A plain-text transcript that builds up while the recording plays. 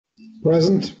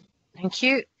Present. Thank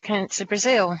you. Councillor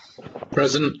Brazil.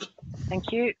 Present.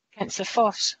 Thank you. Councillor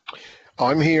Foss.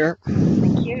 I'm here.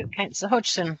 Thank you. Councillor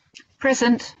Hodgson.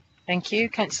 Present. Thank you.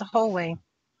 Councillor Holway.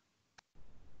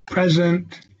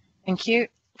 Present. Thank you.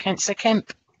 Councillor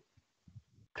Kemp.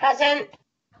 Present.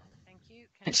 Thank you.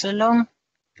 Councillor Long.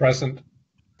 Present.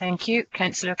 Thank you.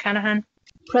 Councillor O'Callaghan.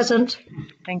 Present.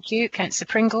 Thank you. Councillor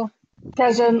Pringle.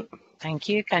 Present. Thank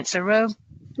you. Councillor Rowe.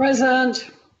 Present.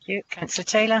 Thank you. Councillor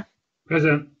Taylor.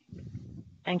 Present.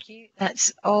 Thank you.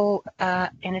 That's all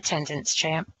in attendance,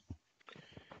 Chair.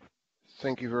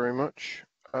 Thank you very much.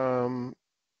 I'm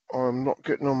not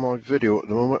getting on my video at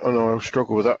the moment, and I'll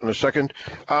struggle with that in a second.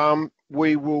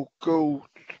 We will go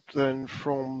then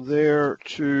from there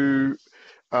to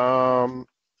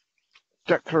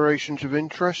declarations of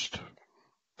interest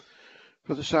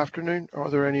for this afternoon. Are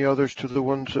there any others to the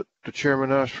ones that the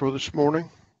chairman asked for this morning?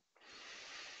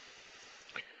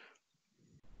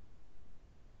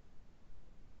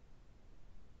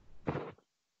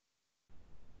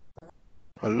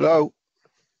 Hello.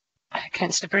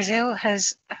 Councillor Brazil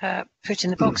has put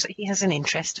in the box that he has an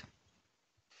interest.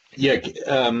 Yeah, thank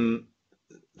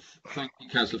you,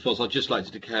 Councillor Foss. I'd just like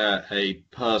to declare a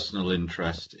personal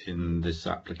interest in this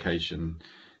application.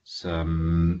 It's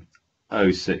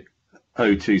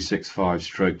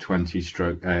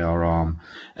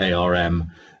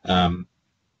 0265/20/ARM,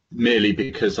 merely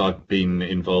because I've been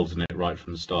involved in it right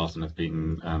from the start and have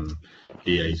been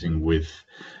liaising with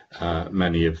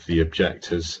many of the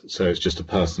objectors. So it's just a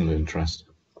personal interest.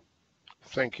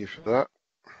 Thank you for that.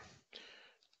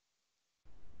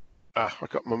 I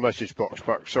got my message box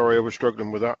back. Sorry, I was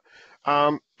struggling with that.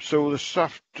 So this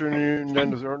afternoon,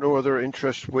 then, if there are no other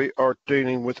interests, we are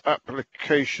dealing with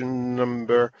application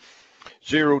number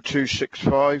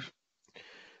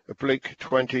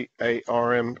 0265/20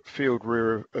 ARM Field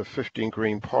Rear of 15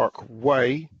 Green Park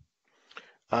Way.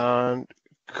 And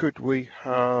could we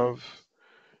have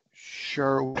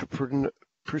Cheryl to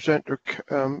present her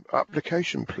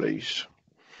application, please?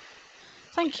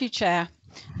 Thank you, Chair.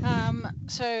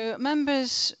 So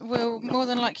members will more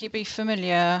than likely be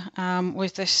familiar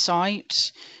with this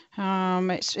site.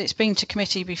 It's been to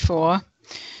committee before.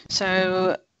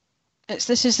 So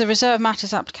this is the Reserve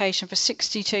Matters application for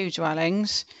 62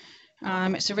 dwellings.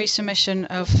 It's a resubmission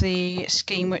of the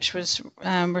scheme which was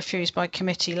refused by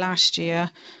committee last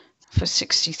year for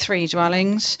 63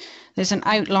 dwellings. There's an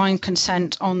outline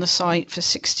consent on the site for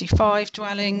 65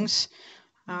 dwellings,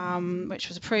 which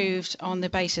was approved on the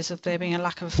basis of there being a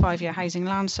lack of a 5-year housing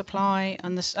land supply,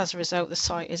 and as a result the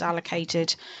site is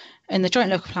allocated in the Joint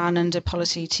Local Plan under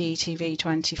policy TTV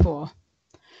 24.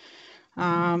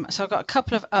 So I've got a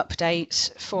couple of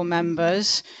updates for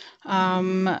members.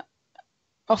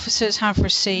 Officers have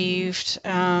received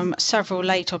several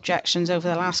late objections over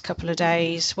the last couple of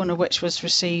days, one of which was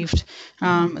received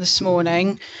this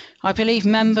morning. I believe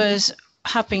members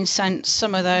have been sent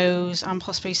some of those and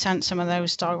possibly sent some of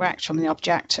those direct from the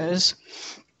objectors.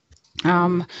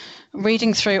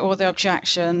 Reading through all the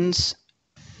objections,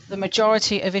 the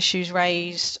majority of issues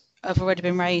raised have already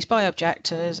been raised by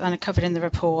objectors and are covered in the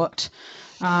report.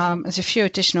 There's a few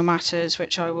additional matters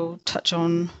which I will touch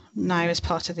on now as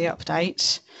part of the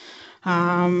updates.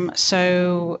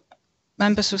 So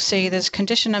members will see there's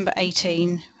condition number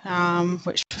 18,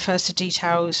 which refers to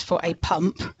details for a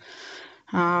pump.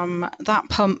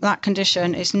 That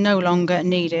condition is no longer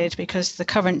needed because the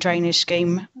current drainage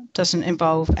scheme doesn't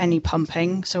involve any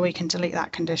pumping, so we can delete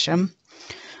that condition.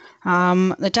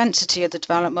 The density of the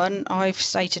development, I've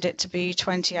stated it to be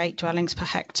 28 dwellings per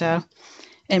hectare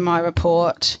in my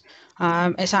report.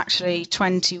 It's actually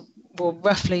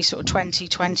roughly sort of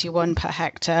 21 per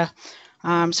hectare.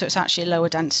 So it's actually a lower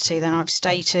density than I've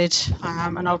stated,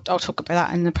 and I'll talk about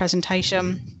that in the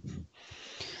presentation.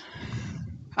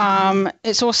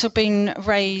 It's also been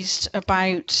raised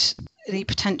about the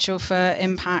potential for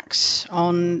impacts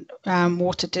on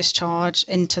water discharge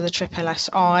into the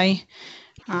SSSI,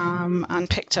 and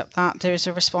picked up that there is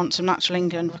a response from Natural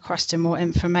England requesting more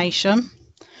information.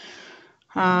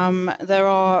 There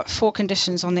are 4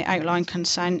 conditions on the outline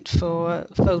consent for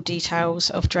full details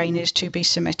of drainage to be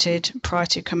submitted prior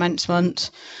to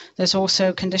commencement. There's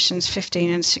also conditions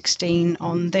 15 and 16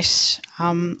 on this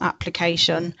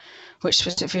application, which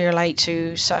specifically relate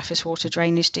to surface water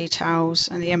drainage details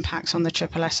and the impacts on the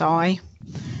SSSI.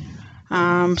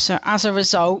 So as a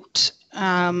result,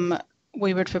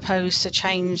 we would propose to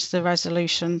change the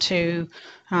resolution to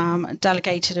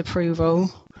delegated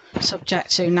approval,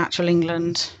 subject to Natural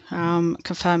England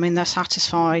confirming they're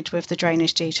satisfied with the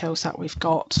drainage details that we've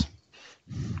got.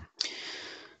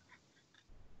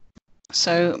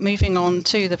 So moving on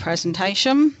to the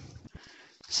presentation.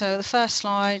 So the first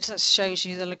slide that shows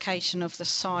you the location of the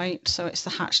site. So it's the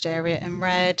hatched area in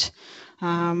red,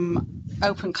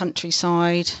 open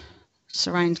countryside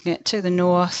surrounding it to the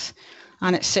north,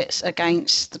 and it sits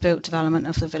against the built development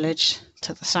of the village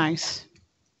to the south.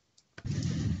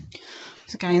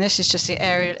 So again, this is just the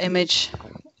aerial image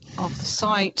of the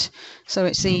site. So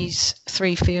it's these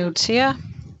 3 fields here.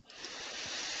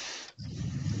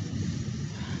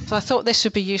 So I thought this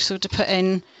would be useful to put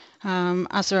in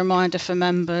as a reminder for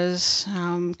members,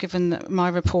 given that my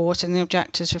report and the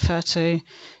objectives refer to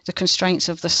the constraints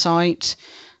of the site.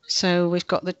 So we've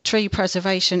got the tree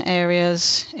preservation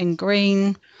areas in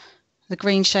green. The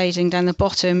green shading down the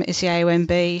bottom is the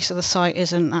AONB, so the site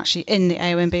isn't actually in the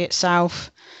AONB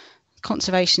itself.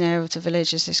 Conservation area of the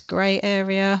village is this grey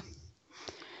area.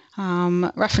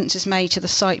 Reference is made to the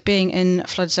site being in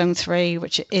flood zone 3,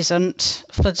 which it isn't.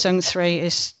 Flood zone 3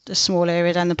 is the small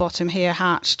area down the bottom here,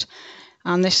 hatched,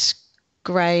 and this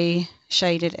grey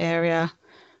shaded area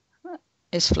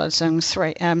is flood zone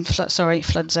 3.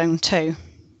 Flood zone 2.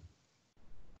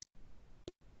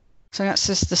 So that's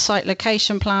just the site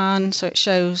location plan. So it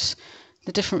shows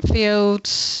the different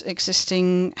fields,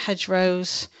 existing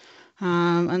hedgerows,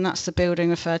 and that's the building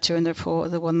referred to in the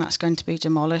report, the one that's going to be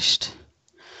demolished.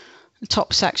 The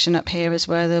top section up here is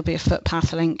where there'll be a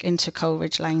footpath link into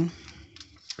Coleridge Lane.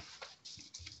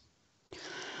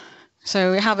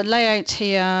 So we have a layout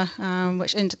here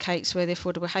which indicates where the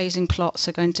affordable housing plots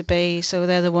are going to be. So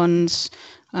they're the ones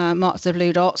marked with the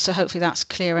blue dots, so hopefully that's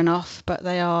clear enough, but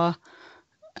they are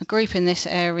a group in this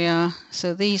area.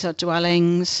 So these are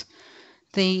dwellings,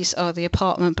 these are the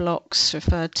apartment blocks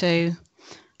referred to,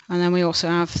 and then we also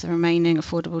have the remaining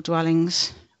affordable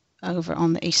dwellings over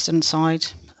on the eastern side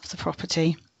of the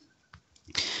property.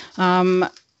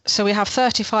 So we have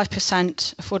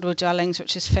 35% affordable dwellings,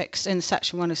 which is fixed in the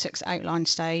Section 106 outline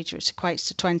stage, which equates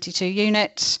to 22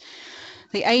 units.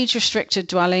 The age-restricted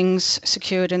dwellings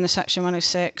secured in the Section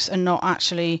 106 are not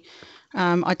actually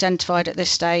identified at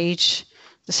this stage.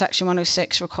 The Section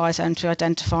 106 requires them to be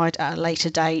identified at a later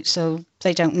date, so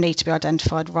they don't need to be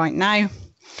identified right now.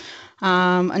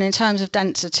 And in terms of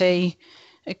density,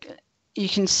 you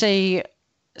can see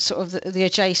sort of the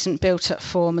adjacent built-up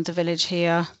form of the village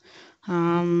here.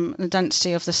 The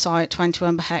density of the site,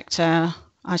 21 per hectare,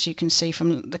 as you can see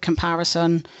from the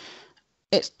comparison,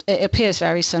 it appears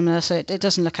very similar, so it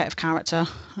doesn't look out of character.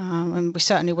 And we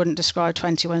certainly wouldn't describe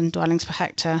 21 dwellings per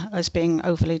hectare as being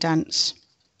overly dense.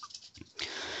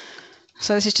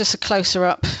 So this is just a closer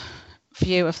up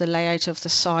view of the layout of the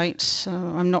site. So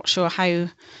I'm not sure how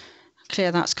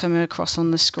clear that's coming across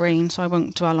on the screen, so I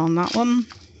won't dwell on that one.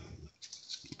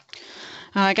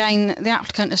 Again, the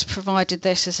applicant has provided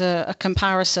this as a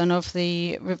comparison of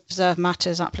the Reserved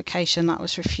Matters application that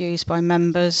was refused by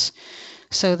members.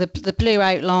 So the blue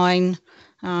outline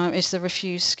is the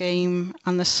refused scheme,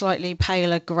 and the slightly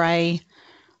paler grey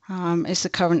is the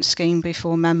current scheme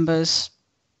before members.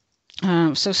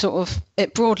 So sort of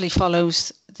it broadly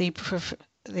follows the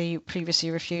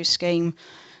previously refused scheme.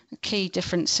 The key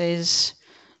differences,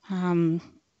 the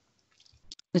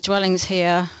dwellings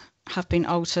here have been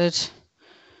altered,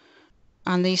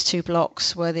 and these 2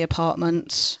 blocks were the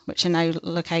apartments, which are now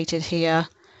located here,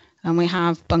 and we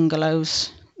have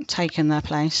bungalows taken their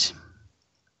place.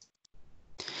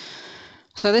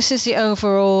 So this is the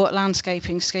overall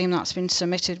landscaping scheme that's been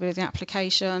submitted with the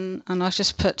application, and I've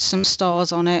just put some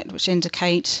stars on it which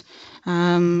indicate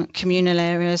communal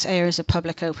areas, areas of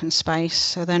public open space,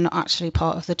 so they're not actually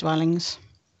part of the dwellings.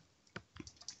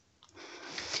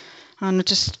 And I'll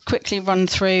just quickly run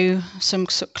through some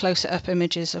closer up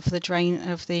images of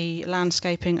the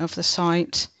landscaping of the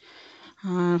site.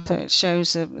 So it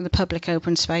shows the public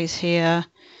open space here,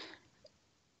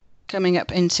 coming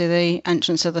up into the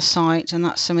entrance of the site, and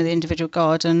that's some of the individual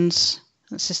gardens.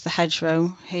 This is the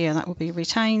hedgerow here that will be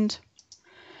retained.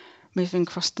 Moving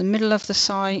across the middle of the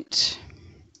site,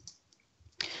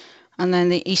 and then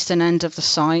the eastern end of the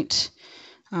site.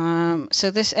 So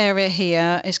this area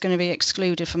here is going to be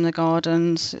excluded from the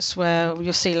gardens. It's where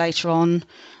you'll see later on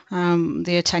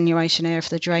the attenuation area for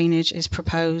the drainage is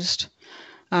proposed.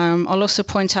 I'll also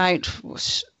point out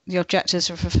what the objectives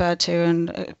have referred to, and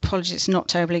apologies, it's not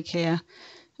terribly clear.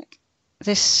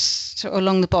 This sort of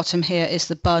along the bottom here is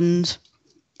the bund,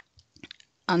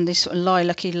 and these sort of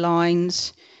lilac-y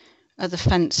lines are the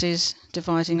fences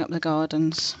dividing up the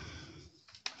gardens.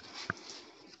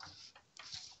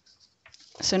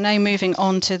 So now moving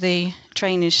on to the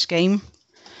drainage scheme.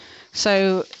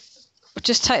 So I'll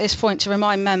just take this point to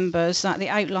remind members that the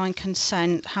outline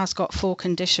consent has got 4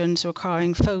 conditions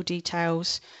requiring full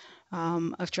details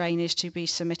of drainage to be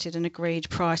submitted and agreed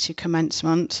prior to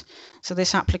commencement. So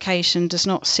this application does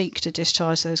not seek to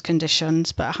discharge those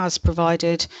conditions, but has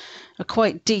provided a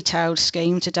quite detailed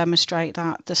scheme to demonstrate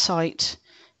that the site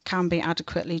can be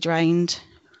adequately drained,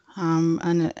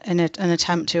 and in an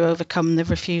attempt to overcome the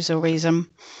refusal reason.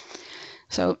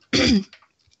 So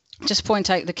just point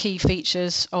out the key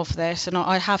features of this, and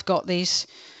I have got these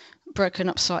broken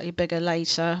up slightly bigger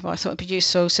later, but I thought it'd be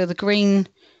useful. So the green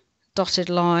dotted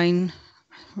line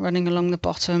running along the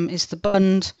bottom is the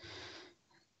bund.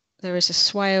 There is a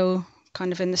swale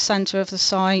kind of in the centre of the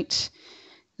site.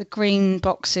 The green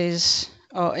boxes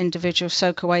are individual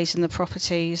soakaways in the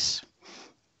properties.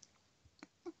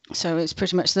 So it's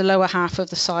pretty much the lower half of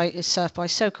the site is served by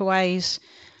soakaways,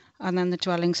 and then the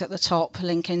dwellings at the top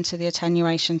link into the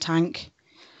attenuation tank.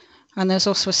 And there's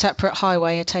also a separate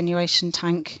highway attenuation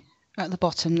tank at the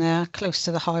bottom there, close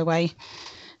to the highway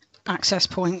access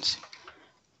point.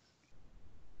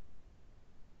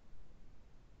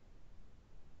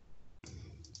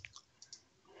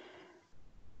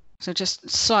 So just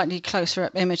slightly closer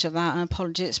up image of that, and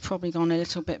apologies, it's probably gone a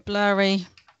little bit blurry.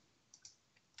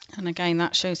 And again,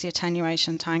 that shows the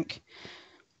attenuation tank.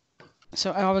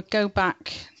 So I would go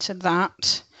back to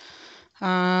that.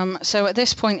 So at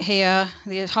this point here,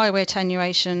 the highway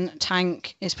attenuation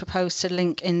tank is proposed to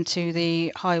link into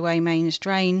the highway mains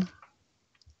drain.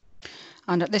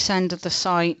 And at this end of the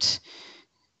site,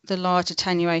 the large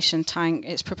attenuation tank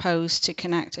is proposed to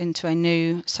connect into a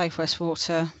new South West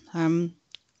Water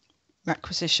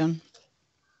requisition.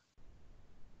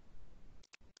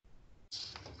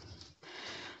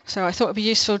 So I thought it'd be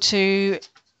useful to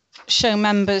show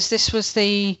members, this was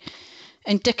the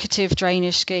indicative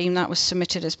drainage scheme that was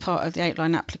submitted as part of the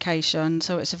outline application.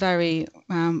 So it's a very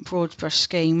broad brush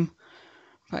scheme,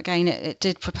 but again it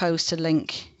did propose to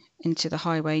link into the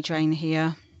highway drain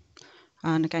here,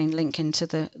 and again link into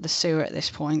the sewer at this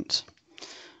point.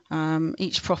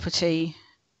 Each property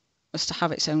was to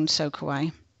have its own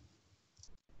soakaway,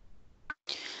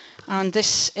 and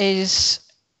this is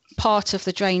part of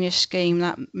the drainage scheme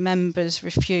that members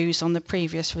refused on the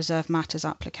previous reserve matters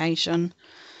application.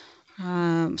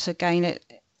 So again,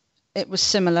 it was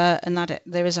similar in that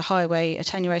there is a highway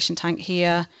attenuation tank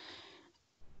here.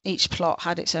 Each plot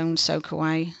had its own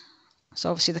soakaway. So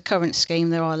obviously the current scheme,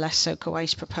 there are less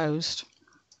soakaways proposed.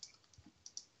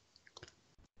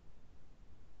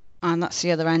 And that's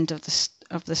the other end of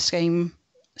the scheme.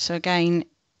 So again,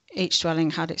 each dwelling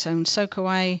had its own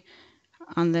soakaway,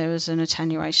 and there was an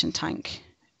attenuation tank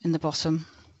in the bottom.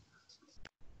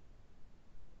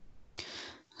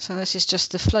 So this is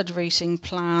just the flood routing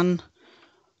plan.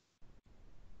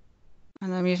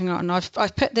 And then moving on,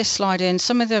 I've put this slide in.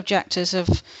 Some of the objectors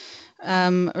have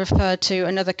referred to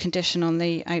another condition on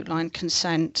the outline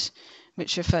consent,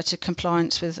 which referred to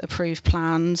compliance with approved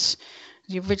plans.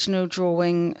 The original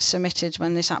drawing submitted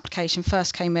when this application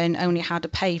first came in only had a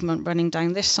pavement running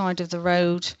down this side of the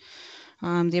road.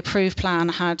 The approved plan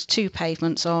had two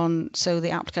pavements on, so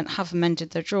the applicant have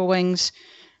amended their drawings.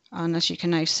 And as you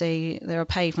can now see, there are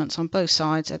pavements on both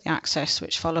sides of the access,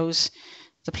 which follows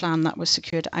the plan that was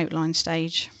secured at outline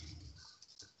stage.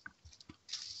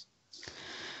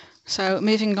 So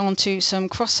moving on to some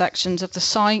cross sections of the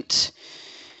site.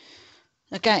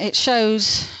 Again, it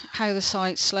shows how the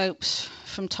site slopes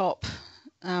from top,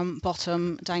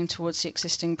 bottom down towards the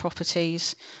existing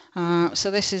properties. So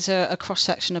this is a cross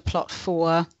section of plot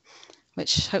 4,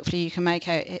 which hopefully you can make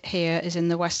out here is in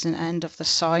the western end of the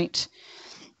site.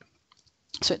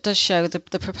 So it does show the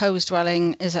proposed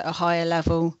dwelling is at a higher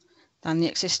level than the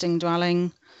existing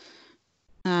dwelling.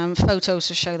 Photos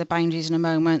will show the boundaries in a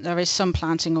moment. There is some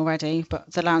planting already,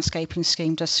 but the landscaping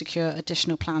scheme does secure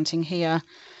additional planting here.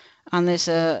 And there's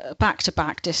a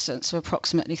back-to-back distance of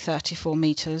approximately 34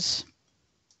 metres.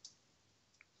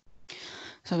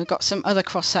 So we've got some other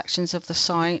cross sections of the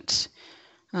site.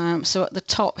 So at the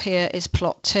top here is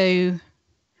plot 2,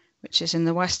 which is in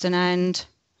the western end.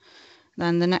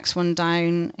 Then the next one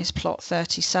down is plot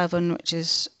 37, which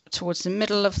is towards the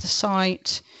middle of the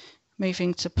site,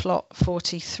 moving to plot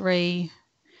 43,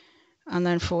 and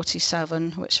then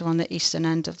 47, which are on the eastern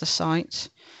end of the site.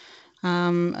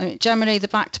 Generally, the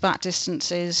back-to-back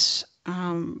distances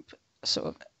sort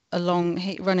of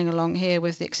running along here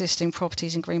with the existing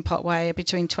properties in Green Park Way are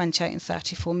between 28 and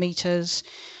 34 metres.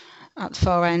 At the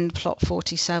far end, plot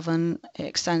 47, it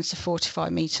extends to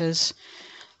 45 metres.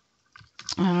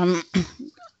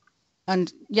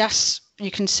 And yes, you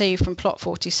can see from plot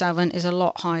 47 is a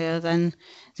lot higher than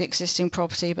the existing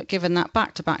property, but given that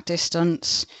back-to-back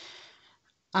distance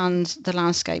and the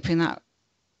landscaping that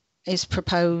is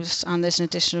proposed, and there's an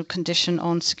additional condition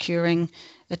on securing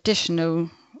additional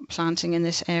planting in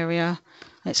this area,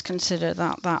 it's considered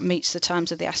that that meets the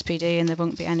terms of the SPD and there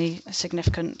won't be any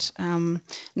significant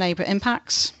neighbour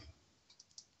impacts.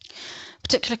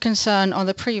 Particular concern on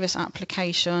the previous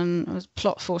application was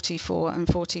plot 44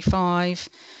 and 45.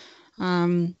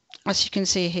 As you can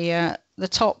see here, the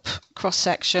top cross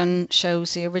section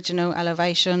shows the original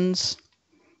elevations.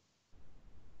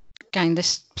 Again,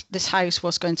 this house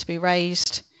was going to be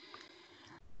raised.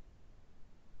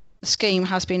 The scheme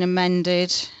has been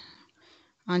amended,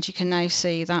 and you can now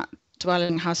see that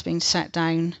dwelling has been set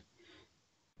down.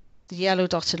 The yellow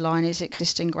dotted line is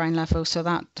existing ground level, so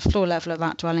that the floor level of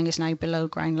that dwelling is now below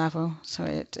ground level, so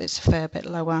it's a fair bit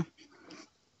lower.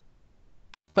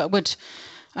 But I would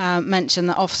mention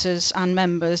that officers and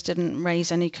members didn't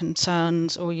raise any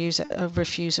concerns or use a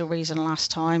refusal reason last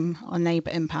time on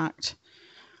neighbour impact.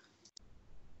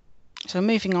 So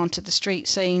moving on to the street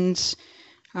scenes,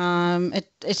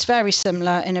 it's very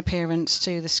similar in appearance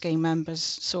to the scheme members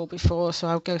saw before, so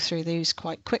I'll go through these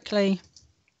quite quickly.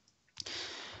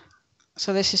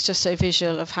 So this is just a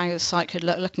visual of how the site could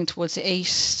look looking towards the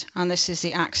east, and this is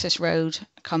the access road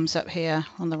comes up here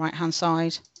on the right hand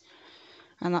side,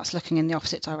 and that's looking in the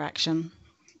opposite direction.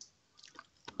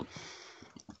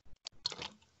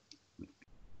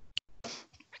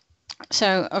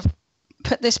 So I've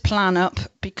put this plan up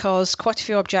because quite a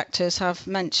few objectors have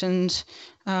mentioned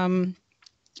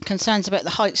concerns about the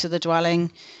heights of the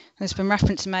dwelling. There's been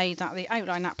reference made that the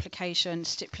outline application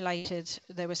stipulated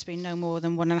there was to be no more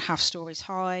than 1.5 stories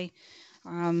high.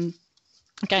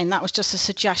 Again, that was just a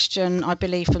suggestion, I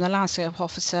believe, from the landscape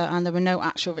officer, and there were no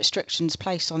actual restrictions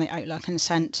placed on the outline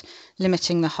consent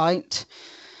limiting the height.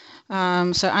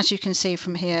 So as you can see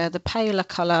from here, the paler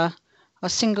colour are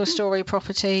single-storey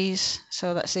properties,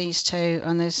 so that's these two,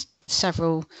 and there's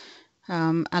several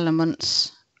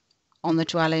elements on the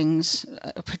dwellings,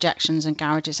 projections and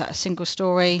garages that are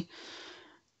single-storey.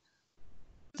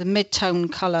 The mid-tone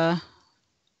colour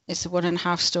is the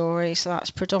 1.5 storey, so that's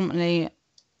predominantly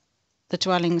the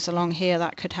dwellings along here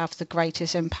that could have the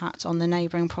greatest impact on the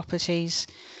neighbouring properties,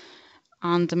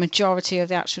 and the majority of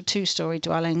the actual 2-storey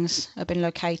dwellings have been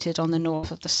located on the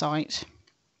north of the site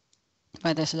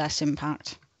where there's less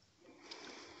impact.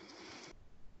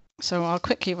 So I'll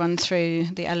quickly run through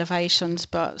the elevations,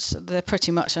 but they're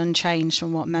pretty much unchanged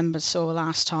from what members saw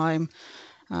last time.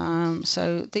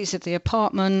 So these are the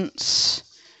apartments.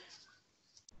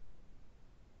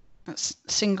 That's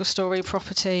single-storey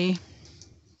property.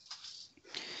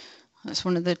 That's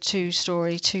one of the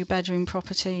 2-storey, 2-bedroom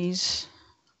properties.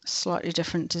 Slightly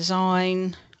different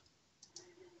design.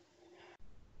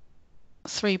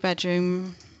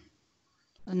 3-bedroom,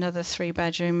 another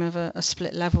 3-bedroom of a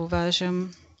split level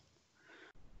version.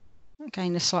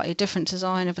 Again, a slightly different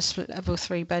design of a split level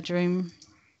 3-bedroom.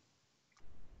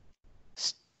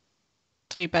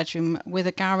 3-bedroom with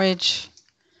a garage.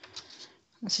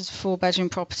 This is a 4-bedroom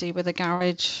property with a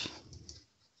garage.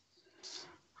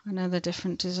 Another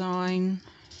different design.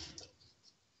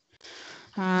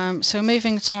 So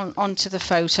moving on to the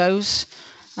photos.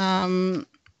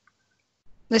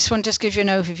 This one just gives you an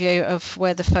overview of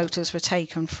where the photos were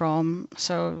taken from.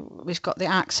 So we've got the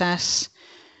access.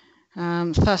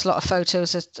 The first lot of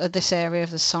photos are this area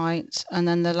of the site, and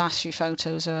then the last few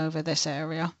photos are over this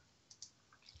area.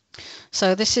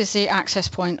 So this is the access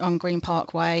point on Green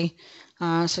Park Way.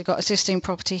 So we've got existing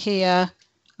property here,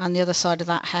 and the other side of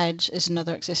that hedge is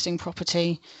another existing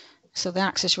property. So the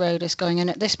access road is going in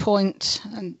at this point,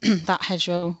 and that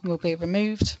hedgerow will be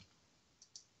removed.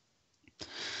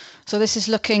 So this is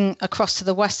looking across to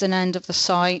the western end of the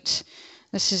site.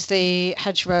 This is the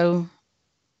hedgerow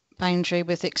boundary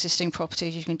with existing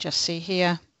properties you can just see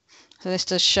here. So this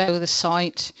does show the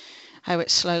site, how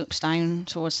it slopes down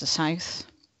towards the south.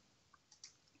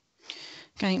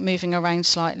 Okay, moving around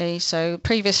slightly. So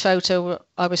previous photo,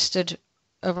 I was stood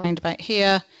around about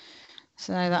here.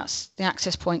 So that's the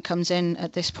access point comes in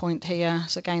at this point here.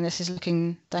 So again, this is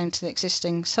looking down to the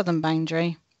existing southern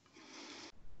boundary.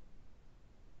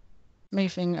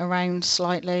 Moving around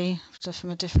slightly, just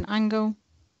from a different angle.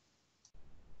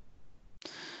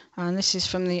 And this is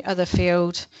from the other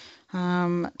field.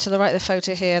 To the right of the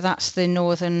photo here, that's the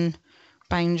northern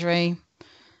boundary.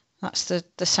 That's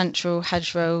the central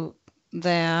hedgerow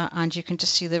there, and you can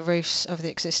just see the roofs of the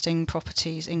existing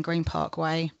properties in Green Park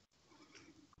Way.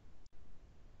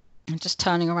 And just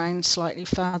turning around slightly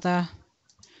further.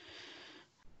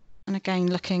 And again,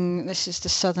 looking, this is the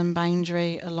southern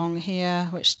boundary along here,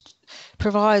 which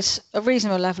provides a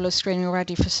reasonable level of screening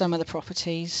already for some of the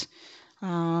properties.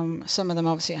 Some of them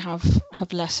obviously have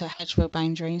lesser hedgerow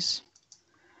boundaries.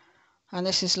 And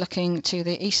this is looking to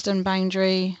the eastern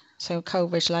boundary, so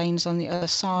Coleridge Lane's on the other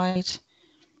side.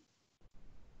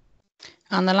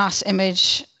 And the last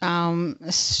image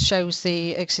this shows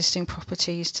the existing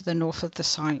properties to the north of the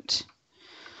site.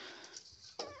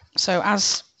 So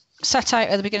as set out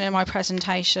at the beginning of my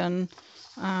presentation,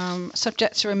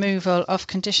 subject to removal of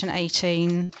condition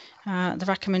 18, the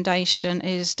recommendation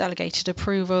is delegated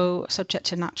approval subject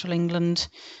to Natural England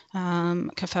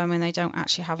confirming they don't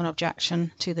actually have an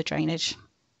objection to the drainage.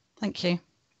 Thank you.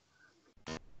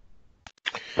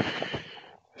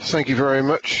 Thank you very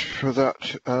much for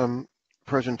that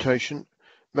presentation.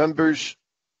 Members,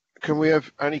 can we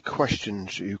have any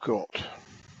questions that you've got?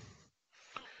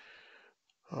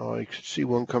 I can see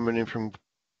one coming in from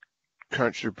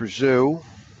Councillor Brazil.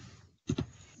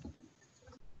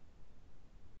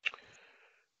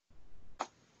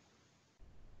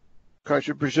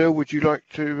 Councillor Brazil, would you like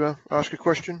to ask a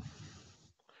question?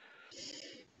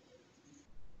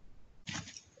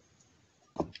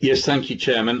 Yes, thank you,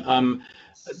 Chairman.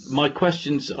 My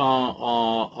questions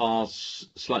are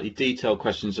slightly detailed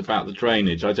questions about the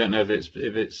drainage. I don't know if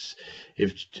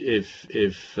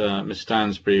Miss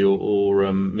Stansbury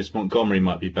or Miss Montgomery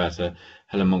might be better.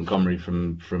 Helen Montgomery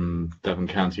from Devon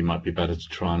County might be better to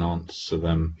try and answer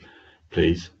them,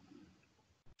 please.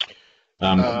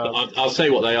 I'll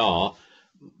say what they are.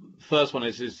 First one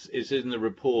is in the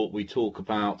report we talk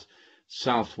about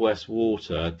Southwest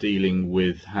Water dealing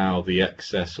with how the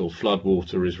excess or flood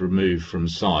water is removed from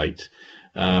site,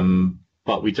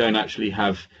 but we don't actually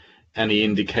have any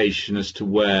indication as to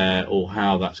where or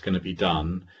how that's going to be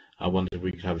done. I wonder if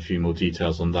we could have a few more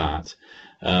details on that.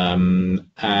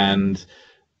 And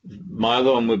my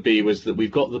other one was that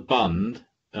we've got the bund,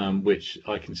 which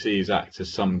I can see is act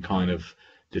as some kind of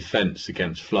defence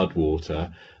against flood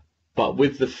water, but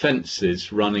with the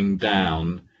fences running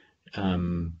down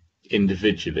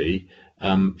individually,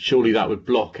 surely that would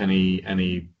block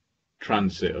any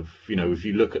transit of, if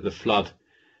you look at the flood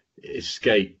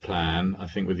escape plan, I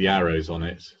think with the arrows on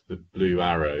it, the blue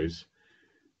arrows,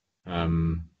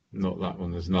 not that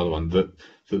one, there's another one, that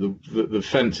the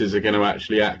fences are going to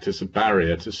actually act as a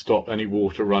barrier to stop any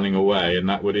water running away, and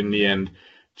that would in the end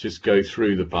just go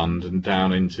through the bund and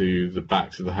down into the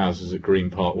backs of the houses at Green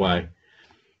Park Way.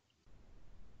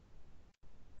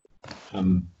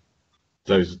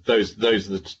 Those are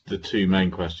the two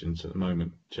main questions at the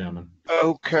moment, Chairman.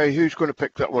 Okay, who's going to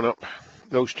pick that one up?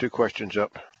 Those two questions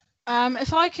up.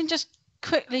 If I can just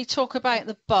quickly talk about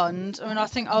the bund, I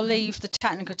think I'll leave the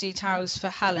technical details for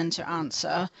Helen to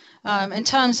answer. In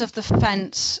terms of the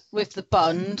fence with the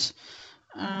bund,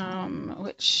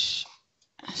 which,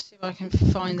 let's see if I can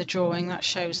find the drawing that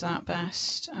shows that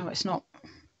best. Oh, it's not.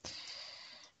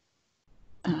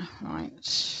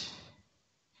 Right.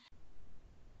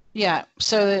 Yeah,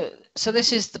 so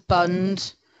this is the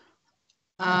bund.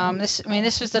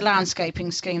 This was the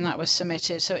landscaping scheme that was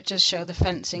submitted, so it does show the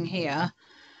fencing here.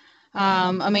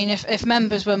 If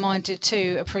members were minded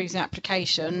to approve the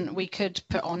application, we could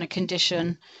put on a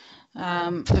condition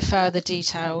for further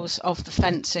details of the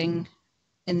fencing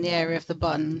in the area of the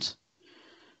bund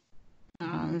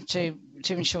to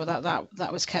ensure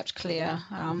that was kept clear.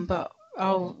 But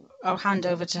I'll hand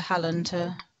over to Helen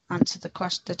to answer the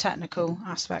technical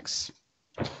aspects.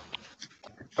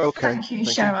 Okay. Thank you,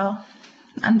 Cheryl.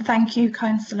 And thank you,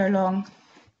 Councillor Long.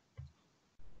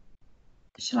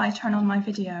 Shall I turn on my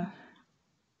video?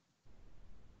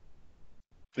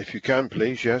 If you can,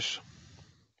 please, yes.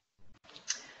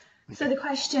 So the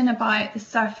question about the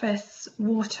surface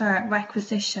water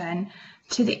requisition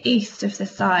to the east of the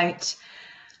site.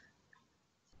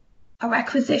 A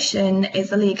requisition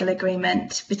is a legal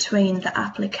agreement between the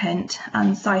applicant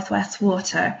and Southwest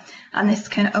Water, and this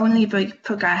can only be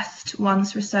progressed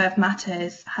once Reserve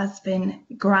Matters has been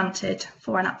granted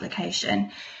for an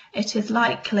application. It is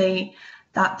likely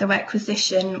that the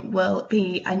requisition will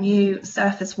be a new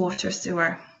surface water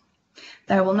sewer.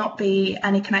 There will not be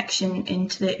any connection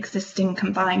into the existing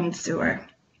combined sewer.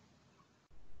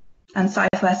 And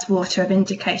Southwest Water have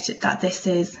indicated that this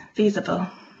is feasible.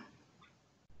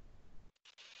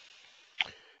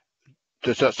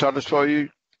 Does that satisfy you,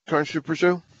 Councillor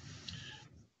Brazil?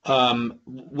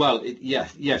 Well,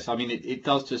 yes. It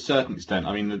does to a certain extent.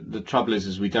 The trouble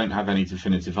is we don't have any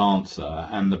definitive answer,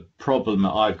 and the problem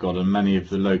that I've got, and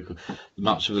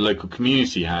much of the local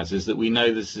community has, is that we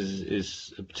know this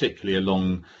is particularly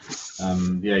along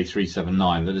the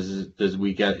A379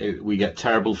 that we get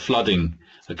terrible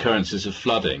occurrences of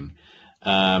flooding.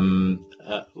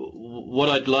 What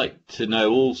I'd like to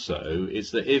know also is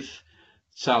that if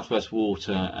South West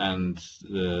Water and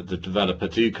the developer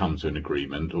do come to an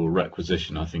agreement, or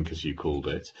requisition, I think, as you called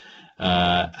it,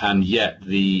 and yet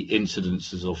the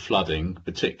incidences of flooding,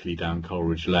 particularly down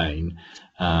Coleridge Lane,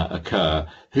 occur.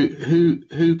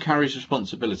 Who carries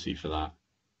responsibility for that?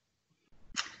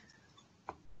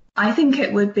 I think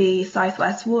it would be South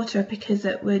West Water, because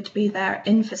it would be their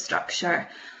infrastructure.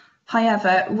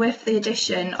 However, with the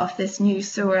addition of this new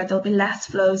sewer, there'll be less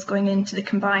flows going into the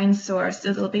combined sewer,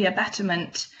 so there'll be a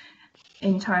betterment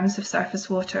in terms of surface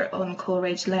water on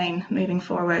Coleridge Lane moving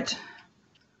forward.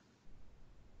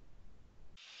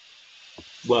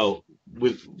 Well,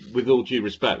 with all due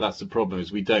respect, that's the problem,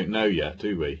 is we don't know yet,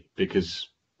 do we? Because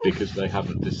they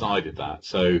haven't decided that.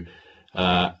 So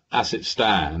as it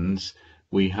stands,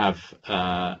 we have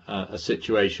a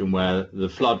situation where the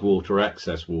floodwater or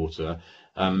excess water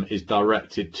is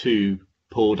directed to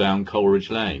pour down Coleridge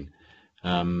Lane.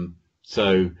 The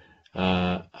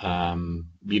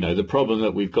problem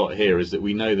that we've got here is that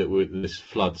we know that this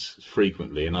floods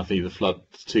frequently, and I think the flood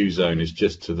 2 zone is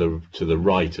just to the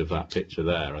right of that picture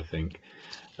there, I think.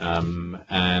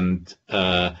 Members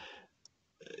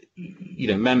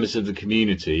of the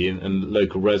community and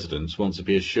local residents want to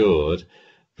be assured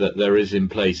that there is in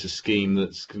place a scheme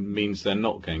that means they're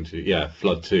not going to,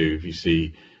 flood 2, if you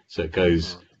see. So it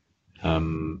goes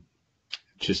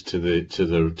just to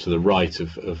the right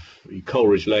of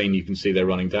Coleridge Lane. You can see they're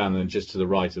running down, and just to the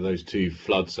right of those 2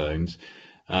 flood zones.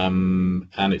 And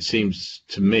it seems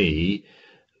to me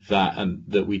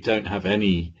that we don't have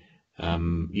any.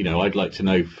 I'd like to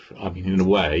know. In a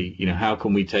way, how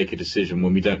can we take a decision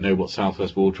when we don't know what South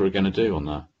West Water are going to do on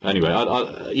that? Anyway,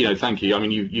 thank you.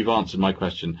 You've answered my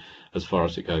question as far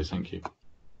as it goes. Thank you.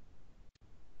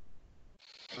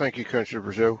 Thank you, Councillor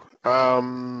Brazil.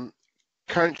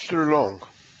 Councillor Long.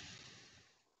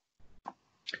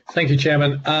 Thank you,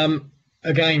 Chairman.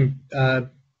 Again,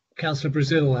 Councillor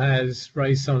Brazil has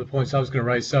raised some of the points I was going to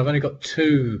raise, so I've only got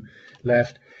 2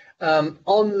 left.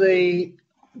 On the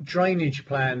drainage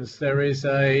plans, there is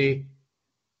a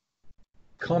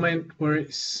comment where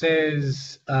it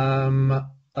says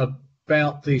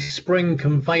about the spring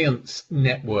conveyance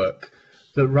network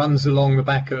that runs along the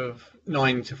back of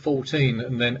 9 to 14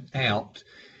 and then out.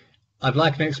 I'd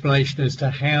like an explanation as to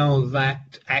how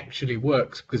that actually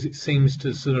works, because it seems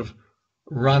to sort of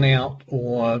run out,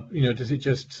 or does it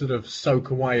just sort of soak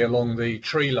away along the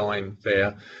tree line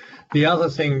there? The other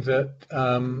thing that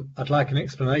I'd like an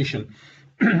explanation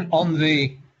on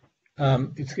the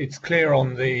it's clear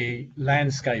on the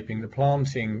landscaping, the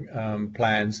planting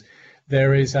plans,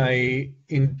 there is a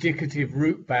indicative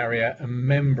root barrier and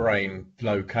membrane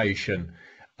location,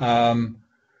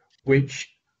 which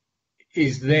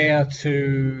is there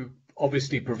to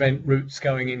obviously prevent roots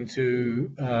going into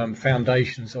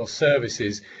foundations or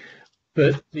services.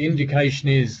 But the indication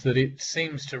is that it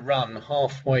seems to run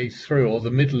halfway through, or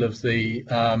the middle of the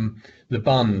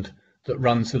bund that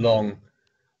runs along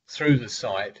through the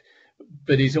site,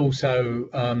 but is also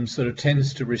sort of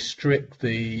tends to restrict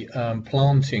the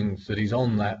planting that is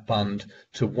on that bund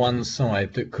to one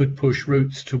side, that could push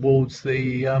roots towards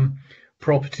the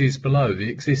properties below, the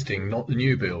existing, not the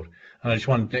new build. And I just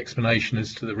wanted an explanation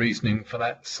as to the reasoning for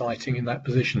that siting in that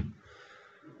position.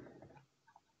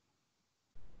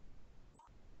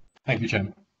 Thank you,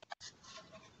 Chairman.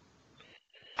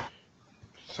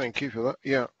 Thank you for that.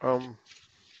 Yeah.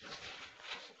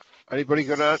 Anybody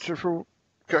got an answer for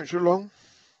Councillor Long?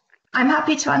 I'm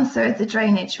happy to answer the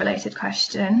drainage related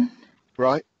question.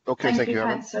 Right. Okay. Thank you,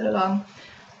 Councillor Long.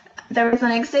 There is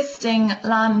an existing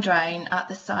land drain at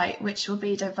the site which will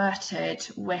be diverted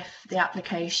with the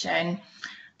application.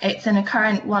 It's in a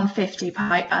current 150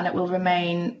 pipe, and it will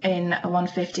remain in a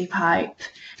 150 pipe,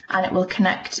 and it will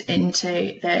connect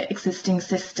into the existing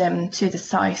system to the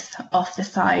south of the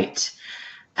site.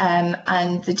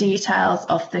 And the details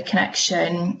of the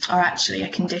connection are actually a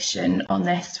condition on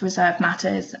this Reserve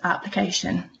Matters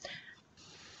application.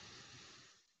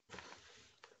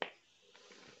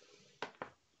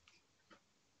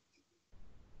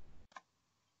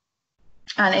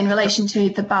 And in relation to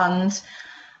the bund,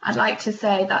 I'd like to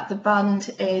say that the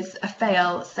bund is a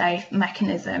fail-safe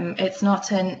mechanism. It's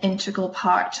not an integral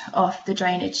part of the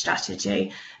drainage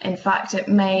strategy. In fact, it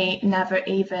may never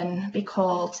even be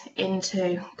called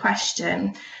into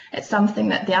question. It's something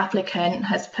that the applicant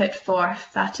has put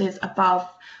forth that is above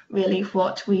really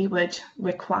what we would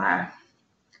require.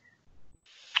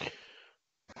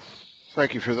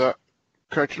 Thank you for that.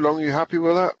 Councillor Long, are you happy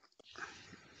with that?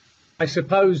 I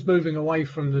suppose moving away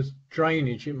from the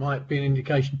drainage, it might be an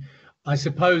indication. I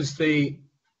suppose the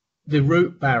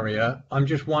root barrier, I'm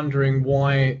just wondering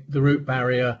why the root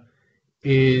barrier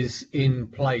is in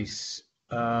place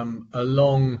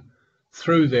along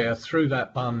through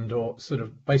that bund, or sort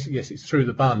of basically, yes, it's through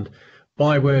the bund,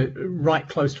 by right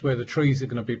close to where the trees are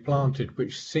going to be planted,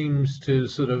 which seems to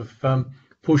sort of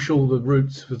push all the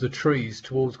roots of the trees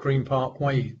towards Green Park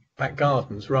Way back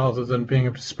gardens rather than being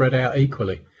able to spread out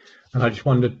equally. And I just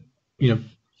wondered,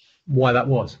 why that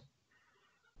was,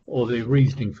 or the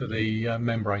reasoning for the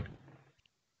membrane.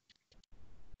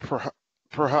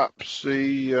 Perhaps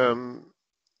the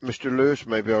Mr. Lewis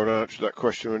may be able to answer that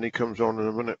question when he comes on in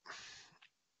a minute.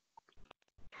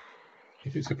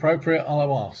 If it's appropriate,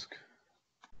 I'll ask.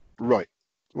 Right.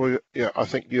 Well, yeah, I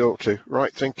think you ought to.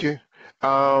 Right, thank you.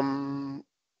 Councillor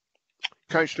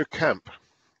Camp.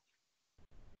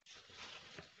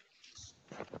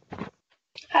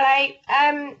 Hello.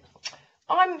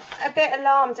 I'm a bit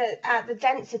alarmed at the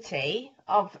density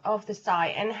of the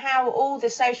site and how all the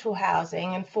social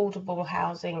housing and affordable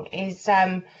housing is.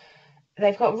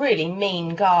 They've got really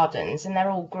mean gardens, and they're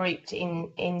all grouped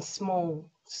in small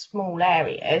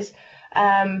areas.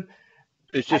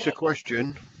 Is this a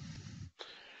question?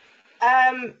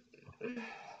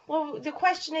 Well, the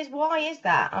question is, why is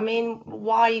that? I mean,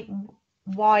 why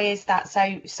is that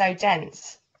so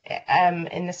dense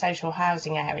in the social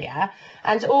housing area?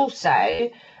 And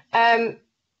also,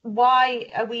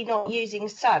 why are we not using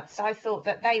SUDs? I thought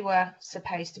that they were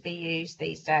supposed to be used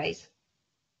these days.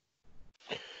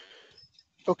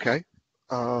 Okay.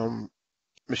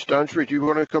 Ms. Stansbury, do you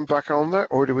want to come back on that,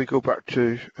 or do we go back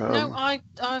to... No,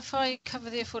 if I cover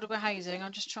the affordable housing,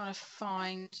 I'm just trying to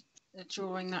find the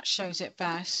drawing that shows it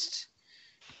best.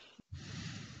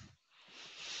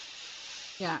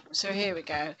 Yeah, so here we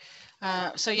go.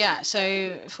 So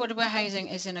affordable housing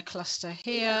is in a cluster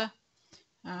here,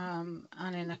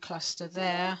 and in a cluster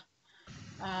there.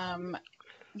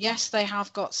 Yes, they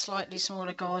have got slightly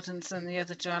smaller gardens than the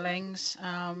other dwellings.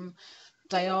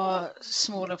 They are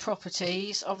smaller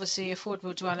properties. Obviously,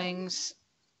 affordable dwellings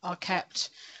are kept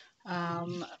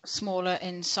smaller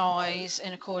in size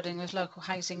in according with local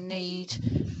housing need,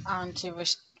 and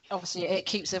obviously it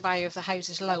keeps the value of the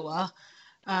houses lower.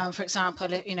 For example,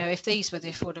 if these were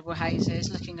the affordable houses,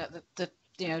 looking at the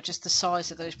just the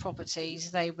size of those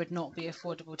properties, they would not be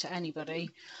affordable to anybody.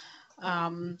 I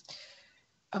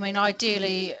mean,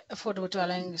 ideally, affordable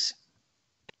dwellings,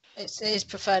 it is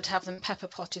preferred to have them pepper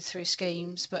potted through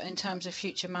schemes, but in terms of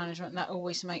future management, that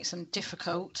always makes them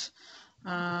difficult.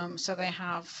 So they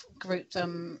have grouped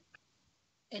them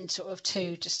in sort of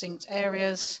two distinct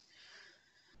areas.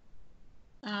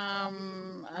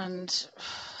 And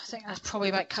I think that probably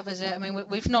about covers it. I mean,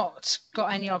 we've not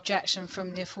got any objection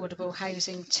from the affordable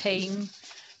housing team.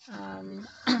 I'm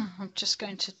just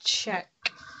going to check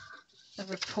the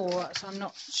report. I'm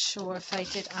not sure if they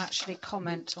did actually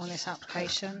comment on this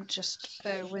application. Just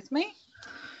bear with me.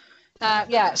 So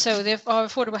our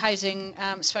affordable housing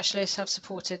specialists have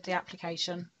supported the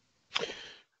application.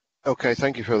 Okay,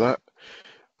 thank you for that.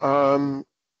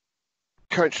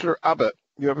 Councillor Abbott,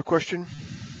 you have a question?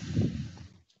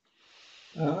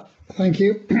 Thank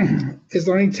you. Is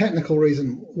there any technical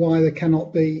reason why there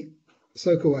cannot be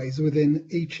soakaways within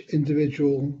each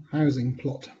individual housing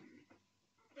plot?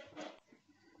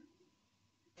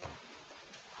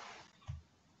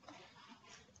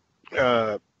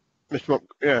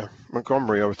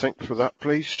 Montgomery, I would think, for that,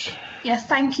 please. Yes,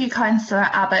 thank you, Councillor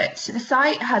Abbott. The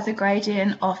site has a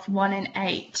gradient of 1 in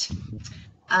 8,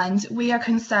 and we are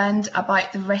concerned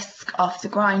about the risk of the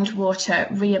groundwater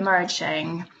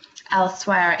re-emerging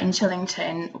elsewhere in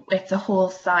Chillington if the whole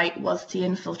site was to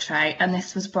infiltrate, and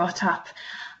this was brought up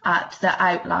at the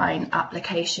outline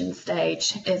application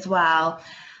stage as well.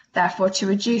 Therefore, to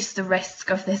reduce the risk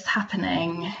of this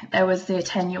happening, there was the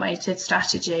attenuated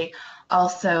strategy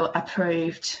also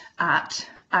approved at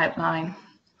outline.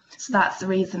 So that's the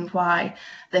reason why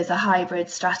there's a hybrid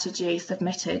strategy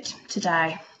submitted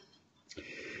today.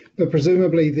 But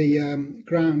presumably the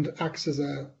ground acts as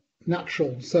a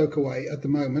natural soakaway at the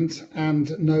moment,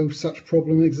 and no such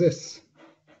problem exists.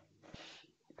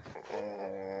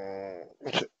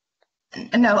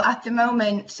 No, at the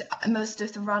moment, most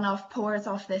of the runoff pours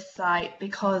off this site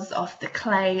because of the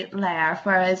clay layer,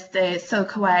 whereas the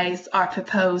soakaways are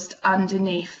proposed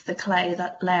underneath the clay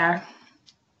layer.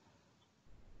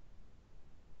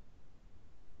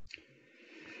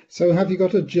 So have you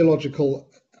got a geological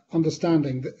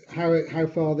understanding that how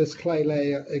far this clay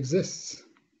layer exists?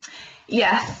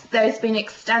 Yes, there's been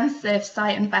extensive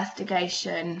site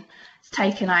investigation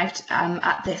taken out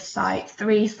at this site.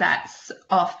 3 sets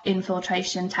of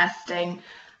infiltration testing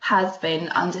has been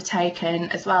undertaken,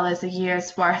 as well as a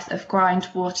year's worth of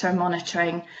groundwater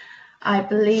monitoring. I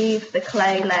believe the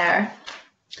clay layer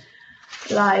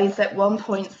lies at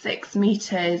 1.6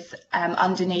 metres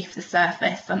underneath the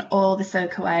surface, and all the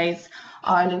soakaways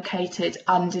are located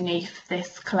underneath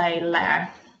this clay layer.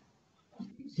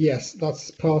 Yes,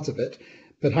 that's part of it.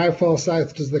 But how far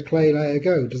south does the clay layer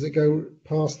go? Does it go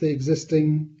past the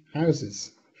existing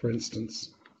houses, for instance?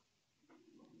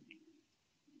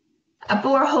 A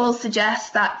borehole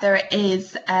suggests that there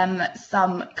is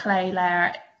some clay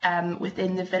layer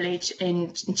within the village in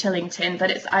Chillington,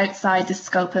 but it's outside the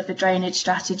scope of the drainage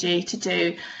strategy to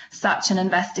do such an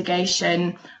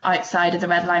investigation outside of the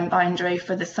red line boundary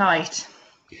for the site.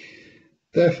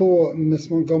 Therefore, Ms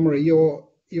Montgomery, your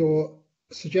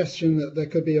suggestion that there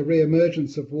could be a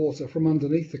re-emergence of water from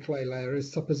underneath the clay layer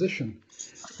is supposition,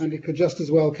 and it could just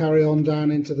as well carry on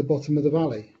down into the bottom of the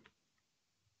valley.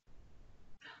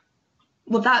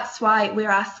 Well, that's why we're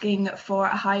asking for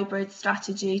a hybrid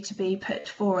strategy to be put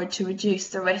forward to reduce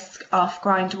the risk of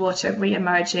groundwater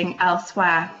re-emerging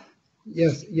elsewhere.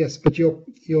 Yes, but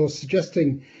you're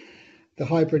suggesting the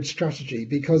hybrid strategy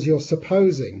because you're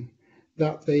supposing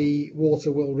that the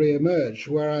water will re-emerge,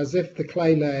 whereas if the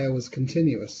clay layer was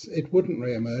continuous, it wouldn't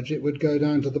re-emerge, it would go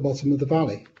down to the bottom of the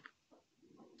valley.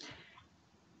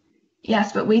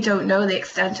 Yes, but we don't know the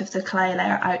extent of the clay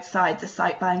layer outside the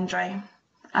site boundary,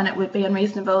 and it would be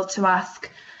unreasonable to ask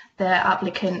the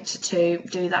applicant to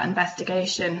do that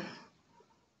investigation.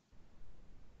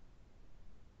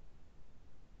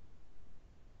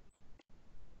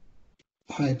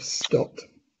 I've stopped.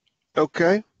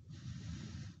 Okay.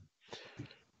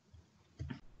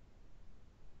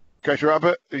 Councillor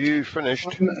Abbott, are you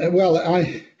finished? Well,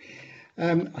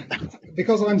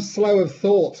 because I'm slow of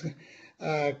thought,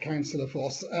 Councillor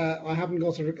Foss, I haven't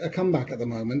got a comeback at the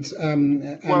moment,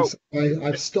 Well, so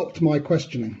I've stopped my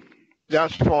questioning.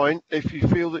 That's fine. If you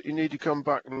feel that you need to come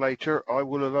back later, I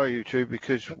will allow you to,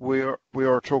 because we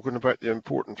are talking about the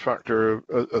important factor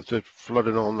of the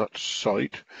flooding on that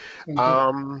site.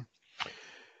 Can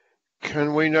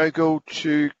we now go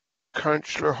to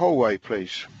Councillor Holway,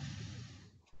 please?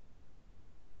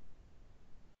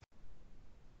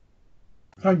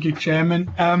 Thank you,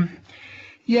 Chairman.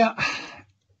 Yeah,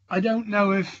 I don't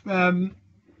know if Helen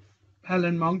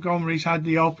Montgomery's had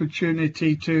the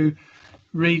opportunity to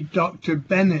read Dr.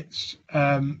 Bennett's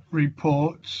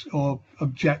reports or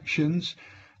objections.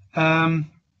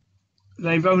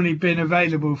 They've only been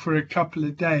available for a couple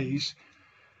of days,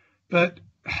 but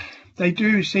they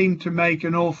do seem to make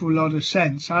an awful lot of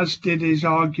sense, as did his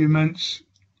arguments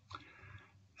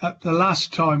at the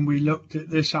last time we looked at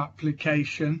this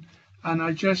application. And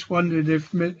I just wondered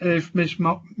if Ms.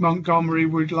 Montgomery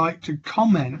would like to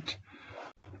comment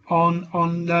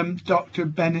on Dr.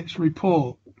 Bennett's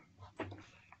report.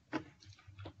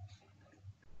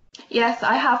 Yes,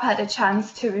 I have had a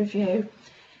chance to review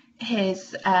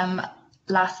his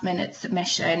last-minute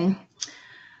submission,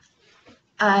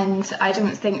 and I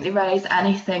don't think they raise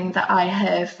anything that I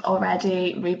have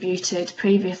already rebutted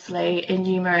previously in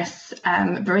numerous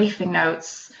briefing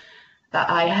notes that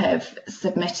I have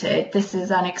submitted. This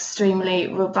is an extremely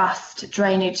robust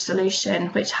drainage solution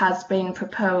which has been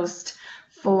proposed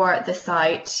for the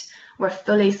site. We're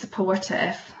fully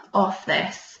supportive of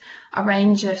this. A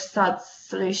range of SUDS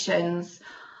solutions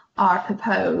are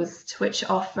proposed which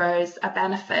offers a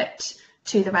benefit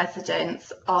to the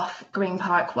residents of Green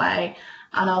Parkway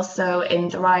and also in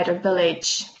the Ryder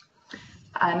Village.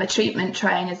 A treatment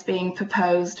train is being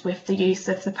proposed with the use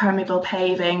of the permeable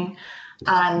paving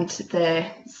and the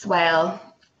swale,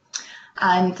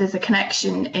 and there's a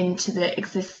connection into the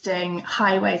existing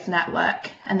highways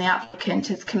network, and the applicant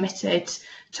is committed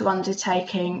to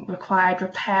undertaking required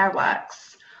repair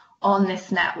works on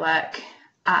this network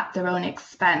at their own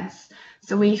expense.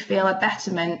 So we feel a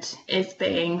betterment is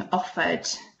being offered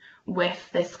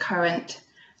with this current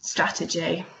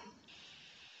strategy.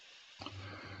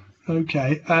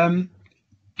 Okay.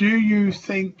 Do you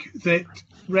think that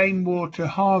rainwater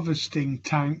harvesting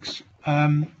tanks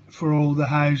for all the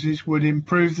houses would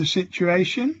improve the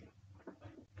situation?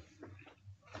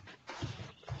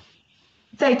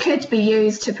 They could be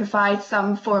used to provide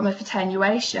some form of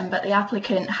attenuation, but the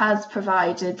applicant has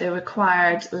provided the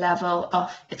required level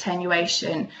of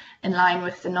attenuation in line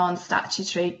with the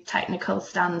non-statutory technical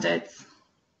standards.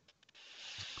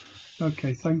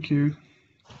 Okay, thank you.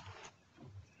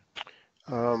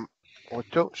 I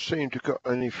don't seem to got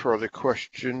any further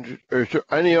questions. Is there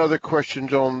any other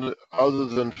questions on other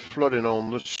than flooding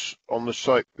on the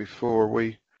site before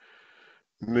we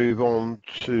move on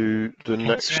to the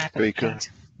next speaker?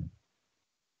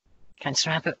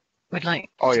 Councillor Abbott would like.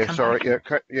 Oh to yeah, come sorry.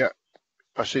 back. Yeah,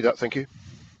 I see that. Thank you,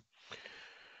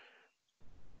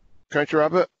 Councillor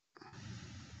Abbott.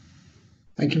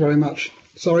 Thank you very much.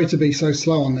 Sorry to be so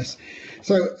slow on this.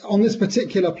 So on this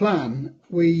particular plan,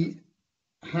 we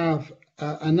have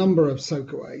a number of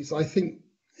soakaways. I think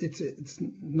it's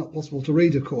not possible to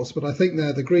read, of course, but I think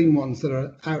they're the green ones that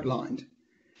are outlined.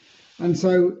 And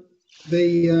so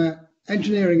the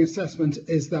engineering assessment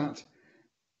is that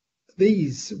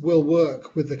these will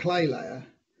work with the clay layer,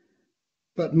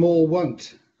 but more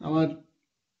won't. And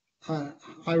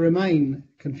I remain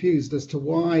confused as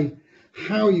to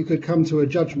how you could come to a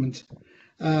judgment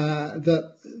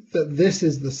that this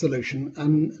is the solution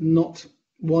and not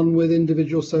one with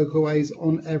individual soakaways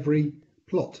on every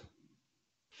plot.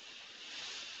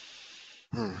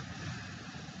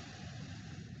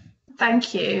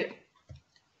 Thank you.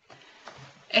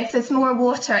 If there's more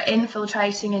water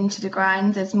infiltrating into the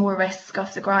ground, there's more risk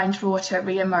of the groundwater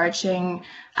re-emerging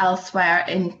elsewhere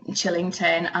in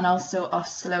Chillington, and also of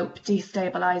slope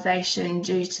destabilisation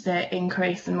due to the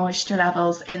increase in moisture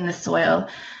levels in the soil.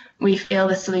 We feel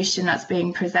the solution that's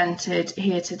being presented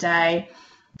here today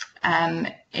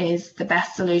is the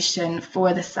best solution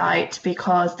for the site,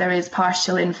 because there is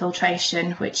partial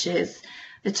infiltration, which is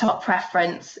the top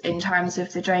preference in terms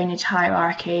of the drainage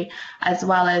hierarchy, as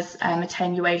well as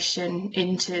attenuation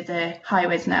into the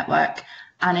highways network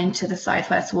and into the South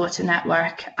West Water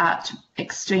network at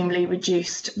extremely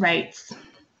reduced rates.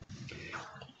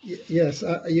 Yes,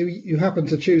 you happen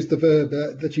to choose the verb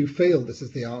that you feel this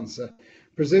is the answer.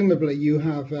 Presumably you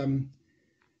have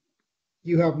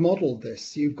modelled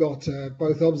this. You've got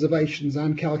both observations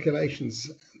and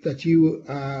calculations that you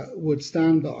would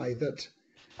stand by that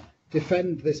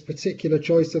defend this particular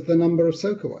choice of the number of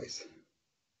soakaways.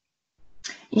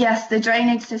 Yes, the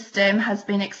drainage system has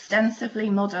been extensively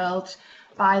modelled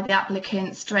by the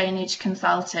applicant's drainage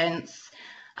consultants,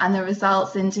 and the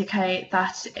results indicate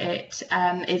that it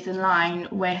is in line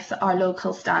with our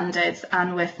local standards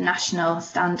and with national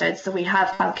standards. So we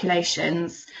have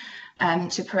calculations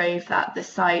to prove that the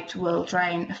site will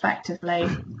drain effectively.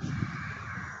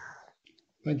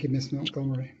 Thank you, Ms.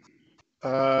 Montgomery.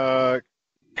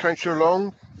 Councillor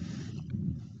Long.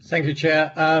 Thank you,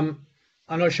 Chair. I'm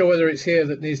not sure whether it's here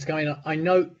that needs to go in. I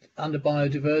note under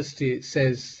biodiversity it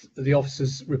says the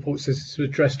officer's report says it's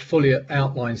addressed fully at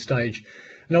outline stage,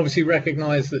 and obviously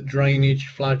recognise that drainage,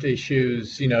 flood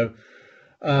issues,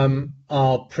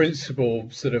 are principal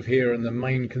sort of here and the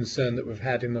main concern that we've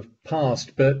had in the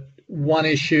past. But one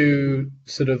issue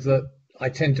sort of that I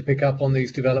tend to pick up on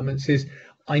these developments is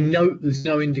I note there's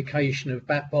no indication of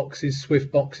bat boxes,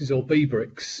 swift boxes or bee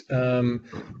bricks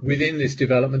within this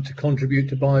development to contribute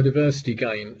to biodiversity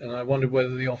gain. And I wondered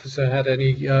whether the officer had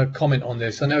any comment on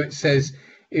this. I know it says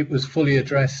it was fully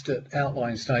addressed at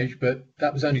outline stage, but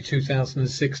that was only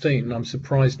 2016. And I'm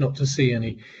surprised not to see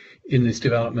any in this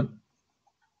development.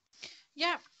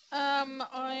 Yeah,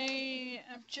 I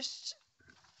am just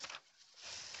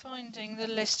finding the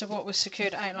list of what was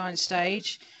secured at outline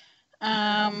stage.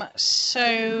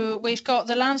 So we've got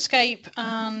the landscape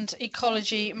and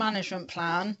ecology management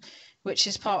plan, which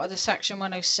is part of the section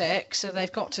 106. So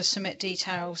they've got to submit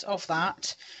details of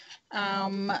that.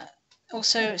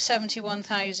 Also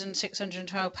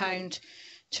 £71,612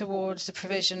 towards the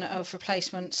provision of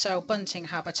replacement soil bunting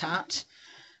habitat.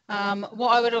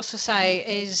 What I would also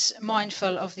say is,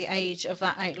 mindful of the age of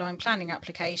that outline planning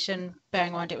application, bearing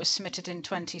in mind it was submitted in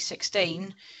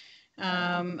 2016,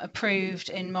 approved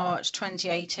in March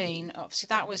 2018. Obviously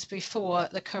that was before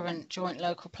the current joint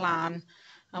local plan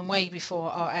and way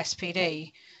before our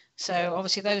SPD. So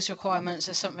obviously those requirements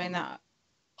are something that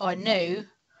I knew.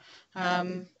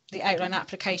 The outline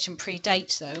application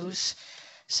predates those,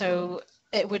 so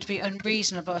it would be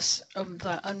unreasonable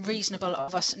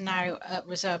of us now at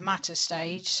reserve matters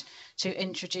stage to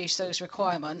introduce those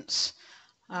requirements.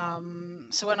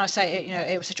 So when I say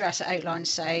it was addressed at outline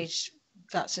stage,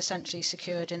 that's essentially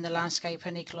secured in the landscape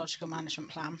and ecological management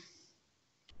plan.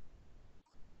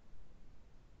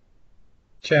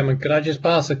 Chairman, could I just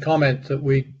pass a comment that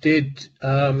we did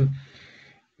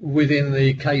within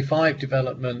the K5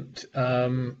 development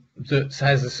that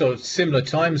has a sort of similar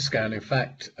timescale, in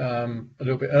fact, a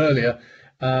little bit earlier,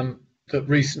 that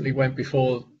recently went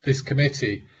before this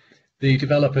committee. The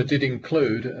developer did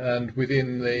include, and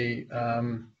within the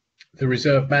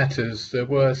reserve matters, there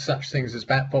were such things as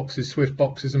bat boxes, swift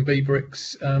boxes and bee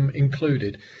bricks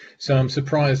included. So I'm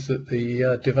surprised that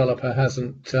the developer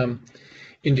hasn't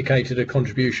indicated a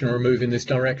contribution or a move in this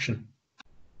direction.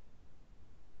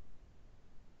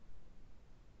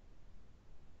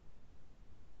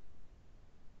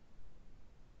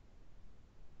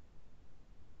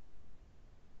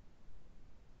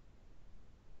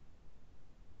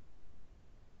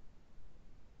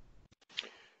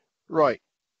 Right.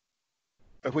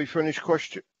 Have we finished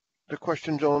question? the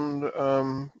questions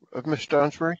on of Miss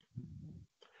Stansbury?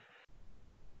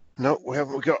 No, we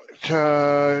haven't. We've got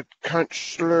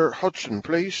Councillor Hodgson,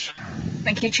 please.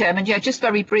 Thank you, Chairman. Yeah, just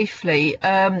very briefly,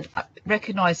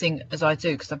 recognising, as I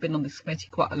do, because I've been on this committee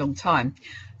quite a long time,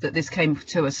 that this came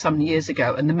to us some years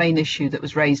ago, and the main issue that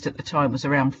was raised at the time was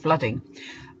around flooding.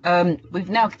 We've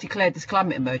now declared this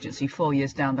climate emergency 4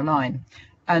 years down the line,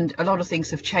 and a lot of things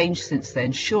have changed since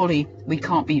then. Surely we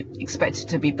can't be expected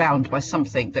to be bound by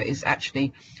something that is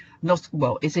actually not,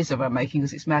 well, it is of our making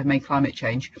because it's man-made climate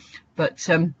change, but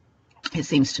it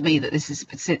seems to me that this is,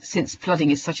 since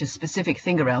flooding is such a specific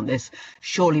thing around this,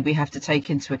 surely we have to take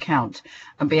into account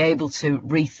and be able to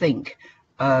rethink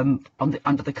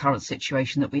under the current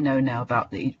situation that we know now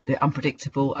about the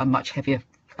unpredictable and much heavier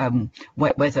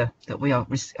wet weather that we are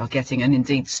getting, and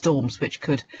indeed storms which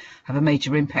could have a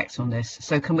major impact on this.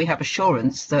 So can we have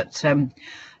assurance that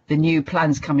the new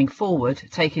plans coming forward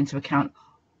take into account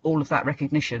all of that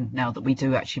recognition now that we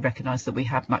do actually recognise that we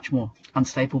have much more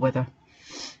unstable weather?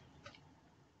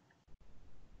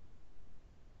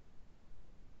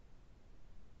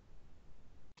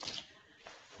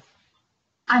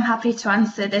 I'm happy to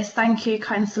answer this. Thank you,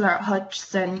 Councillor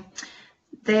Hodgson.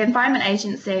 The Environment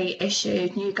Agency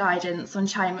issued new guidance on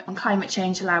climate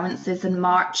change allowances in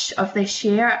March of this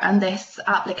year, and this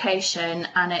application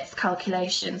and its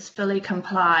calculations fully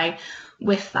comply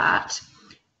with that.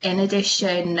 In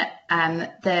addition,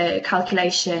 the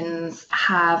calculations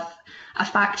have a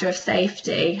factor of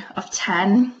safety of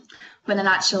 10, when in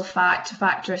actual fact a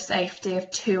factor of safety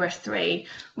of 2 or 3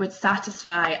 would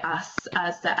satisfy us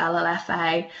as the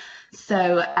LLFA.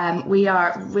 So we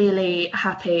are really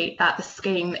happy that the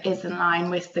scheme is in line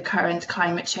with the current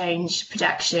climate change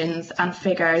projections and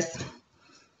figures.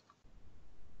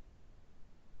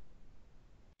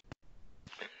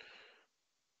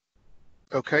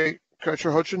 Okay,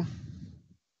 Councillor Hodgson.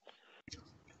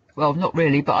 Well, not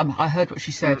really, but I heard what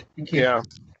she said. Thank you. Yeah.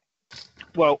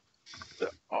 Well,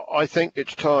 I think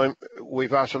it's time.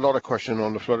 We've asked a lot of questions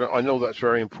on the flood. I know that's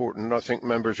very important. I think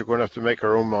members are going to have to make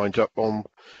their own minds up on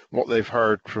what they've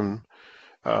heard from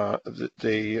so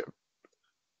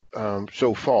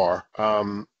far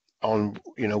on,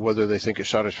 you know, whether they think it's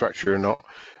satisfactory or not.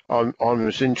 I'm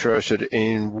as interested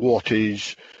in what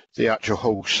is the actual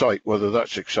whole site, whether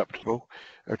that's acceptable.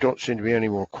 There don't seem to be any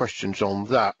more questions on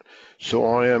that. So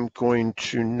I am going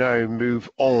to now move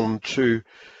on to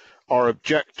our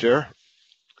objector,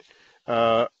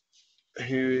 who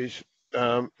is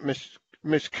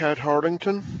Miss Cad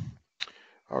Harlington.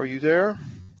 Are you there,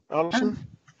 Alison?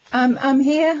 I'm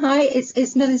here. Hi,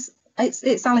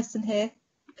 it's Alison here.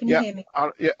 Can you hear me?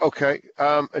 Yeah. Okay.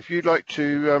 If you'd like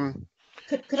to,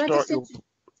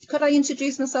 could I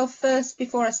introduce myself first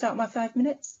before I start my 5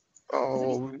 minutes?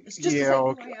 Oh,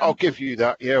 yeah. I'll give you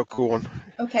that. Yeah, go on.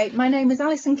 Okay, my name is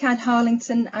Alison Cad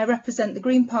Harlington. I represent the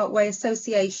Green Parkway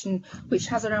Association, which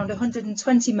has around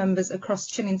 120 members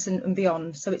across Chillington and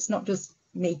beyond. So it's not just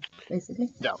me,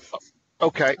 basically. No.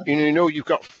 Okay, you know you've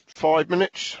got 5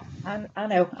 minutes. I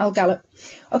know, I'll gallop.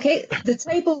 Okay, the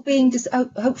table being,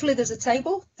 hopefully there's a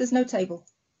table. There's no table.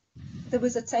 There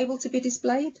was a table to be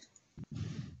displayed.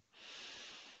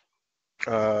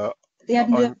 The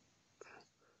end of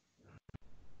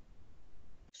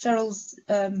Cheryl's,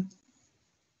 the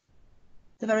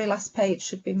very last page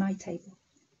should be my table.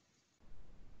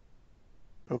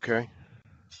 Okay.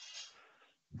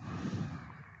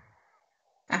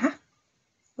 Aha.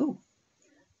 Oh.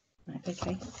 Right,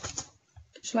 okay.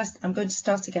 I'm going to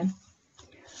start again.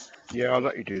 Yeah, I'll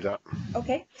let you do that.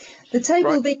 Okay. The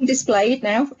table being displayed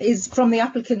now is from the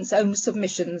applicant's own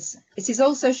submissions. It is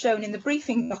also shown in the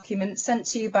briefing document sent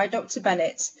to you by Dr.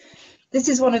 Bennett. This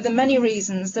is one of the many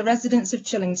reasons the residents of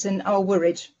Chillington are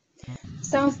worried.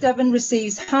 South Devon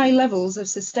receives high levels of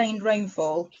sustained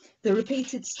rainfall. The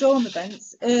repeated storm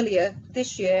events earlier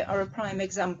this year are a prime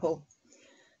example.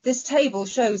 This table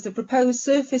shows the proposed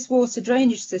surface water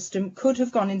drainage system could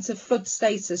have gone into flood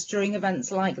status during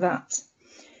events like that.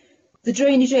 The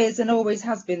drainage is and always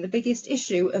has been the biggest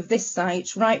issue of this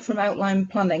site right from outline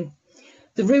planning.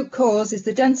 The root cause is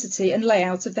the density and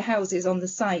layout of the houses on the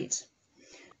site.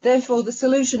 Therefore, the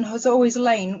solution has always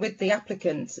lain with the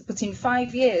applicant, but in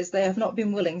 5 years they have not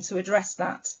been willing to address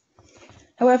that.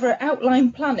 However, at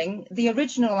outline planning, the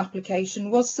original application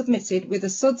was submitted with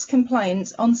a SUDS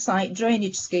compliant on-site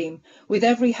drainage scheme, with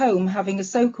every home having a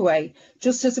soakaway,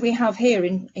 just as we have here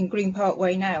in Green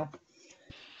Parkway now.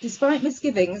 Despite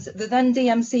misgivings, the then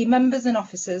DMC members and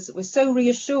officers were so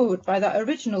reassured by that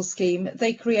original scheme,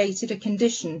 they created a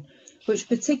condition which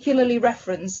particularly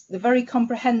referenced the very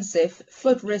comprehensive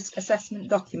flood risk assessment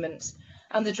document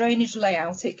and the drainage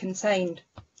layout it contained.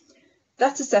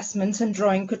 That assessment and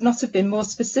drawing could not have been more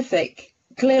specific.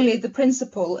 Clearly, the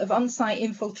principle of on-site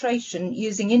infiltration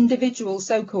using individual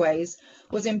soakaways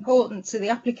was important to the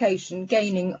application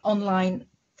gaining outline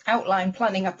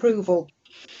planning approval.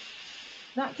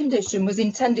 That condition was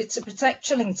intended to protect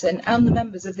Chillington and the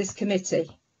members of this committee.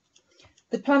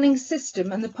 The planning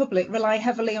system and the public rely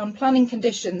heavily on planning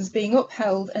conditions being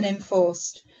upheld and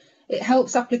enforced. It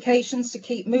helps applications to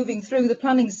keep moving through the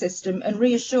planning system and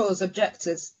reassures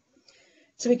objectors.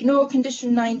 To ignore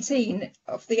condition 19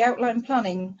 of the outline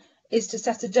planning is to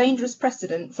set a dangerous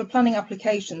precedent for planning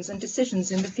applications and decisions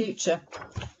in the future.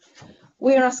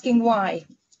 We are asking why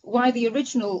the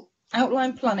original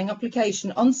outline planning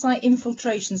application on-site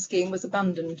infiltration scheme was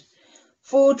abandoned.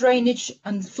 4 drainage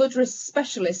and flood risk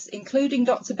specialists, including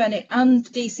Dr. Bennett and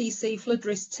DCC flood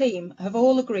risk team, have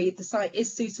all agreed the site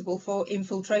is suitable for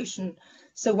infiltration.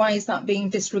 So why is that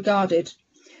being disregarded?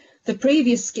 The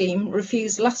previous scheme,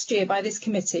 refused last year by this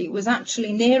committee, was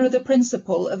actually nearer the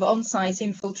principle of on-site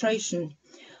infiltration,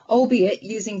 albeit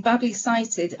using badly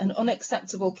sited and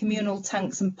unacceptable communal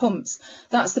tanks and pumps.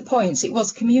 That's the point. It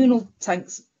was communal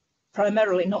tanks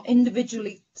primarily, not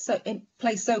individually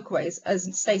placed soakaways,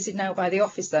 as stated now by the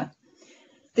officer.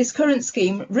 This current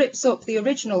scheme rips up the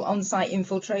original on-site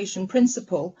infiltration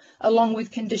principle along with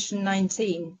condition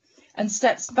 19 and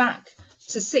steps back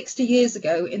to 60 years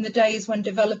ago in the days when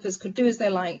developers could do as they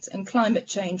liked and climate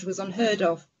change was unheard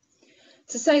of.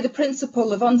 To say the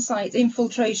principle of on-site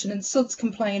infiltration and SUDS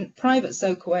compliant private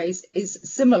soakaways is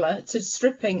similar to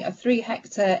stripping a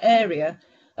 3-hectare area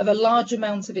of a large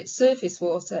amount of its surface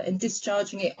water and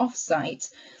discharging it off-site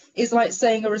is like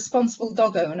saying a responsible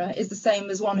dog owner is the same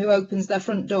as one who opens their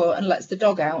front door and lets the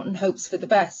dog out and hopes for the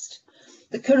best.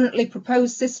 The currently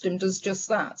proposed system does just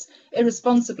that,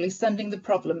 irresponsibly sending the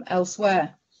problem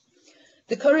elsewhere.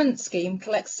 The current scheme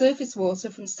collects surface water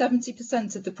from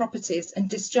 70% of the properties and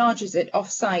discharges it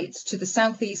off-site to the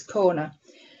southeast corner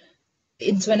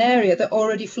into an area that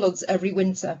already floods every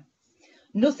winter.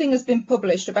 Nothing has been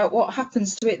published about what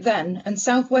happens to it then, and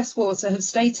South West Water have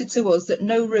stated to us that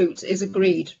no route is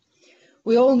agreed.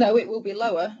 We all know it will be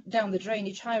lower down the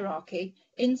drainage hierarchy,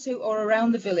 into or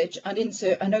around the village and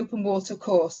into an open water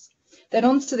course, then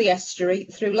onto the estuary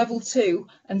through level 2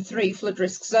 and 3 flood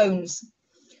risk zones.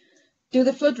 Do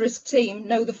the flood risk team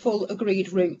know the full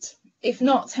agreed route? If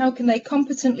not, how can they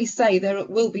competently say there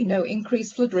will be no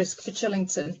increased flood risk for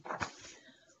Chillington?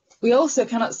 We also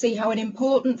cannot see how an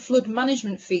important flood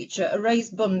management feature, a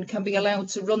raised bund, can be allowed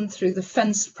to run through the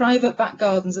fenced private back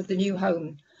gardens of the new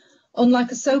home.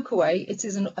 Unlike a soakaway, it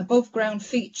is an above-ground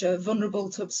feature vulnerable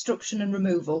to obstruction and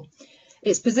removal.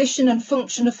 Its position and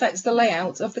function affects the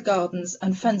layout of the gardens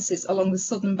and fences along the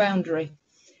southern boundary.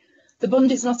 The bund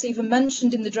is not even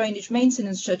mentioned in the drainage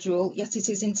maintenance schedule, yet it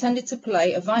is intended to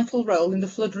play a vital role in the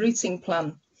flood routing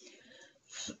plan.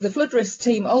 The flood risk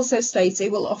team also state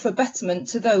it will offer betterment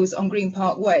to those on Green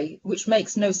Park Way, which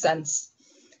makes no sense.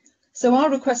 So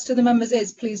our request to the members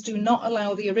is please do not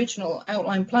allow the original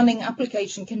outline planning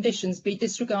application conditions be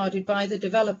disregarded by the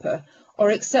developer or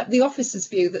accept the officer's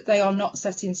view that they are not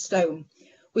set in stone.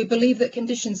 We believe that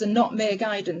conditions are not mere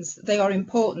guidance, they are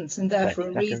important and there for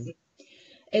a reason.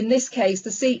 In this case,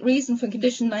 the reason for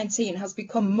condition 19 has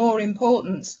become more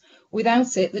important.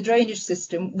 Without it, the drainage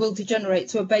system will degenerate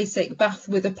to a basic bath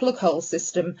with a plug hole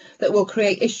system that will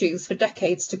create issues for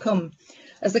decades to come.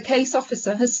 As the case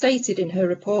officer has stated in her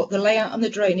report, the layout and the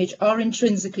drainage are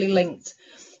intrinsically linked.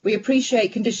 We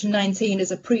appreciate condition 19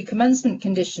 as a pre-commencement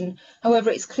condition, however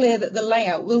it's clear that the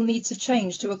layout will need to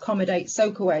change to accommodate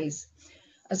soakaways,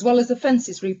 as well as the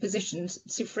fences repositioned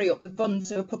to free up the bund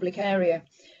to a public area.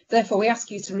 Therefore, we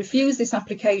ask you to refuse this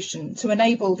application to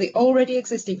enable the already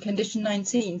existing condition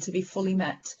 19 to be fully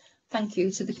met. Thank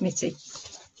you to the committee.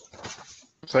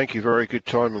 Thank you. Very good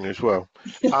timing as well.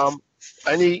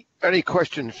 Any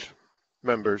questions,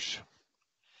 members?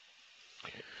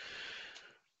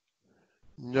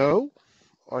 No,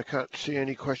 I can't see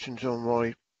any questions on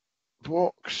my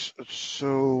box,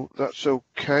 so that's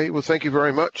okay. Well, thank you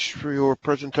very much for your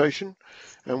presentation,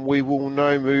 and we will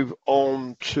now move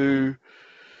on to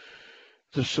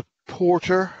the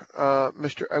supporter,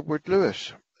 Mr. Edward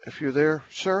Lewis. If you're there,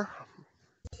 sir.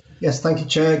 Yes, thank you,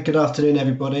 Chair. Good afternoon,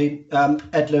 everybody.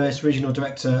 Ed Lewis, Regional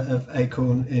Director of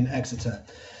Acorn in Exeter.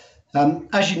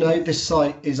 As you know, this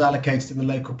site is allocated in the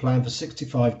local plan for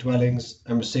 65 dwellings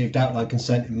and received outline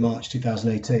consent in March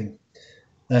 2018.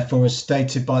 Therefore, as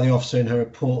stated by the officer in her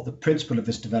report, the principle of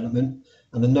this development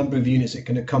and the number of units it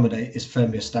can accommodate is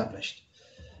firmly established.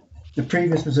 The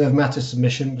previous reserve matters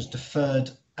submission was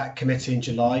deferred at committee in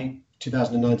July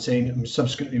 2019 and was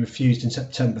subsequently refused in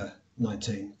September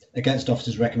 2019 against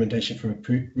officer's recommendation for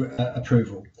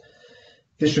approval.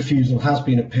 This refusal has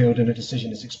been appealed and a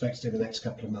decision is expected in the next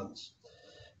couple of months.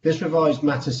 This revised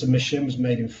matter submission was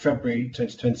made in February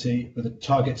 2020 with a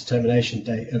target determination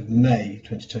date of May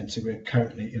 2020. We're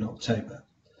currently in October.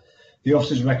 The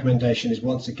officer's recommendation is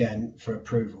once again for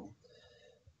approval.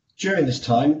 During this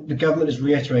time, the government has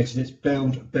reiterated its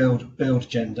build, build, build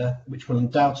agenda, which will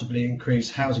undoubtedly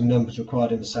increase housing numbers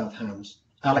required in the South Hams.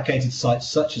 Allocated sites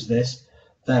such as this,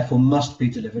 therefore, must be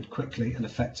delivered quickly and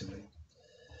effectively.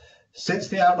 Since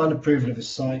the outline approval of this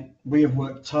site, we have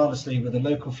worked tirelessly with the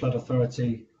local flood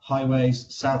authority,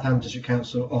 highways, South Hams District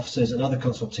Council officers and other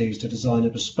consultees to design a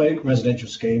bespoke residential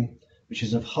scheme, which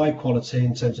is of high quality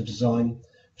in terms of design,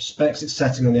 respects its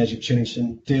setting on the edge of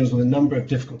Chillington, deals with a number of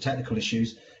difficult technical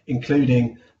issues,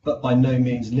 including, but by no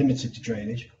means limited to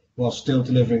drainage, while still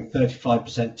delivering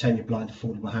 35% tenure-blind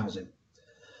affordable housing.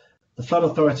 The Flood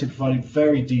Authority provided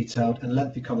very detailed and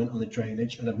lengthy comment on the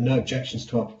drainage and have no objections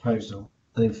to our proposal,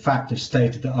 and in fact have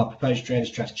stated that our proposed drainage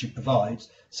strategy provides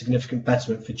significant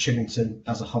betterment for Chillington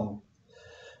as a whole.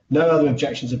 No other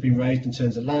objections have been raised in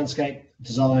terms of landscape,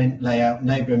 design, layout,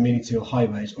 neighbour amenity or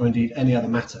highways, or indeed any other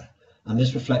matter, and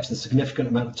this reflects the significant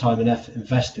amount of time and effort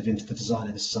invested into the design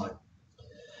of this site.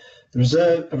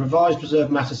 A revised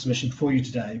reserve matter submission before you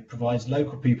today provides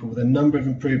local people with a number of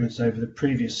improvements over the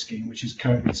previous scheme, which is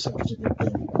currently subject to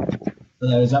review. But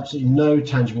there is absolutely no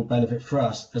tangible benefit for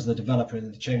us as the developer in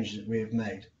the changes that we have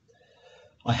made.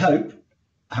 I hope,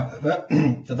 however,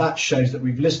 that shows that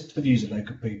we've listened to the views of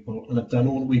local people and have done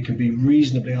all that we can be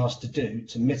reasonably asked to do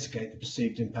to mitigate the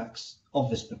perceived impacts of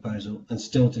this proposal and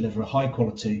still deliver a high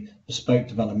quality bespoke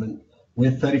development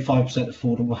with 35%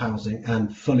 affordable housing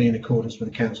and fully in accordance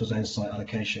with the council's own site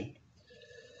allocation.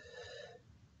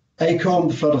 Acorn,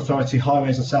 the Flood Authority,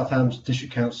 Highways and South Hams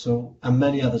District Council and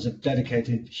many others have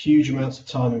dedicated huge amounts of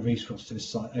time and resource to this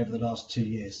site over the last 2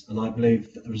 years, and I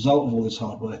believe that the result of all this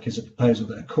hard work is a proposal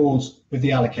that accords with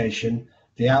the allocation,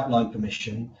 the outline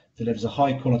permission, delivers a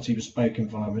high quality bespoke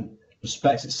environment,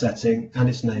 respects its setting and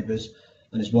its neighbours,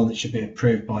 and is one that should be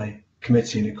approved by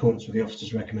committee in accordance with the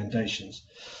officer's recommendations.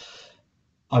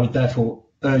 I would therefore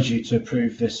urge you to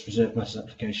approve this reserve matters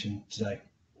application today.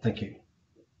 Thank you.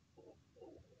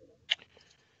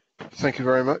 Thank you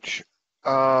very much.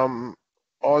 Are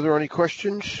there any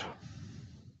questions?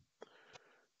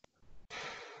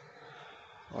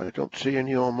 I don't see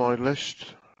any on my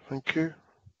list. Thank you.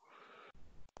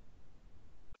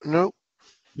 No.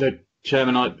 No,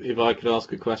 Chairman, if I could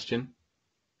ask a question.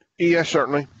 Yes,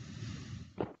 certainly.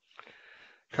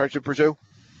 Councillor Brazil.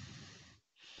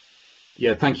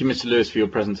 Yeah, thank you, Mr. Lewis, for your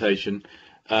presentation.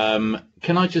 Can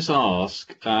I just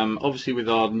ask, obviously with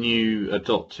our new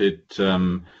adopted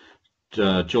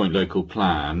joint local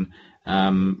plan,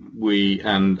 and with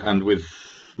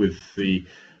the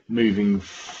moving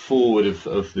forward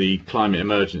of the climate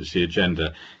emergency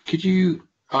agenda, could you,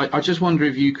 I just wonder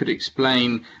if you could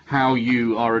explain how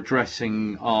you are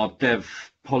addressing our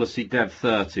policy Dev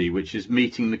 30, which is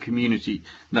meeting the community,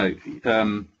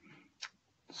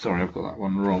 sorry, I've got that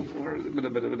one wrong.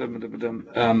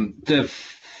 Dev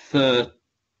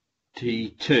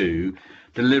 32,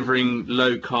 delivering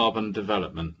low carbon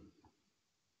development.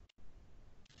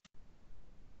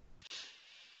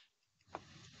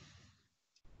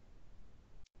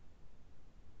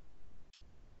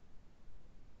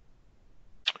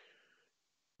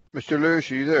 Mr. Lewis,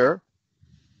 are you there?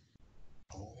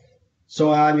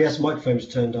 So yes, microphone was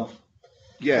turned off.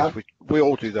 Yes, we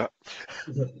all do that.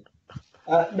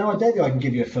 No, I don't think I can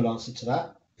give you a full answer to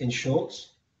that. In short,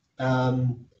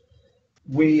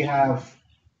 we have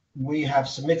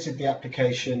submitted the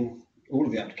application, all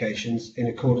of the applications, in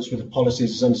accordance with the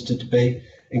policies as understood to be,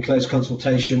 in close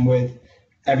consultation with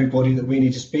everybody that we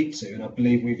need to speak to, and I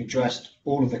believe we've addressed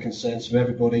all of the concerns from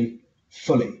everybody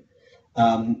fully.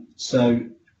 So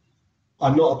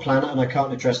I'm not a planner and I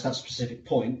can't address that specific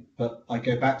point, but I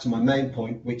go back to my main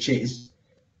point, which is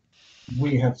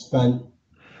we have spent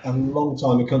a long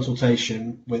time in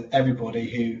consultation with everybody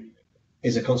who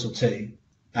is a consultee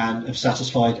and have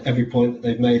satisfied every point that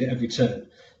they've made at every turn.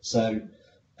 So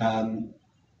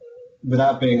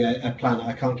without being a planner,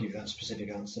 I can't give you that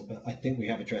specific answer, but I think we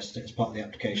have addressed it as part of the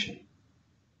application.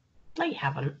 No, you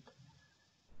haven't.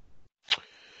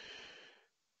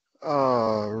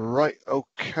 Right,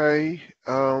 okay.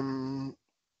 Who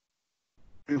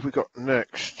have we got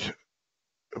next?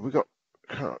 Have we got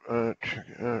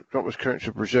that was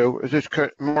Councillor Brazil. Is this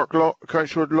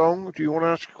Councillor Long? Do you want to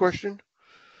ask a question?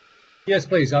 Yes,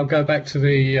 please. I'll go back to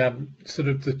the sort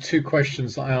of the two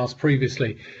questions that I asked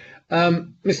previously.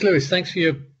 Ms. Lewis, thanks for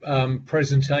your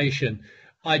presentation.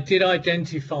 I did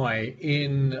identify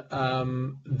in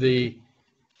the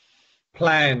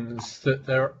plans that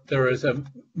there is a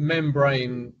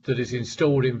membrane that is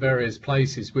installed in various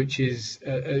places, which is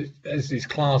as is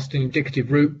classed an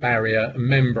indicative root barrier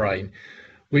membrane,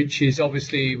 which is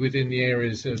obviously within the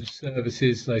areas of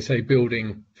services, they say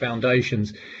building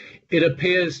foundations. It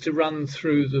appears to run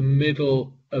through the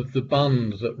middle of the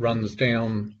bund that runs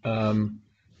down on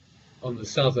the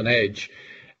southern edge,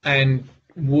 and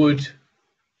would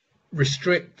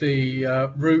restrict the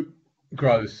root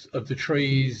growth of the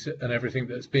trees and everything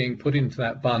that's being put into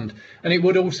that bund. And it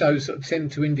would also sort of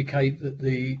tend to indicate that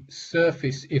the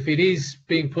surface, if it is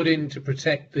being put in to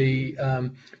protect the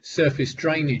surface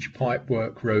drainage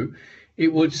pipework route,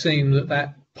 it would seem that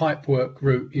that pipework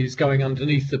route is going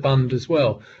underneath the bund as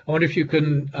well. I wonder if you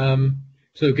can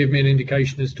sort of give me an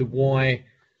indication as to why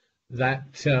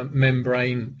that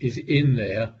membrane is in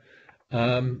there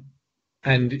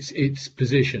and its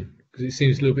position, because it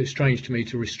seems a little bit strange to me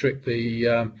to restrict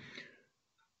the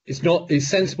it's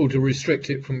sensible to restrict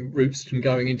it from roots from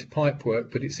going into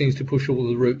pipework, but it seems to push all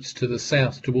the roots to the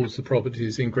south towards the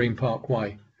properties in Green Park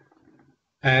Way.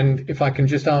 And if I can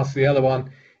just ask, the other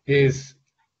one is,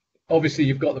 obviously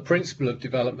you've got the principle of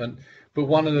development, but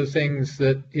one of the things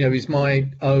that is my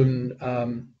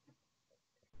own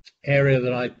area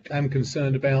that I am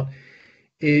concerned about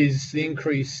is the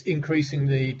increasing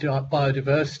the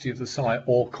biodiversity of the site,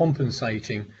 or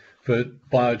compensating for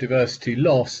biodiversity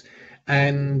loss.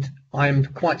 And I'm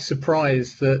quite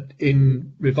surprised that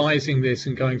in revising this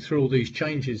and going through all these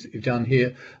changes that you've done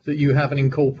here, that you haven't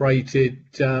incorporated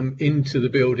into the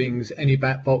buildings any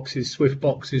bat boxes, swift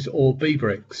boxes or bee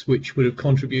bricks, which would have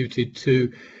contributed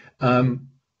to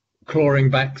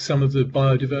clawing back some of the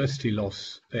biodiversity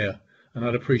loss there. And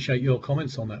I'd appreciate your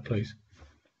comments on that, please.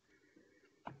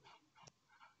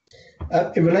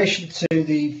 In relation to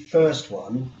the first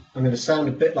one, I'm going to sound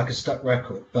a bit like a stuck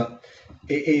record, but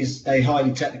it is a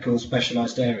highly technical and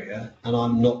specialised area, and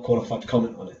I'm not qualified to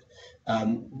comment on it.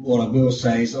 What I will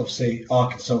say is, obviously, our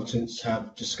consultants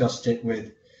have discussed it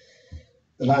with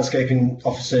the landscaping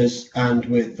officers and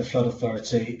with the flood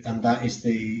authority, and that is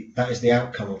the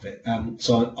outcome of it.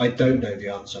 So I don't know the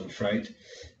answer, I'm afraid,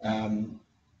 and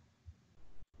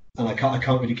I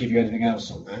can't really give you anything else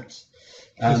on that.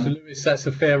 Mr. Lewis, that's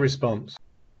a fair response.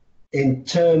 In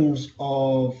terms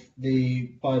of the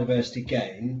biodiversity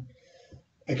gain,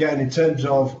 again, in terms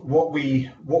of what we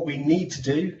need to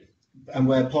do and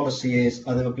where policy is,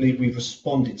 I believe we've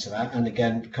responded to that. And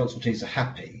again, consultees are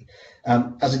happy.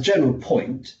 As a general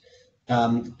point,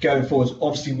 going forward,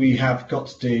 obviously we have got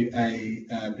to do a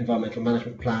environmental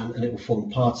management plan, and it will form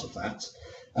part of that.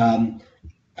 And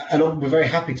we're very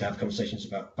happy to have conversations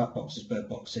about bat boxes, bird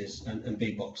boxes, and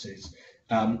bee boxes.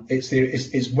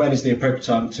 It's when is the appropriate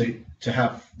time to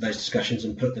have those discussions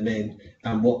and put them in,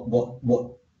 and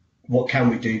what can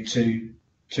we do to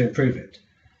improve it.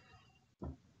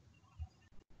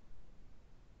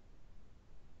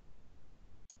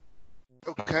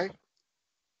 Okay.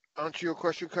 Answer your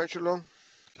question, Councillor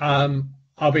Long?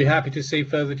 I'll be happy to see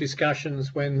further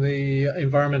discussions when the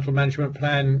environmental management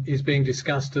plan is being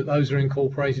discussed, that those are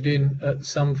incorporated in at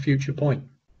some future point.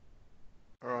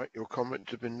 All right, your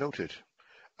comments have been noted.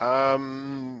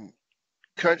 Councillor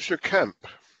Kemp.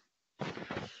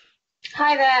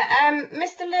 Hi there,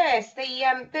 Mr. Lewis.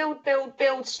 The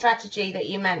build strategy that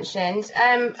you mentioned,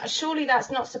 surely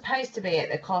that's not supposed to be at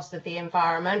the cost of the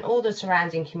environment or the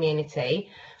surrounding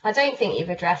community. I don't think you've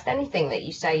addressed anything that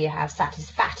you say you have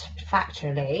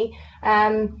satisfactorily.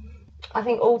 I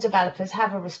think all developers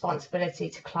have a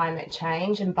responsibility to climate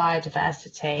change and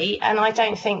biodiversity, and I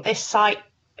don't think this site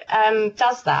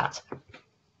does that.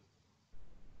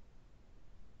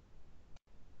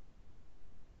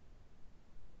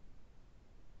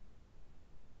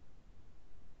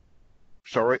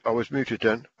 Sorry, I was muted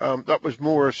then. That was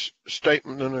more a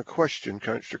statement than a question,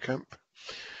 Councillor Kemp.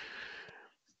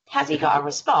 Has he got a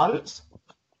response?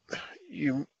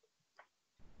 Mr.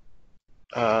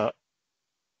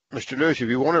 Lewis, if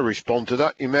you want to respond to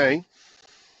that, you may.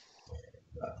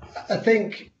 I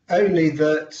think only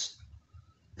that,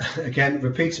 again,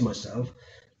 repeating myself,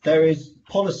 there is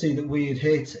policy that we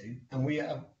adhere to, and we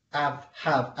have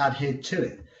adhered to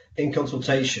it in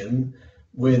consultation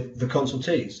with the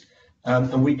consultees.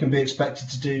 And we can be expected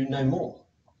to do no more.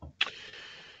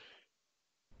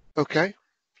 Okay,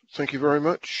 thank you very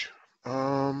much.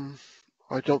 I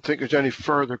don't think there's any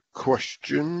further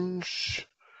questions.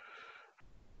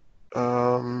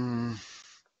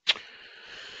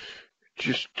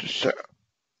 Just a sec.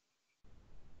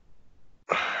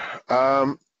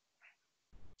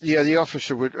 Yeah, the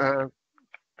officer would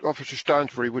Officer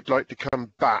Stansbury would like to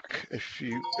come back if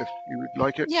you would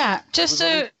like it. Yeah, just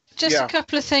a Yeah.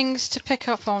 couple of things to pick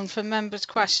up on from members'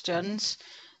 questions.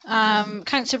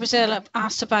 Councillor Brazil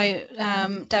asked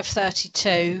about Dev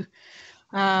 32.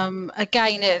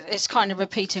 Again, it's kind of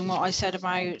repeating what I said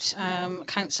about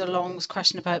Councillor Long's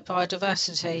question about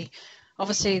biodiversity.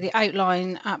 Obviously, the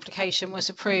outline application was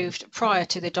approved prior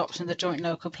to the adoption of the Joint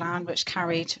Local Plan, which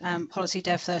carried policy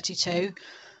Dev 32.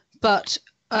 But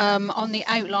on the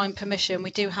outline permission,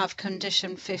 we do have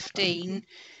condition 15,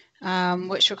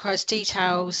 which requires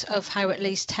details of how at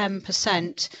least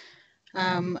 10%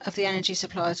 of the energy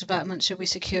supply development should be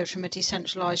secured from a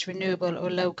decentralised, renewable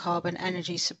or low carbon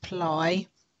energy supply.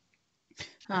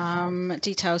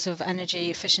 Details of energy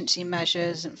efficiency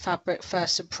measures and fabric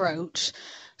first approach.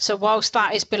 So whilst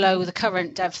that is below the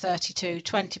current Dev 32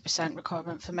 20%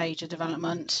 requirement for major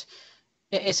development,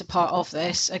 it is a part of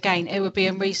this. Again, it would be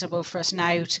unreasonable for us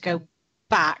now to go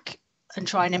back and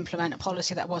try and implement a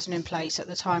policy that wasn't in place at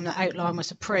the time the outline was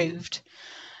approved.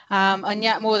 And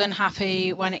yet more than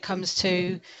happy when it comes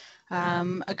to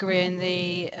agreeing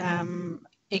the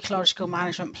ecological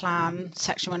management plan,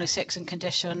 section 106 and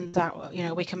condition that, you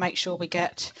know, we can make sure we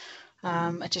get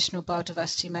additional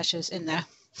biodiversity measures in there.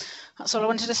 That's all I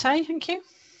wanted to say. Thank you.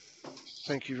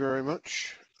 Thank you very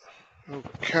much.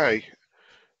 Okay.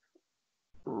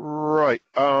 Right.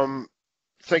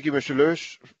 Thank you, Mr.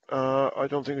 Lewis. I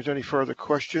don't think there's any further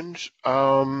questions.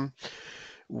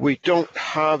 We don't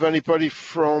have anybody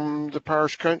from the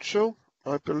Parish Council,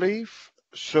 I believe.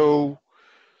 So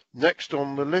next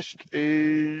on the list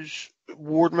is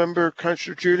Ward Member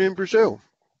Councillor Julian Brazil.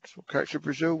 So Councillor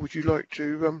Brazil, would you like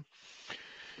to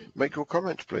make your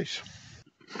comments, please?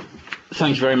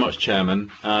 Thank you very much, Chairman.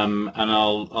 And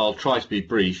I'll try to be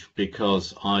brief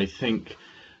because I think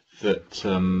that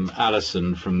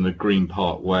Alison from the Green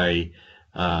Park Way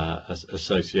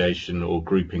Association or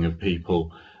grouping of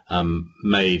people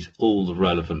made all the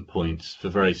relevant points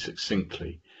very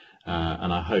succinctly,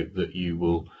 and I hope that you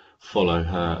will follow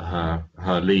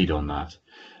her lead on that.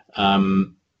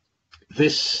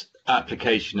 This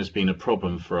application has been a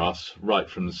problem for us right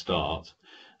from the start,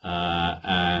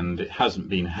 and it hasn't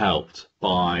been helped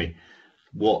by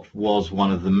what was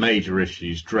one of the major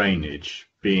issues, drainage,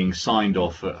 being signed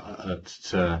off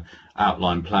at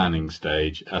outline planning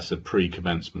stage as a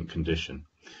pre-commencement condition.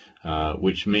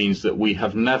 Which means that we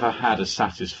have never had a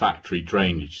satisfactory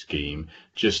drainage scheme,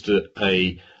 just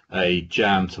a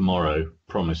jam tomorrow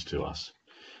promised to us.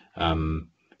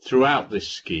 Throughout this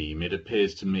scheme, it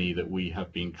appears to me that we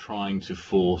have been trying to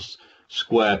force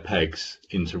square pegs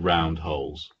into round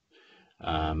holes.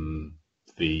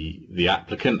 The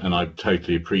applicant, and I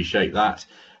totally appreciate that,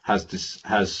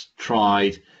 has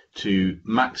tried to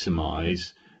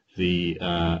maximise the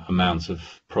amount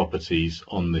of properties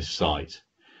on this site.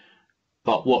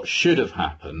 But what should have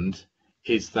happened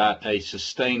is that a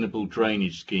sustainable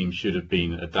drainage scheme should have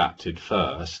been adapted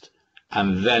first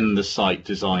and then the site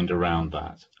designed around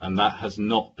that. And that has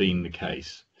not been the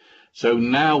case. So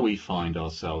now we find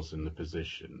ourselves in the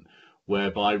position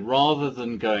whereby rather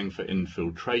than going for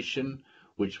infiltration,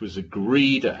 which was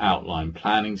agreed at outline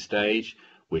planning stage,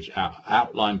 which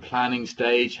outline planning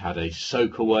stage had a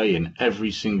soak away in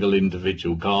every single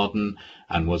individual garden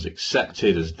and was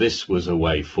accepted as this was a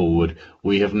way forward,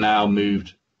 we have now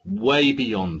moved way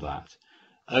beyond that.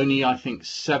 Only I think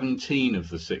 17 of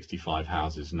the 65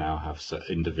 houses now have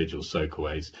individual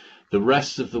soakaways. The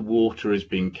rest of the water is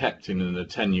being kept in an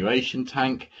attenuation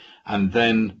tank and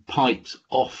then piped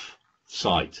off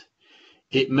site.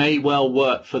 It may well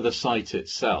work for the site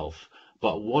itself,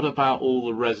 but what about all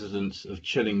the residents of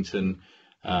Chillington,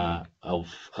 of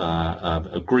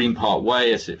Green Park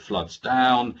Way as it floods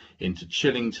down into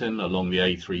Chillington along the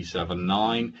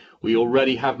A379? We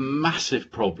already have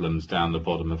massive problems down the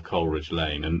bottom of Coleridge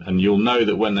Lane, and you'll know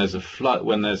that when there's a flood,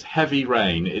 when there's heavy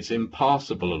rain, it's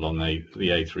impassable along the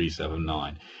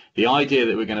A379. The idea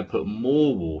that we're going to put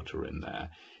more water in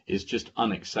there is just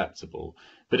unacceptable.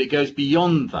 But it goes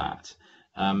beyond that.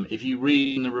 If you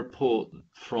read in the report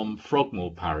from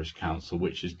Frogmore Parish Council,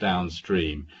 which is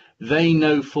downstream, they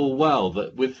know full well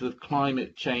that with the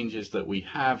climate changes that we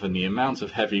have and the amount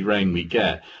of heavy rain we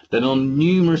get, then on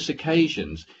numerous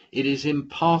occasions it is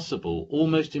impassable,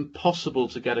 almost impossible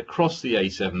to get across the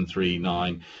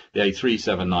A739, the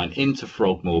A379 into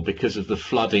Frogmore because of the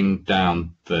flooding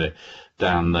down the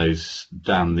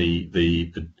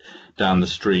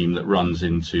stream that runs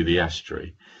into the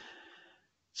estuary.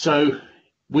 So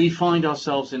we find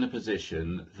ourselves in a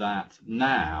position that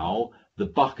now the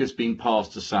buck has been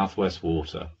passed to South West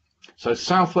Water. So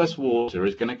South West Water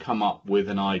is going to come up with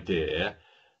an idea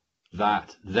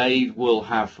that they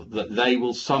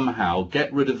will somehow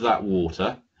get rid of that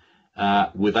water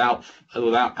without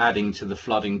adding to the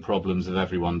flooding problems of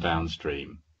everyone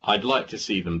downstream. I'd like to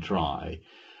see them try.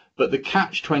 But the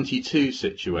catch-22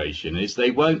 situation is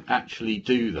they won't actually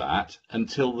do that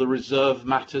until the reserve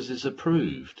matters is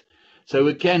approved. So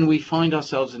again, we find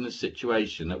ourselves in a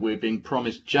situation that we're being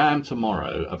promised jam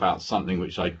tomorrow about something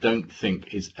which I don't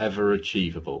think is ever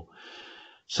achievable.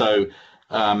 So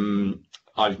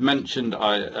I've mentioned,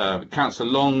 Councillor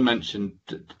Long mentioned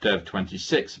Dev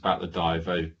 26 about the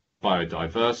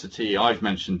biodiversity. I've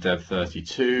mentioned Dev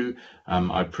 32.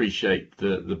 I appreciate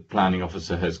the planning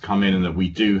officer has come in and that we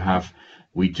do have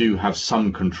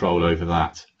some control over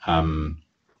that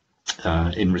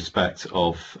in respect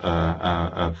of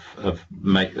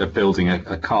building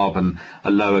a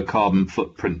lower carbon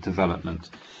footprint development.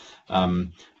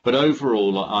 But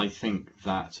overall, I think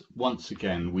that once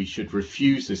again we should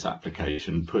refuse this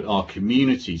application, put our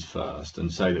communities first,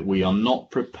 and say that we are not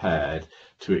prepared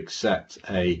to accept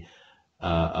a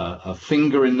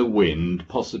finger in the wind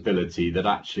possibility that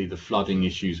actually the flooding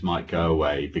issues might go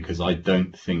away, because I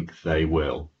don't think they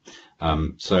will.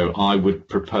 So I would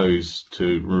propose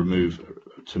to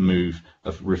move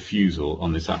a refusal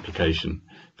on this application.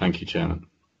 Thank you, Chairman.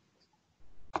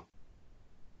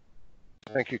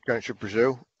 Thank you, Councillor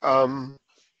Brazil.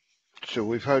 So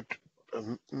we've had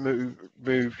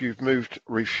you've moved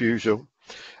refusal.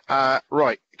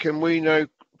 Right, can we now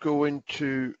go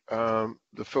into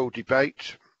the full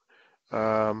debate?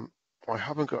 I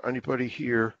haven't got anybody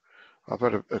here. I've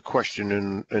had a question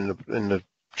in the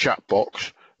chat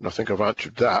box, and I think I've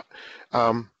answered that.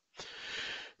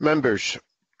 Members,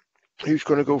 who's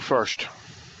going to go first?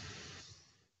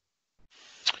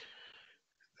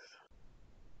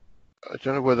 I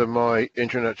don't know whether my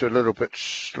internet's a little bit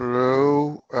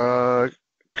slow.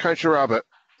 Councillor Abbott.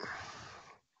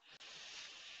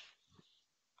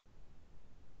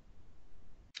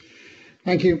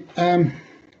 Thank you.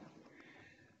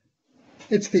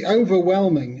 It's the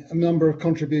overwhelming number of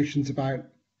contributions about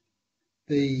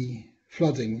the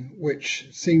flooding which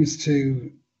seems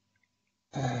to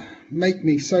make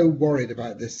me so worried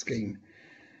about this scheme.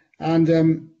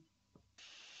 And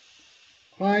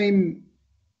I'm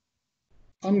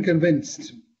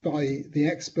unconvinced by the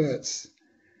experts'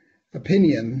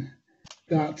 opinion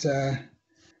that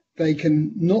they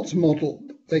cannot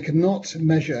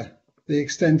measure the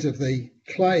extent of the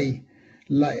clay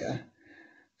layer.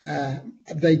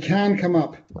 They can come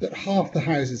up that half the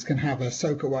houses can have a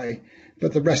soak away,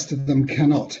 but the rest of them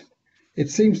cannot.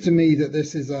 It seems to me that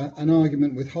this is an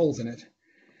argument with holes in it.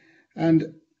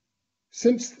 And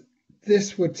since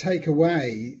this would take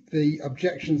away the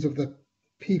objections of the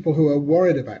people who are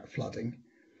worried about flooding,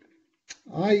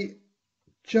 I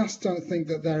just don't think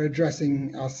that they're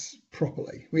addressing us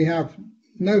properly. We have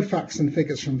no facts and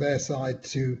figures from their side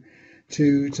to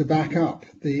back up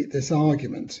this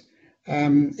argument,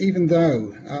 even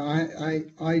though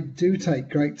I do take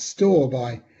great store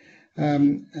by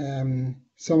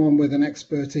someone with an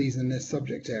expertise in this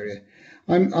subject area.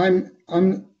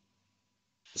 I'm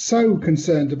so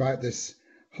concerned about this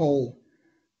whole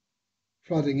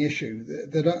flooding issue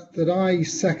that I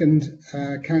second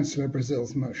Councillor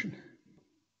Brazil's motion.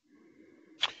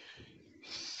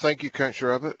 Thank you,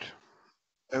 Councillor Abbott.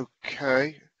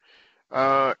 Okay,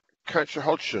 Councillor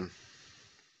Hodgson.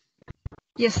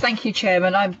 Yes, thank you,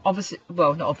 Chairman. I'm obviously,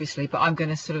 well, not obviously, but I'm going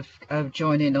to sort of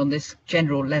join in on this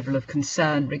general level of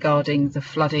concern regarding the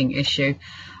flooding issue.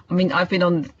 I mean, I've been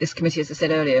on this committee, as I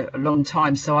said earlier, a long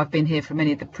time, so I've been here for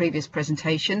many of the previous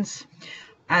presentations.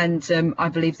 And I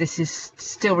believe this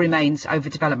still remains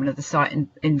overdevelopment of the site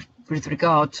with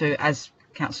regard to, as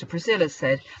Councillor Brazil has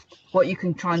said, what you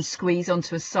can try and squeeze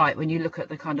onto a site when you look at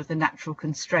the kind of the natural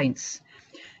constraints.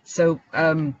 So,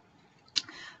 and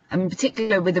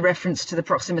particularly with the reference to the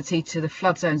proximity to the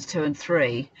flood zones 2 and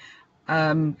 3,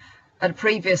 at a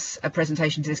previous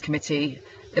presentation to this committee,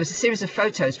 there was a series of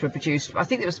photos were produced. I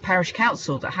think it was Parish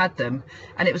Council that had them,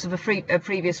 and it was of a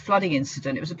previous flooding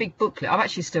incident. It was a big booklet. I've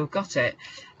actually still got it,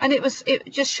 and it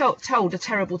just told a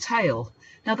terrible tale.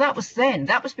 Now that was then.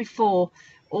 That was before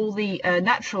all the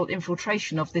natural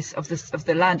infiltration of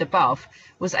the land above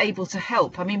was able to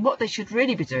help. I mean, what they should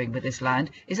really be doing with this land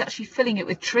is actually filling it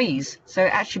with trees, so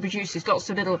it actually produces lots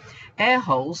of little air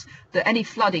holes that any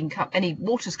flooding, any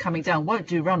water's coming down won't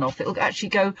do runoff. It'll actually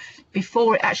go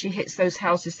before it actually hits those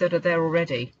houses that are there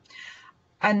already.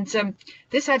 And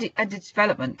this added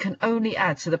development can only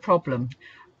add to the problem.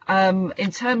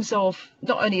 In terms of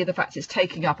not only the fact it's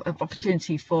taking up an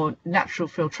opportunity for natural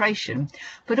filtration,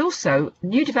 but also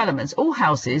new developments, all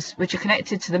houses which are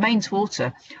connected to the mains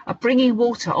water are bringing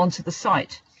water onto the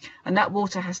site. and that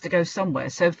water has to go somewhere.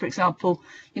 So, for example,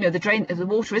 you know, the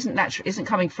water isn't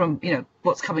coming from, you know,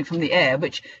 what's coming from the air,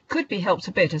 which could be helped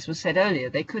a bit, as was said earlier.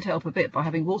 They could help a bit by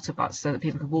having water butts so that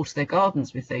people could water their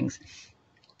gardens with things.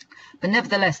 But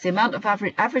nevertheless, the amount of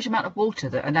average amount of water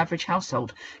that an average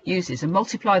household uses, and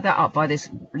multiply that up by this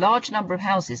large number of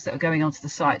houses that are going onto the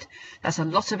site, that's a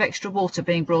lot of extra water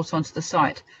being brought onto the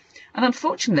site. And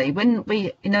unfortunately, when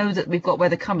we know that we've got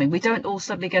weather coming, we don't all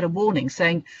suddenly get a warning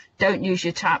saying, don't use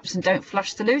your taps and don't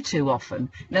flush the loo too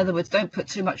often. In other words, don't put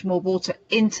too much more water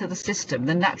into the system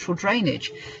than natural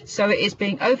drainage. So it is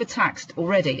being overtaxed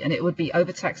already, and it would be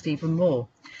overtaxed even more.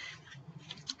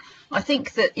 I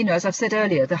think that, you know, as I've said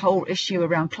earlier, the whole issue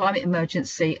around climate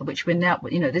emergency, which we're now,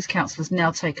 you know, this council has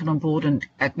now taken on board and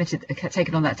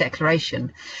taken on that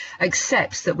declaration,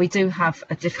 accepts that we do have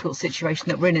a difficult situation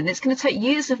that we're in. And it's going to take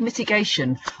years of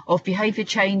mitigation of behaviour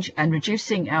change and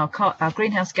reducing our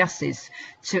greenhouse gases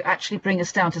to actually bring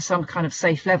us down to some kind of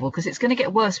safe level, because it's going to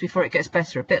get worse before it gets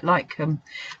better, a bit like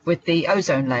with the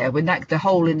ozone layer, when the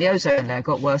hole in the ozone layer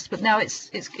got worse. But now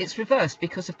it's reversed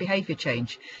because of behaviour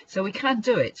change. So we can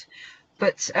do it.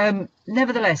 But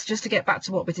nevertheless, just to get back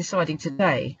to what we're deciding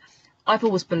today, I've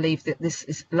always believed that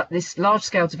this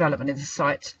large-scale development of the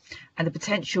site and the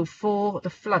potential for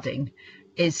the flooding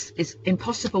is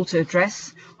impossible to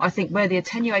address. I think where the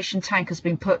attenuation tank has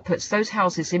been puts those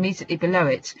houses immediately below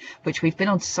it, which we've been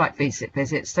on site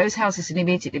visits, those houses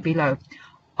immediately below,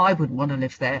 I wouldn't want to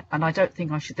live there, and I don't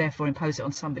think I should therefore impose it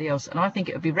on somebody else. And I think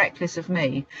it would be reckless of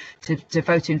me to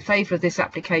vote in favour of this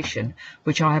application,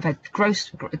 which I have had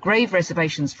grave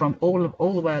reservations from all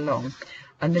the way along.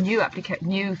 And the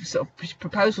new sort of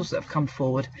proposals that have come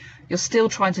forward, you're still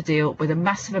trying to deal with a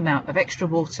massive amount of extra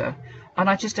water, and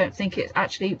I just don't think it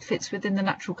actually fits within the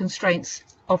natural constraints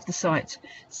of the site.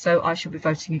 So I should be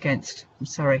voting against. I'm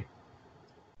sorry.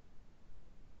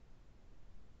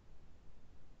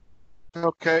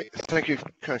 Okay, thank you,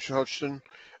 Councillor Hodgson.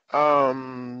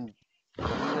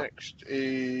 Next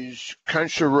is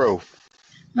Councillor Rowe.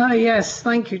 Yes,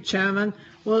 thank you, Chairman.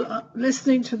 Well,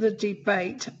 listening to the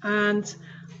debate, and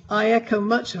I echo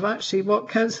much of actually what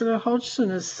Councillor Hodgson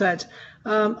has said.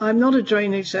 I'm not a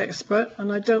drainage expert,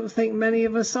 and I don't think many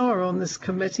of us are on this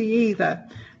committee either.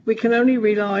 We can only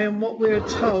rely on what we're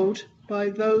told by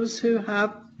those who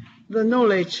have the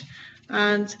knowledge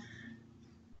and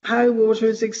how water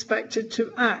is expected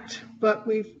to act. But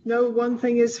we know one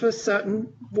thing is for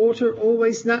certain: water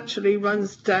always naturally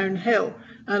runs downhill.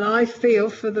 And I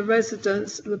feel for the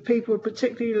residents, the people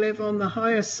particularly live on the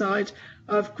higher side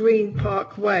of Green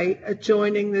Park Way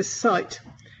adjoining this site.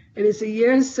 It is a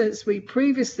year since we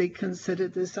previously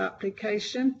considered this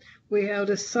application. We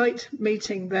held a site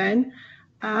meeting then,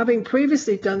 having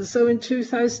previously done so in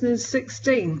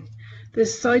 2016.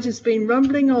 This site has been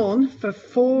rumbling on for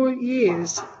 4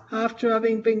 years after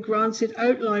having been granted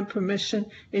outline permission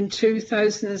in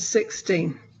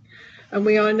 2016. And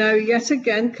we are now yet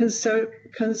again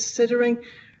considering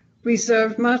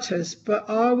reserved matters. But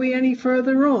are we any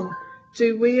further on?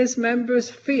 Do we as members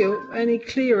feel any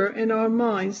clearer in our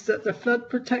minds that the flood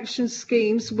protection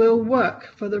schemes will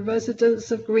work for the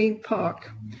residents of Green Park?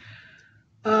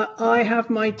 I have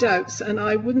my doubts, and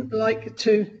I wouldn't like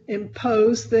to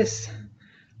impose this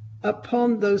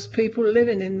upon those people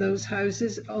living in those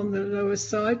houses on the lower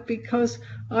side, because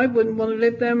I wouldn't want to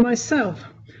live there myself.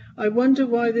 I wonder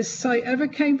why this site ever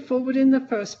came forward in the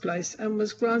first place and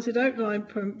was granted outline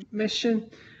permission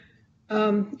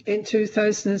in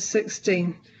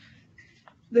 2016.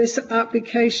 This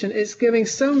application is giving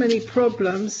so many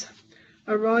problems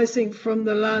arising from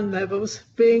the land levels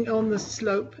being on the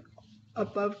slope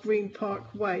above Green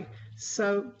Park Way.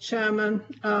 So, Chairman,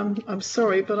 I'm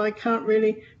sorry, but I can't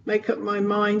really make up my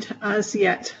mind as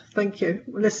yet. Thank you.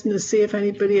 We'll listen to see if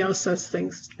anybody else has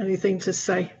anything to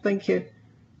say. Thank you.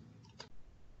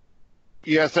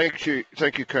 Yeah, thank you,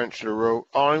 Councillor Rowe.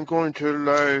 I'm going to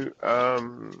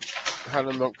allow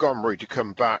Helen Montgomery to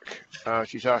come back.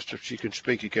 She's asked if she can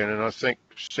speak again, and I think,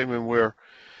 assuming we're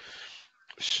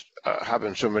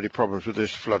having so many problems with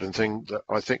this flooding thing, that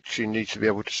I think she needs to be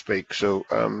able to speak. So,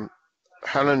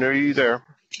 Helen, are you there?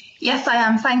 Yes, I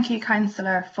am. Thank you,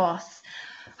 Councillor Foss.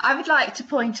 I would like to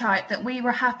point out that we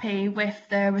were happy with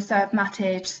the reserve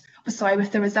matters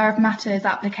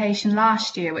application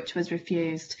last year, which was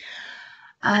refused.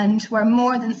 And we're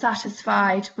more than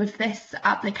satisfied with this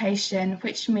application,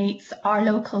 which meets our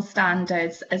local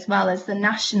standards as well as the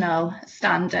national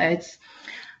standards.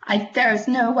 There is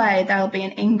no way there will be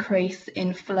an increase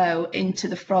in flow into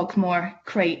the Frogmore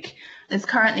Creek. There's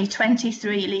currently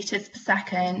 23 litres per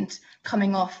second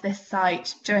coming off this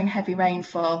site during heavy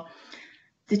rainfall.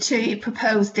 The two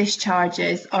proposed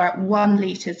discharges are at 1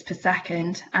 litres per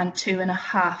second and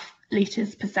 2.5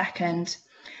 litres per second.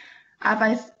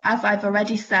 As I've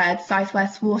already said, South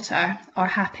West Water are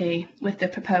happy with the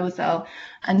proposal,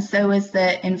 and so is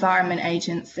the Environment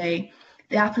Agency.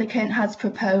 The applicant has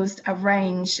proposed a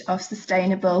range of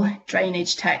sustainable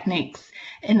drainage techniques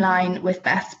in line with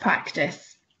best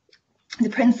practice. The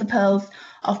principles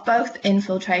of both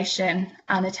infiltration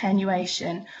and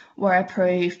attenuation were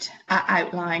approved at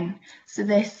outline, so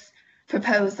this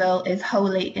proposal is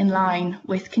wholly in line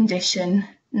with condition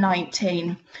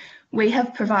 19. We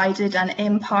have provided an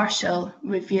impartial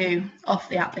review of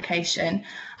the application,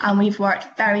 and we've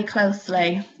worked very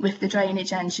closely with the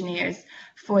drainage engineers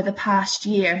for the past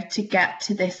year to get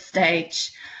to this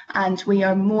stage, and we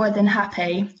are more than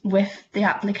happy with the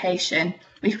application.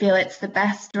 We feel it's the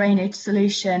best drainage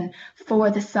solution for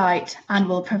the site and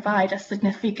will provide a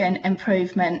significant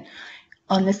improvement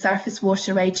on the surface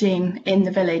water regime in the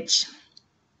village.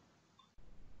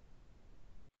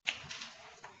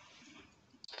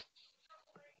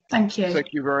 Thank you.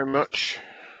 Thank you very much.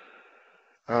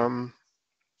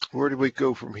 Where do we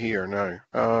go from here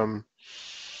now?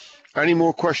 Any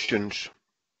more questions?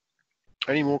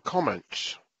 Any more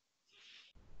comments?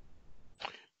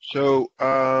 So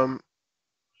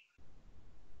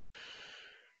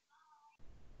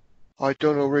I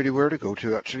don't know really where to go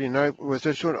to actually now with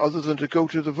this one, other than to go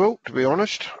to the vote, to be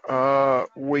honest.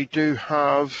 We do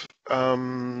have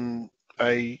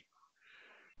a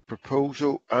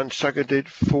proposal and seconded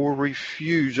for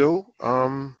refusal.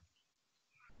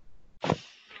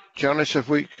 Janice, have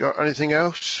we got anything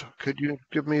else? Could you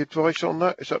give me advice on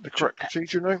that? Is that the correct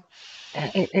procedure now?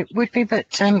 It would be,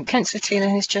 but Councillor Taylor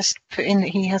has just put in that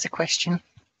he has a question.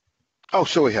 Oh,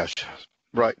 so he has.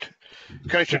 Right.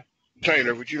 Councillor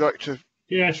Taylor, would you like to?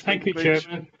 Yes, thank you, please?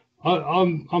 Chairman.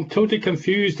 I'm totally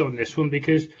confused on this one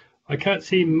because I can't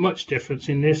see much difference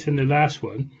in this and the last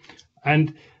one.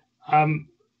 And I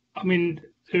mean,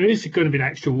 there is going to be an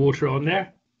extra water on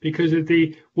there because of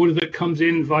the water that comes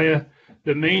in via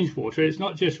the mains water. It's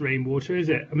not just rainwater, is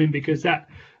it? I mean, because that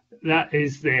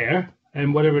is there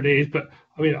and whatever it is. But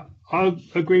I mean, I'll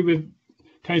agree with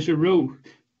Councillor Rowe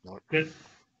that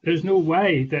there's no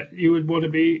way that you would want to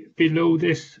be below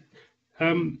this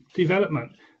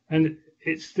development. And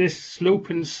it's this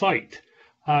sloping site.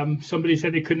 Somebody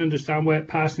said they couldn't understand why it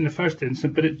passed in the first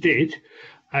instance, but it did.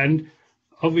 And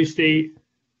obviously,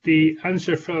 the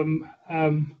answer from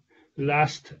the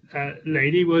last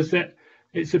lady was that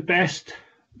it's the best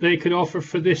they could offer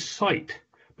for this site.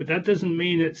 But that doesn't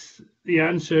mean it's the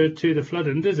answer to the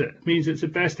flooding, does it? It means it's the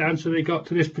best answer they got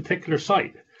to this particular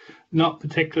site, not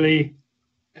particularly,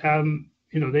 you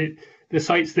know, the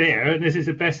site's there and this is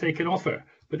the best they can offer.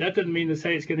 But that doesn't mean to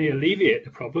say it's going to alleviate the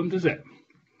problem, does it?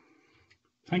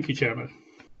 Thank you, Chairman.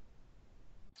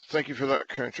 Thank you for that,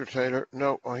 Councillor Taylor.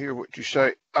 No, I hear what you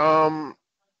say.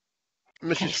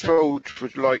 Mrs. Fold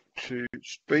would like to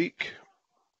speak.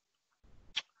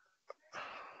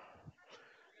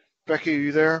 Becky, are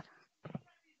you there?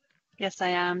 Yes, I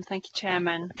am. Thank you,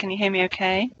 Chairman. Can you hear me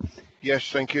okay? Yes,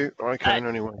 thank you. I can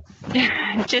anyway.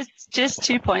 Just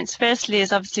 2 points. Firstly,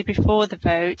 is obviously before the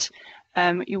vote,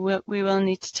 we will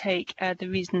need to take the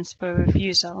reasons for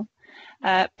refusal.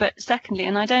 But secondly,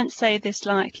 and I don't say this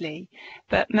lightly,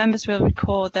 but members will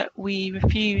recall that we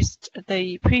refused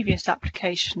the previous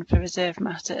application for reserve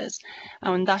matters,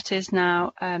 and that is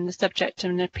now the subject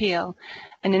of an appeal.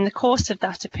 And in the course of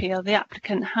that appeal, the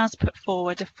applicant has put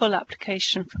forward a full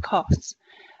application for costs,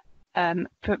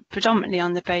 predominantly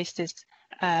on the basis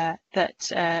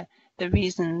that the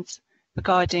reasons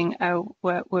regarding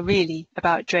were really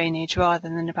about drainage rather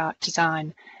than about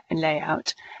design and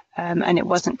layout. And it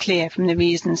wasn't clear from the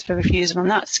reasons for refusal on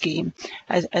that scheme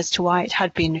as to why it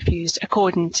had been refused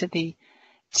according to the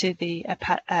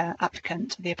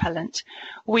applicant, the appellant.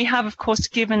 We have, of course,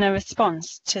 given a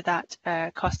response to that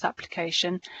cost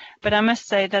application, but I must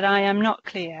say that I am not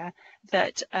clear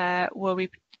that were we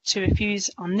to refuse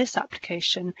on this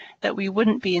application, that we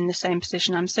wouldn't be in the same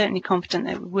position. I'm certainly confident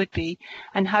that we would be.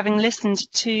 And having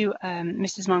listened to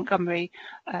Mrs. Montgomery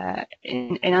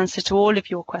in answer to all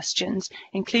of your questions,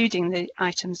 including the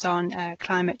items on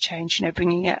climate change, you know,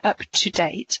 bringing it up to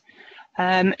date,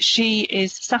 she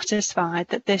is satisfied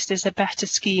that this is a better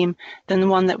scheme than the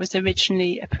one that was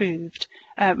originally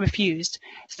refused.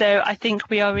 So I think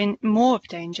we are in more of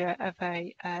danger of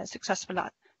a successful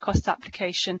cost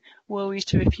application were we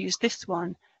to refuse this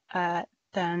one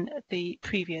than the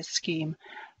previous scheme.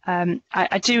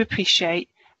 I do appreciate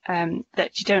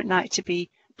that you don't like to be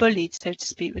bullied, so to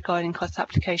speak, regarding cost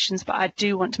applications, but I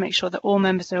do want to make sure that all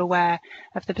members are aware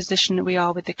of the position that we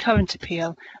are with the current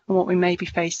appeal and what we may be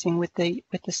facing with the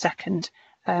second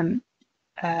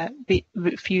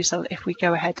refusal if we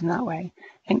go ahead in that way.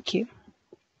 Thank you.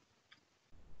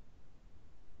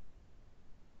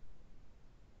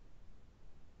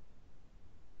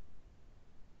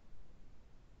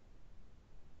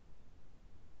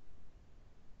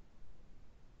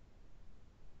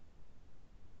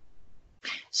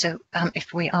 So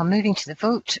if we are moving to the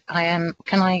vote, can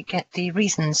I get the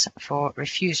reasons for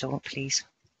refusal, please?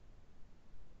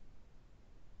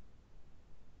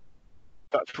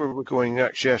 That's where we're going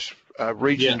next, yes.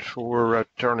 Reasons for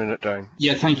turning it down.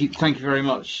 Yeah, thank you very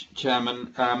much,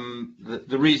 Chairman.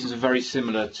 The reasons are very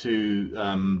similar to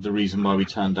the reason why we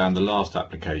turned down the last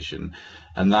application,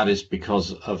 and that is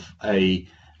because of an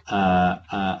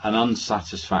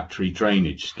unsatisfactory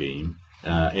drainage scheme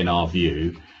in our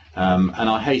view. And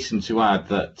I hasten to add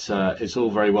that it's all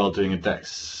very well doing a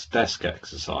desk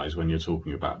exercise when you're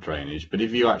talking about drainage, but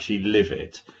if you actually live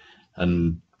it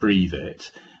and breathe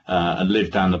it and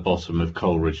live down the bottom of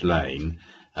Coleridge Lane,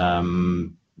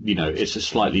 you know, it's a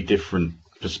slightly different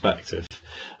perspective.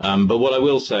 But what I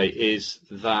will say is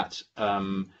that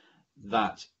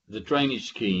that the drainage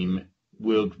scheme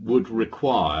would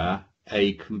require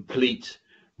a complete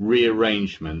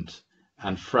rearrangement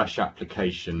and fresh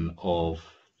application of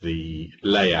the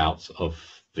layout of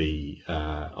the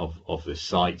of this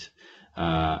site,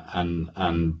 and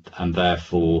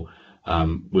therefore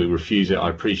we refuse it.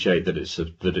 I appreciate that it's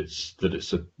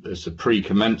a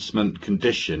pre-commencement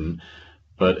condition,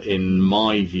 but in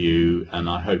my view, and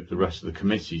I hope the rest of the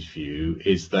committee's view,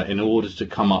 is that in order to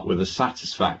come up with a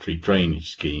satisfactory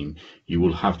drainage scheme, you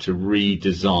will have to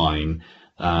redesign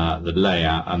the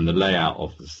layout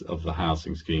of the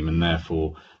housing scheme, and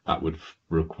therefore that would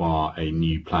require a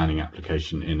new planning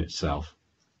application in itself.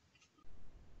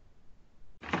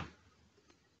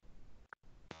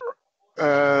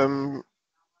 Mr.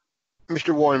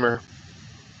 Weimer,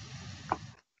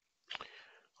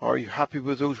 are you happy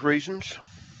with those reasons?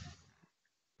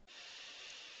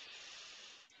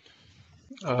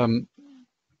 That's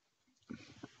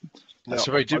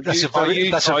a very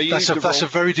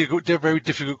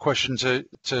difficult question to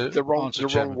answer. The wrong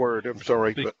word. I'm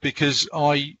sorry, because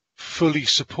I fully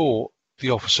support the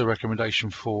officer recommendation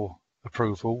for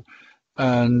approval,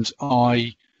 and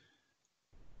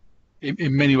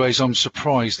in many ways, I'm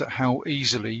surprised at how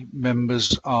easily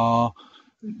members are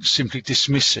simply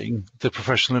dismissing the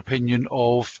professional opinion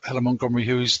of Helen Montgomery,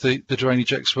 who is the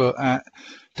drainage expert at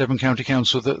Devon County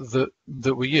Council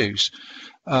that we use.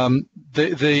 So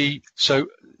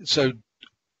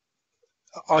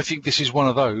I think this is one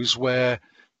of those where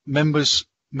members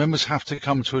have to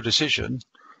come to a decision.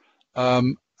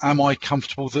 Am I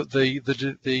comfortable that the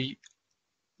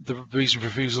reason for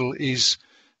refusal is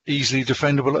easily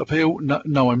defendable at appeal?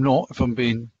 No, I'm not, if I'm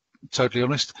being totally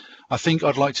honest. I think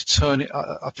I'd like to turn it.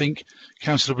 I think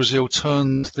Councillor Brazil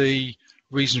turned the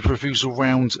reason for refusal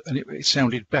round, and it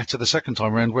sounded better the second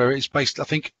time around, where it's based, I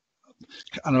think,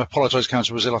 and I apologise,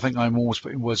 Councillor Brazil, I think I'm always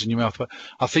putting words in your mouth, but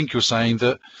I think you're saying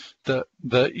that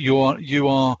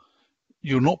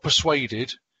you're not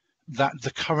persuaded that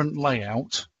the current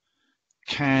layout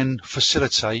can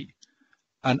facilitate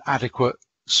an adequate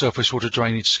surface water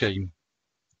drainage scheme,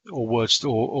 or words to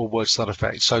that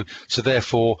effect. So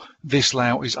therefore this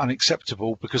layout is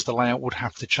unacceptable because the layout would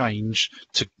have to change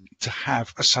to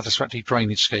have a satisfactory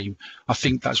drainage scheme. I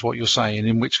think that's what you're saying,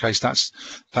 in which case that's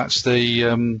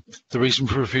the reason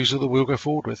for refusal that we'll go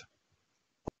forward with.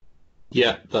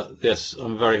 Yeah, yes,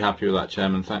 I'm very happy with that,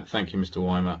 Chairman. Thank you, Mr.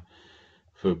 Weimer,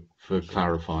 for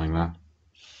clarifying that.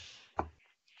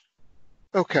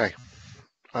 Okay.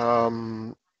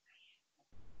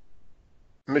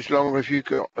 Ms. Long, have you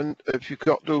got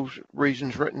those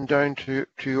reasons written down to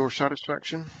your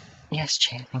satisfaction? Yes,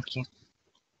 Chair, thank you.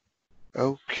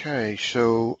 Okay,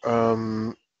 so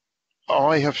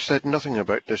I have said nothing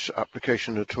about this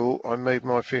application at all. I made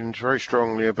my feelings very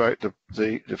strongly about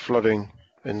the flooding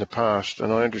in the past,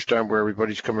 and I understand where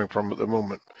everybody's coming from at the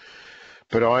moment.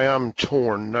 But I am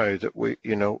torn now that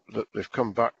that they've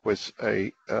come back with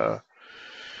a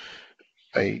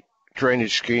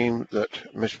drainage scheme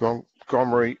that Ms.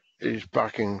 Montgomery is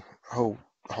backing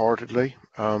wholeheartedly.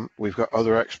 We've got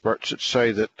other experts that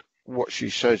say that what she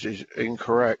says is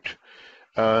incorrect,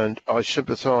 and I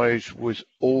sympathise with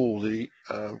all the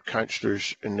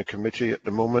councillors in the committee at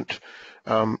the moment.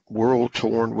 We're all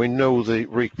torn. We know the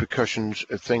repercussions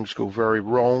if things go very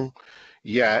wrong,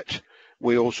 yet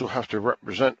we also have to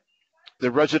represent the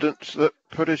residents that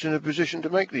put us in a position to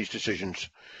make these decisions.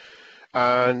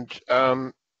 And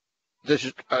this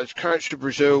is, as Councillor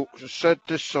Brazil said,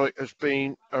 this site has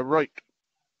been a right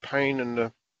pain in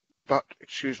the butt,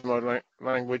 excuse my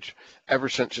language, ever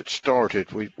since it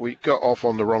started. We got off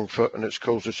on the wrong foot, and it's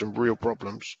caused us some real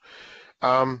problems.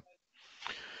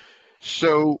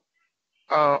 So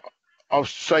I'll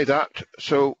say that.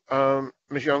 So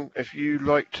Ms. Young, if you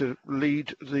like to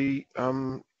lead the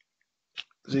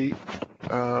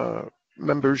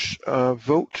members'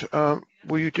 vote,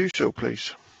 will you do so,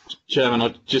 please? Chairman,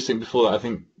 I just think before that, I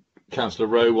think Councillor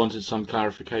Rowe wanted some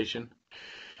clarification.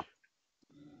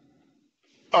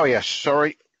 Oh yes,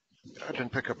 sorry, I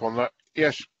didn't pick up on that.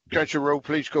 Yes, Councillor Rowe,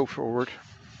 please go forward.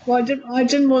 Well, I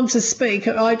didn't want to speak.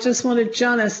 I just wanted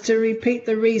Janice to repeat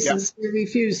the reasons for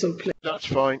refusal, please. That's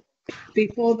fine.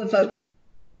 Before the vote.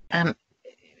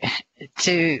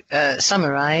 To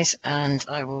summarise, and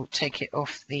I will take it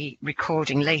off the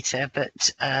recording later,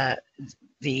 but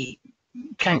the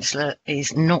councillor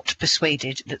is not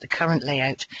persuaded that the current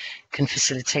layout can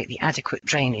facilitate the adequate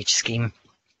drainage scheme,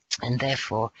 and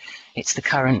therefore it's the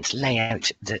current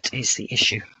layout that is the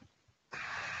issue.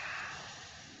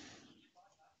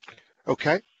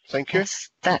 Okay, thank you. Is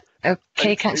that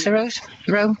okay, Councillor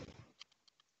Rowe?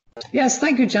 Yes,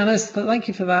 thank you, Janice. Thank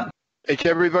you for that. Is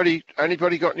anybody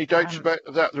got any doubts about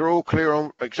that? They're all clear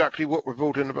on exactly what we're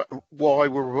voting about, why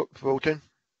we're voting?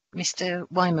 Mr.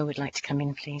 Weimer would like to come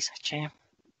in, please, Chair.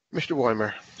 Mr.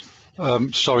 Weimer.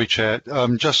 Sorry, Chair.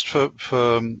 Just for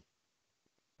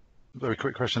very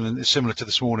quick question, and it's similar to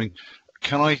this morning.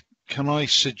 Can I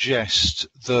suggest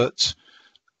that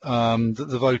that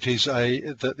the vote is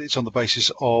that it's on the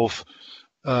basis of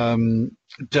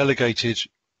delegated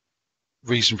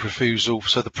reason for refusal,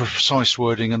 so the precise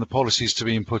wording and the policies to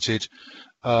be inputted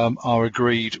are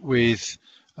agreed with,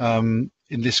 in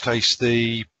this case,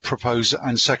 the proposer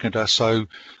and seconder. So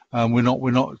we know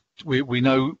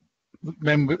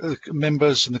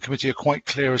members and the committee are quite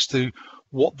clear as to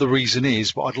what the reason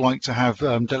is, but I'd like to have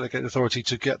delegated authority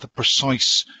to get the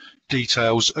precise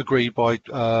details agreed by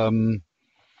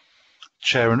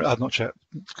chair and not chair,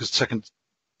 because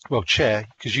chair,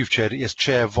 because you've chaired it. Yes,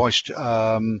 chair, vice,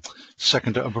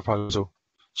 seconder, and proposal.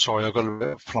 Sorry, I've got a bit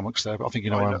of flummox there, but I think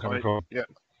you know where I'm coming from. Yeah,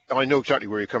 I know exactly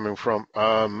where you're coming from,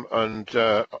 and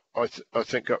I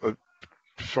think that,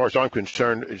 as far as I'm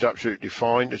concerned, is absolutely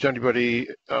fine. Has anybody,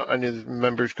 any of the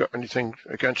members, got anything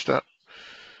against that?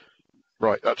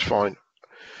 Right, that's fine.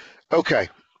 Okay.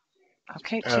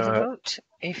 Okay, to the vote.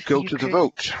 Go to the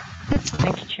vote.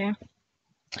 Thank you, Chair.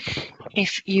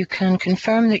 If you can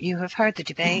confirm that you have heard the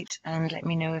debate and let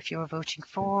me know if you're voting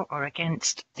for or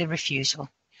against the refusal.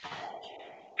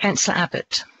 Councillor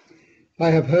Abbott.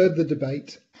 I have heard the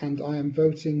debate and I am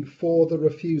voting for the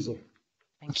refusal.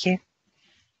 Thank you.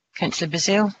 Councillor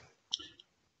Bazil.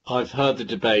 I've heard the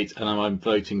debate and I'm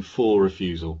voting for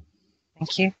refusal.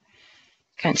 Thank you.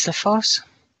 Councillor Foss.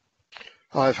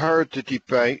 I've heard the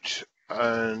debate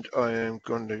and I am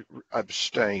going to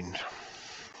abstain.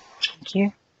 Thank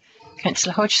you.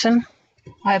 Councillor Hodgson.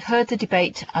 I have heard the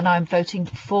debate and I'm voting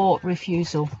for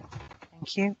refusal.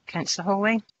 Thank you. Councillor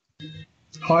Holloway.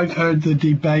 I've heard the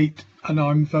debate and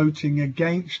I'm voting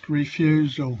against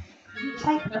refusal.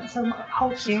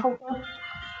 Thank you.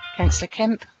 Councillor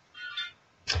Kemp.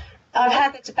 I've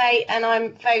had the debate and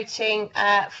I'm voting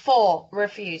for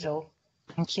refusal.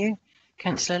 Thank you.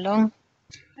 Councillor Long.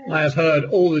 I have heard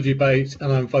all the debate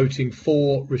and I'm voting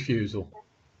for refusal.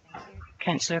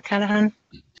 Councillor O'Callaghan.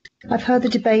 I've heard the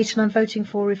debate and I'm voting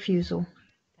for refusal.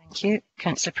 Thank you.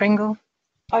 Councillor Pringle.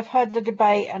 I've heard the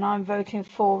debate and I'm voting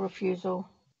for refusal.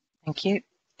 Thank you.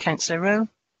 Councillor Rowe.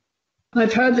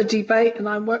 I've heard the debate and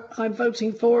I'm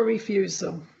voting for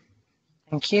refusal.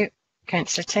 Thank you.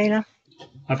 Councillor Taylor.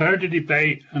 I've heard the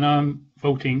debate and I'm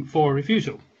voting for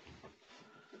refusal.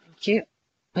 Thank you.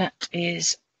 That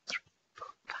is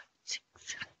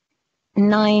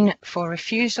 9 for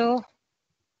refusal,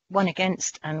 1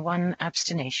 against and 1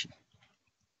 abstention.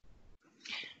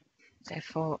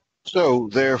 Therefore,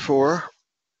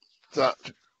 that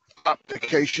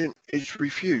application is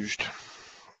refused.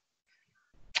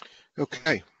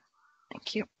 Okay.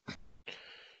 Thank you.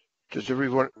 Does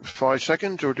everyone 5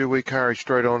 seconds, or do we carry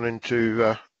straight on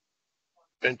into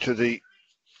the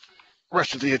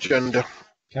rest of the agenda?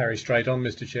 Carry straight on,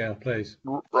 Mr. Chair, please.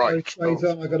 Right. Straight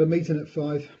on. I've got a meeting at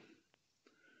 5.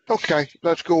 Okay,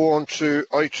 let's go on to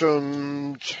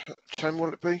item 10,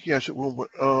 will it be? Yes, it will. Where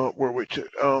are we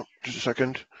to? Just a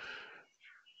second.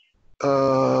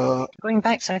 Going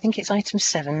back, so I think it's item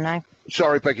 7 now.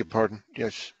 Sorry, beg your pardon.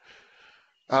 Yes.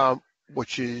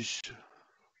 Which is...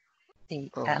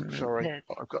 sorry,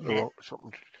 I've got the wrong...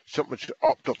 Something's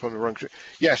opted up on the wrong...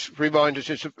 Yes, remind us,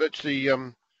 it's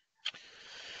the...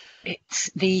 It's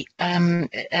the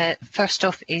first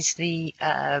off is the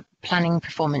planning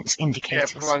performance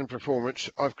indicators. Yeah, planning performance.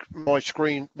 My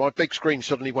big screen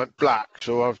suddenly went black,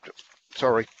 so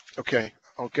sorry. Okay,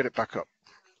 I'll get it back up.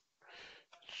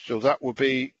 So that will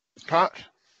be Pat.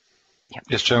 Yep.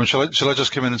 Yes, Chairman. Shall I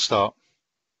just come in and start?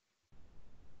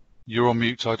 You're on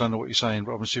mute, so I don't know what you're saying,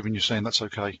 but I'm assuming you're saying that's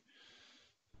okay.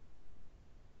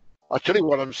 I'll tell you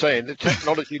what I'm saying. The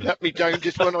technology let me down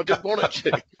just when I didn't want it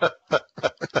to.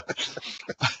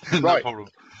 No right. problem.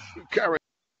 Carry.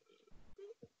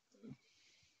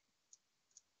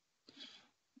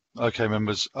 Okay,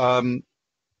 members.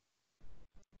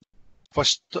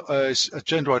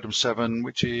 Agenda item 7,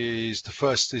 which is the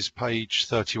first, is page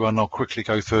 31. I'll quickly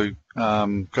go through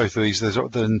these.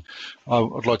 Then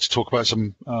I'd like to talk about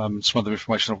some other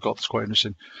information I've got that's quite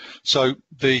interesting. So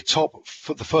the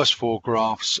first 4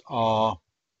 graphs are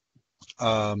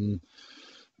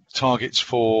targets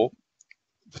for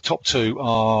the top 2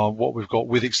 are what we've got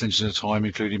with extension of time,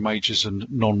 including majors and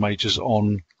non-majors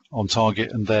on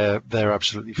target, and they're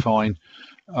absolutely fine.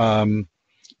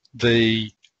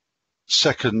 The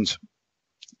second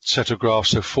set of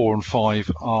graphs, so 4 and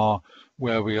 5, are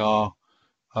where we are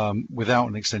without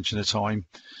an extension of time.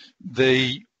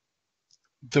 The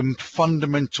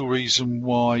fundamental reason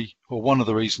why, or one of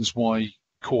the reasons why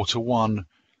Q1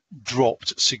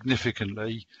 dropped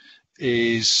significantly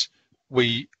is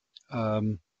we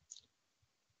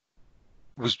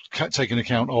was taking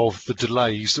account of the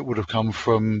delays that would have come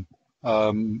from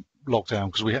lockdown,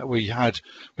 because we had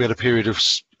a period of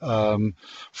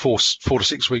 4 to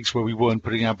 6 weeks where we weren't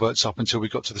putting adverts up until we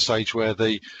got to the stage where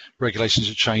the regulations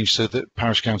had changed so that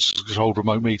parish councils could hold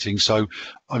remote meetings. So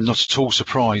I'm not at all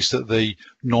surprised that the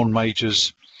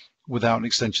non-majors without an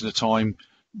extension of time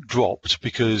dropped,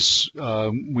 because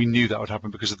we knew that would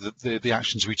happen because of the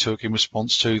actions we took in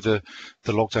response to the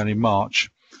lockdown in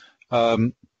March.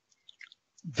 The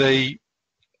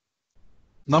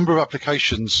number of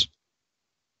applications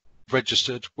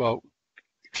registered, well,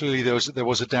 clearly there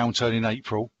was a downturn in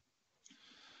April,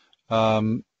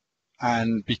 and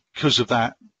because of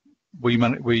that, we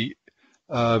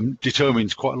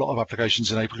determined quite a lot of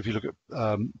applications in April. If you look at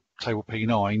table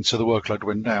P9, so the workload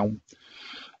went down.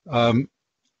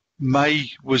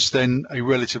 May was then a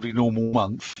relatively normal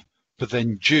month, but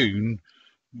then June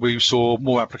we saw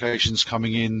more applications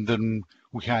coming in than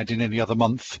we had in any other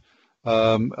month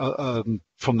from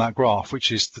that graph,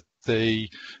 which is the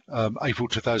April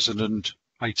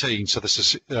 2018. So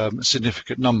that's a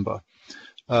significant number.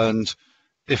 And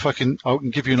if I can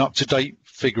give you an up-to-date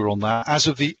figure on that. As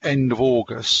of the end of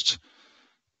August,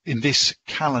 in this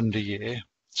calendar year,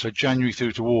 so January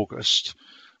through to August,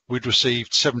 we'd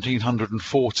received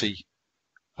 1,740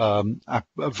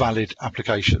 valid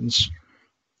applications.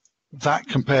 That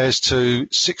compares to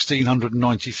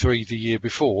 1,693 the year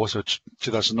before, so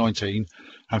 2019,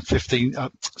 and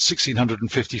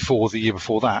 1,654 the year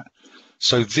before that.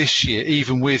 So this year,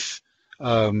 even with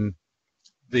the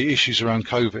issues around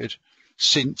COVID,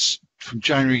 since from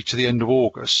January to the end of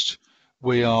August,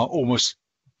 we are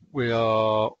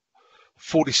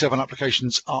 47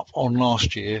 applications up on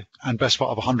last year, and best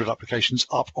part of 100 applications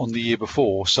up on the year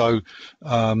before. So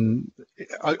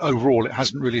overall, it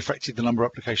hasn't really affected the number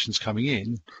of applications coming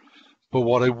in. But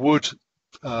what I would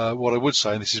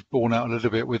say, and this is borne out a little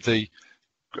bit with the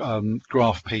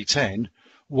graph P10,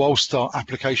 whilst our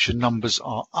application numbers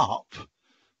are up,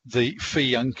 the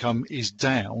fee income is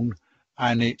down,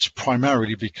 and it's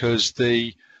primarily because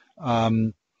the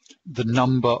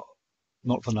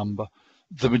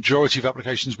majority of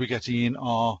applications we're getting in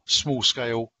are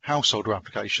small-scale householder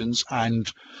applications,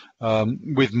 and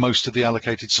with most of the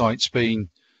allocated sites being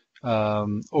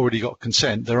already got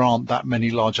consent, there aren't that many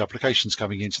large applications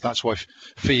coming in, so that's why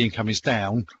fee income is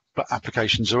down, but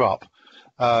applications are up.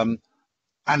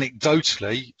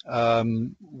 Anecdotally,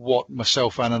 what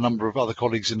myself and a number of other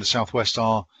colleagues in the Southwest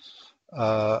are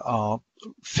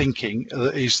thinking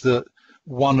is that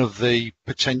one of the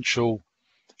potential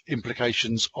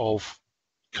implications of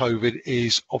COVID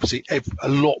is obviously a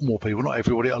lot more people, not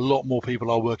everybody, a lot more people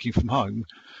are working from home,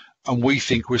 and we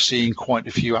think we're seeing quite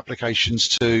a few applications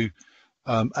to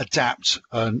adapt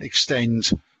and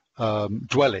extend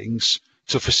dwellings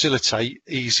to facilitate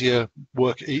easier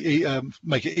work,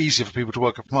 make it easier for people to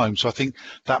work from home. So I think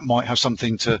that might have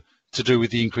something to do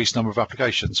with the increased number of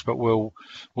applications, but we'll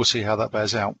see how that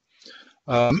bears out.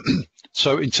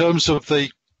 So in terms of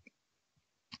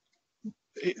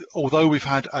although we've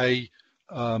had a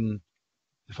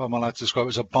if I'm allowed to describe it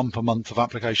as a bumper month of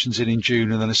applications in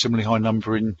June and then a similarly high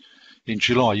number in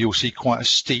July, you'll see quite a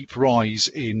steep rise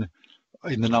in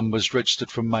the numbers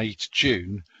registered from May to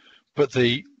June. But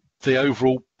the the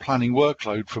overall planning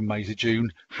workload from May to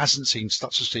June hasn't seen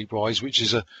such a steep rise, which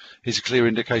is a clear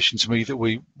indication to me that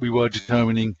we were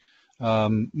determining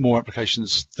more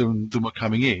applications than were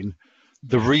coming in.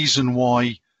 The reason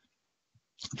why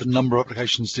the number of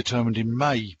applications determined in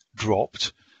May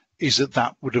dropped is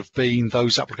that would have been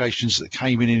those applications that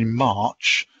came in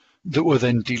March that were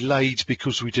then delayed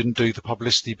because we didn't do the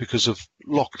publicity because of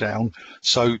lockdown.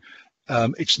 So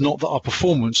it's not that our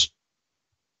performance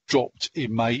dropped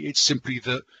in May, it's simply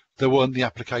that there weren't the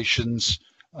applications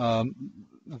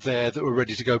there that were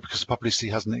ready to go because the publicity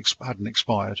hadn't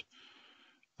expired.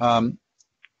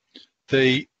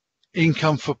 The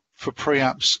income for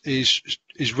pre-apps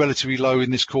is relatively low in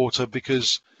this quarter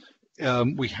because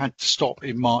we had to stop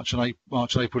in March and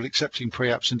April accepting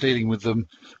pre-apps and dealing with them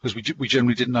because we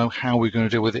generally didn't know how we were going to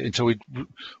deal with it until we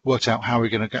worked out how we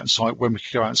were going to get on site, when we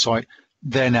could go out on site.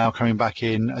 They're now coming back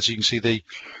in, as you can see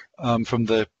from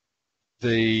the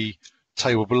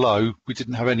table below. We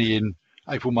didn't have any in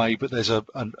April, May, but there's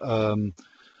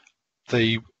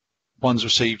the ones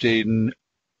received in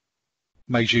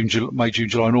May, June,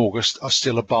 July, and August are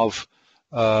still above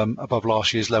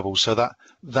last year's level. So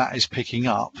that is picking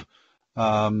up,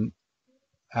 and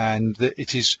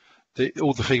it is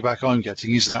all the feedback I'm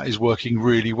getting is that is working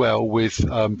really well with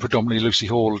predominantly Lucy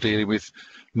Hall dealing with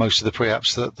most of the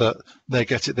pre-apps that they're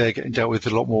getting dealt with a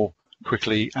lot more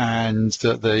quickly, and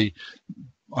that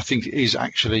I think it is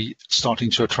actually starting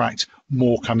to attract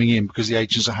more coming in because the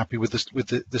agents are happy with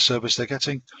the service they're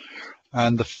getting.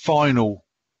 And the final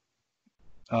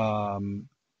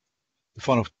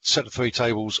set of 3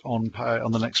 tables on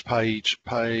the next page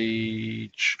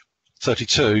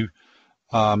 32,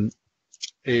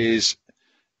 is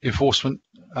enforcement.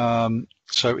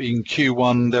 So in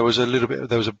Q1 there was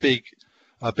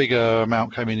a bigger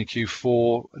amount came in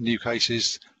Q4, new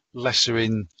cases, lesser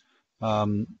in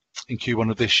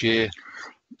Q1 of this year.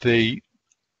 The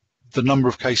number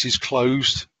of cases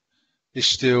closed is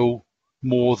still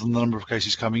more than the number of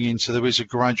cases coming in, so there is a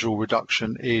gradual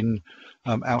reduction in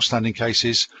outstanding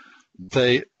cases.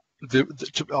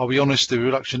 I'll be honest, the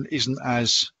reduction isn't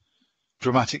as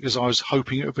dramatic as I was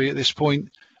hoping it would be at this point,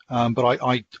 but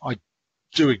I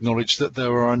do acknowledge that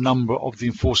there are a number of the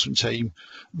enforcement team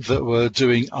that were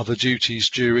doing other duties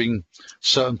during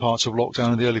certain parts of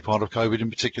lockdown in the early part of COVID, in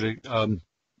particular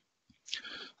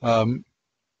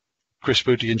Chris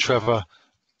Booty and Trevor.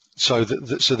 So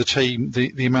the team,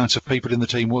 the amount of people in the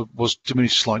team was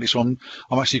diminished slightly. So I'm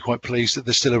actually quite pleased that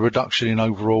there's still a reduction in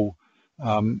overall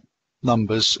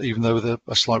numbers, even though with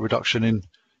a slight reduction in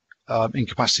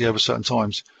capacity over certain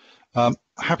times.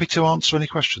 Happy to answer any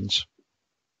questions.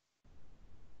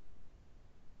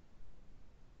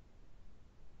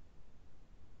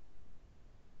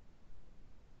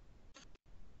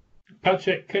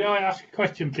 Patrick, can I ask a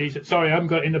question, please? Sorry, I haven't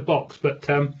got it in the box, but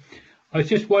I was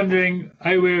just wondering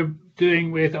how we're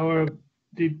doing with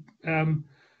the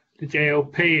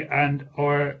JLP and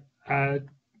our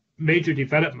major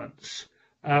developments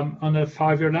on a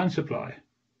 5-year land supply,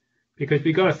 because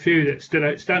we got a few that's still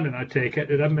outstanding, I take it,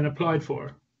 that haven't been applied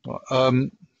for.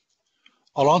 I'll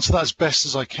answer that as best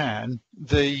as I can.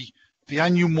 The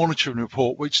annual monitoring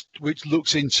report, which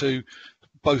looks into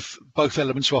both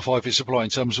elements of our 5-year supply in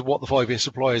terms of what the 5-year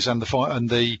supply is and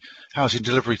the housing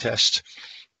delivery test,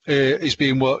 is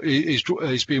being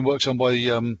worked on by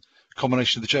the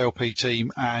combination of the JLP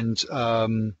team and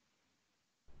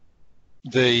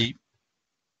the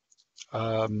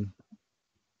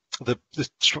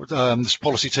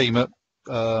policy team at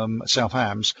South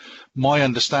Hams. My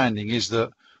understanding is that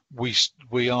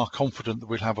we are confident that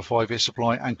we'll have a 5-year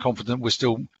supply and confident we're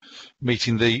still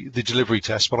meeting the delivery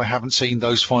test, but I haven't seen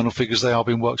those final figures. They are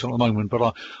being worked on at the moment,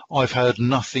 but I've heard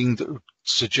nothing that would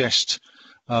suggest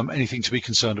anything to be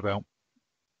concerned about.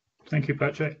 Thank you,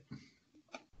 Patrick.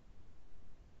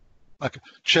 Okay.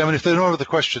 Chairman, if there are no other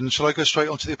questions, shall I go straight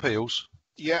on to the appeals?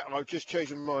 Yeah, I've just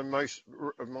changed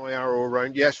my arrow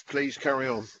around. Yes, please carry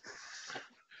on.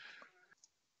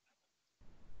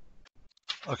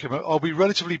 Okay, I'll be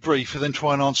relatively brief and then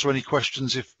try and answer any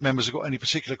questions if members have got any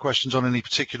particular questions on any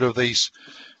particular of these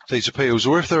appeals,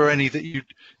 or if there are any that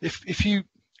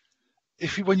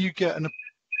when you get an,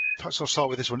 perhaps I'll start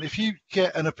with this one. If you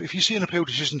see an appeal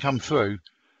decision come through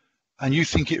and you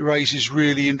think it raises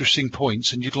really interesting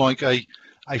points and you'd like a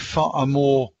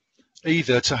more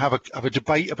either to have a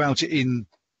debate about it in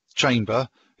chamber,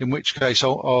 in which case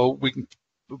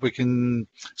we can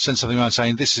send something around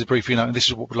saying this is a briefing note and this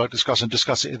is what we'd like to discuss and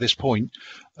discuss it at this point.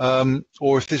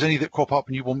 Or if there's any that crop up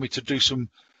and you want me to do some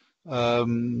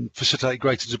facilitate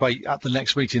greater debate at the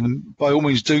next meeting, then by all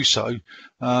means do so.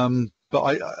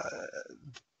 But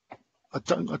I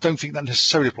don't think that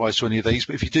necessarily applies to any of these,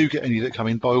 but if you do get any that come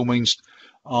in, by all means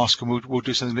ask, and we'll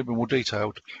do something a little bit more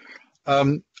detailed.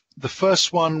 The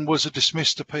first one was a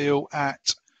dismissed appeal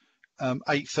at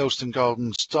 8 Thelston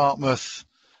Gardens, Dartmouth,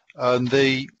 and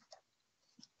the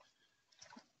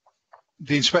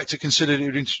inspector considered it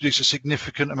would introduce a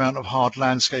significant amount of hard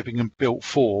landscaping and built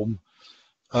form.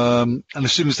 And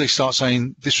as soon as they start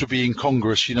saying this would be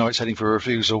incongruous, you know it's heading for a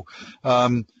refusal.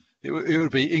 It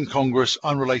would be incongruous,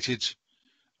 unrelated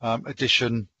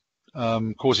addition,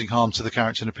 causing harm to the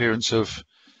character and appearance of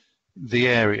the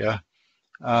area,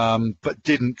 but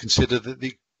didn't consider that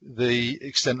the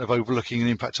extent of overlooking and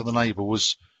impact on the neighbour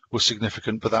was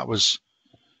significant, but that was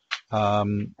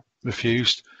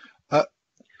refused.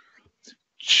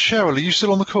 Cheryl, are you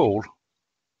still on the call?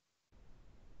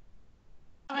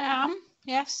 I am,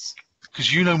 yes.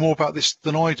 Because you know more about this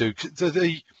than I do.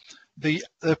 The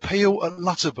appeal at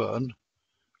Lutterburn,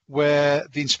 where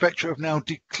the inspector have now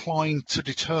declined to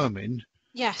determine.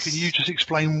 Yes. Can you just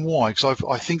explain why? Because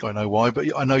I think I know why,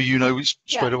 but I know you know it's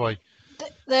straight away.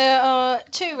 There are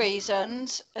two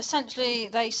reasons. Essentially,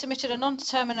 they submitted a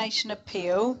non-determination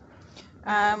appeal.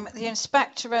 The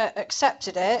inspector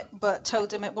accepted it, but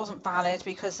told them it wasn't valid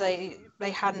because they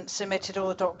hadn't submitted all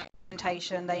the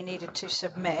documentation they needed to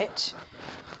submit.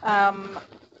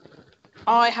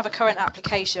 I have a current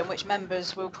application which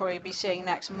members will probably be seeing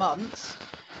next month.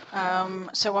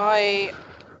 So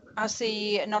as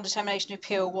the non-determination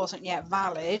appeal wasn't yet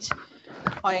valid,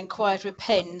 I inquired with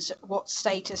PINS what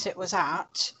status it was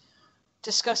at,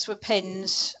 discussed with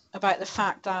PINS about the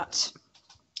fact that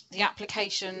the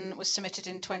application was submitted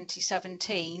in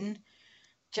 2017.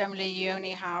 Generally, you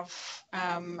only have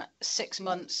 6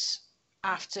 months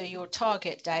after your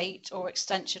target date or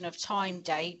extension of time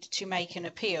date to make an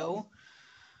appeal.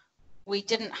 We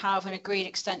didn't have an agreed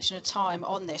extension of time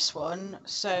on this one,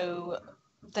 so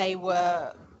they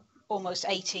were almost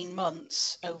 18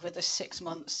 months over the 6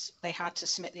 months they had to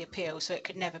submit the appeal, so it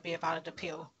could never be a valid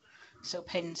appeal. So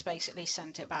PINS basically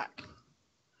sent it back.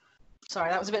 Sorry,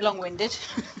 that was a bit long-winded.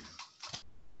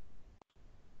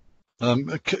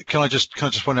 Can I just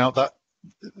point out that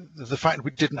the fact that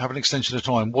we didn't have an extension of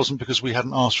time wasn't because we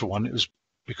hadn't asked for one; it was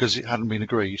because it hadn't been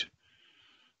agreed.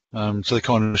 So they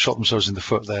kind of shot themselves in the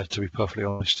foot there, to be perfectly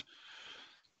honest.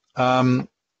 The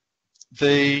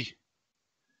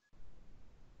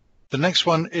next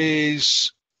one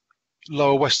is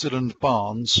Lower Westerland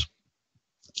Barnes.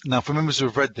 Now, for members who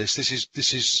have read this, this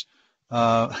is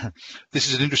an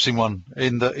interesting one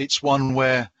in that it's one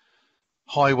where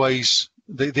highways,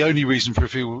 the only reason for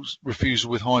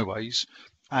refusal with highways,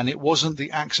 and it wasn't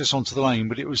the access onto the lane,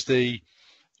 but it was the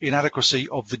inadequacy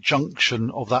of the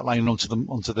junction of that lane onto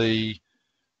the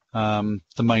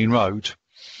main road.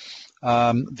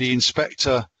 The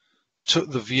inspector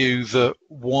took the view that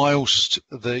whilst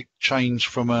the change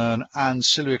from an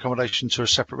ancillary accommodation to a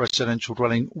separate residential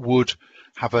dwelling would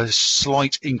have a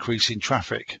slight increase in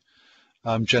traffic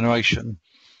generation,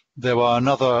 there were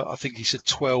another, I think he said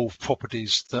 12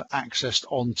 properties that accessed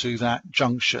onto that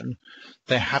junction.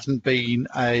 There hadn't been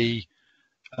no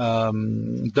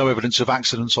evidence of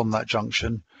accidents on that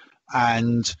junction,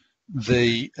 and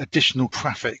the additional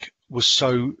traffic was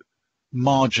so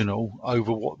marginal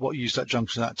over what used that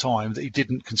junction at that time that he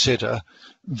didn't consider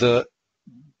that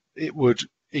it would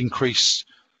increase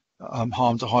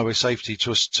harm to highway safety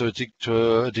to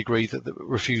a degree that the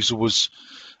refusal was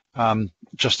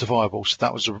justifiable. So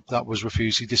that was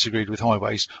refused. He disagreed with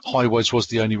highways. Highways was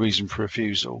the only reason for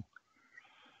refusal.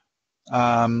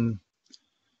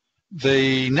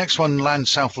 The next one, Land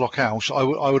South Lockhouse.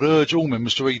 I would urge all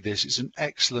members to read this. It's an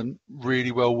excellent,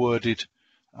 really well worded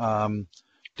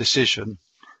decision.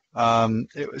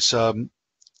 It was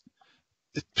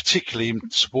particularly in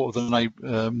support of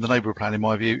the neighbourhood plan, in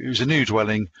my view. It was a new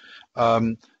dwelling.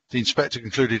 The inspector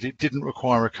concluded it didn't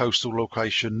require a coastal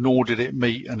location, nor did it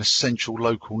meet an essential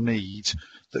local need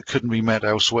that couldn't be met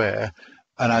elsewhere,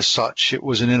 and as such, it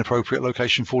was an inappropriate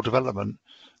location for development.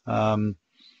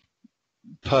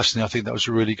 Personally, I think that was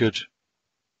a really good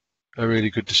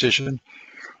decision.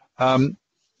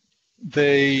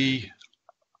 The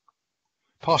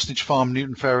Parsonage Farm,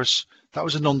 Newton Ferris, that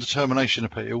was a non-determination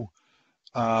appeal,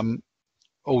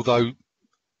 although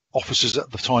officers at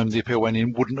the time the appeal went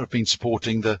in wouldn't have been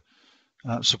supporting the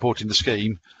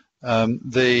scheme.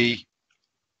 The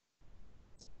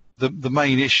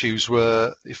main issues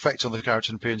were effect on the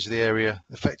character and appearance of the area,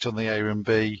 effect on the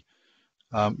A&B,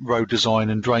 road design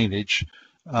and drainage.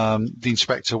 The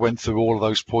inspector went through all of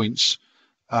those points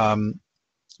in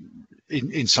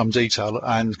some detail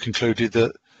and concluded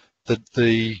that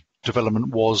the development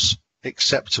was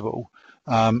acceptable.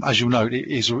 As you'll note,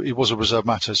 it was a reserved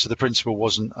matter, so the principle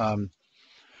wasn't an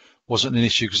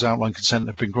issue because outline consent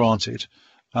had been granted.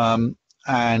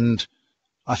 And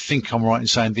I think I'm right in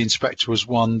saying the inspector was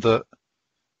one that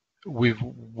we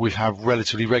have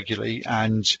relatively regularly,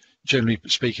 and generally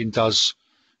speaking does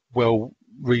well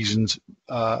reasoned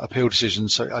appeal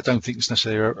decisions. So I don't think it's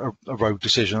necessarily a rogue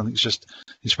decision. I think it's just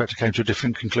the inspector came to a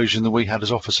different conclusion than we had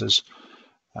as officers.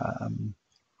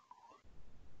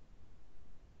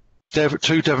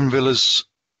 2 Devon Villas,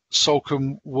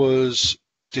 Salcombe was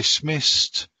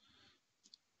dismissed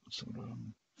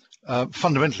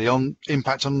fundamentally on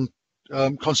impact on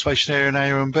conservation area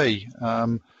and A&B.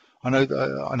 I know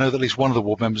that at least one of the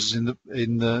ward members is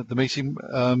in the meeting.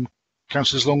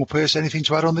 Councillors Long or Pearce, anything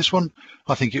to add on this one?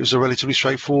 I think it was a relatively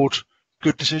straightforward,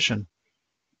 good decision.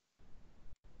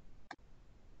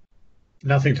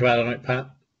 Nothing to add on it, Pat.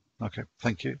 Okay,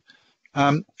 thank you.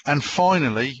 And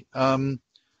finally,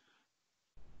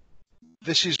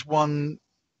 this is one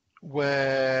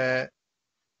where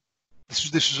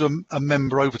this was a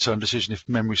member overturn decision, if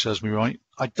memory serves me right.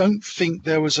 I don't think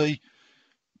there was a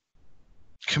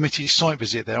committee site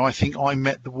visit there. I think I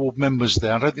met the ward members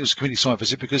there. I don't think it was a committee site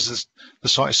visit because the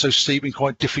site is so steep and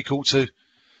quite difficult to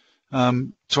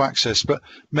access. But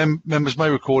members may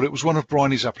recall it was one of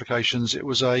Bryony's applications. It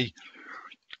was a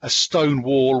stone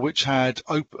wall which had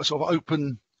a sort of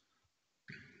open,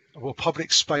 well,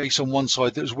 public space on one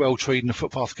side that was well treed and a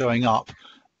footpath going up.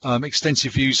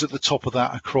 Extensive views at the top of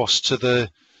that across to the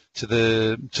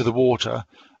water,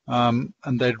 and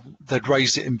they'd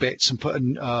raised it in bits and put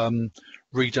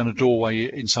redone a doorway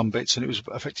in some bits, and it was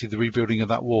effectively the rebuilding of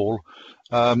that wall.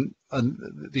 And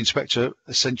the inspector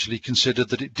essentially considered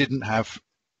that it didn't have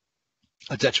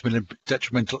a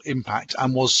detrimental impact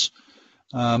and was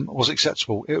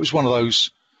acceptable. It was one of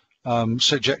those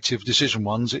subjective decision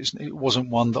ones. It wasn't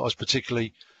one that I was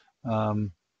particularly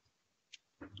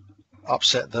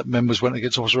upset that members went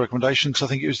against officer recommendation, because I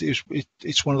think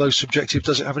it's one of those subjective.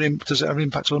 Does it have an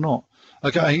impact or not?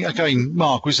 Okay, again,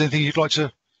 Mark, was there anything you'd like to?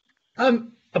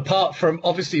 Apart from,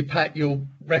 obviously, Pat, you'll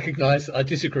recognise that I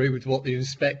disagree with what the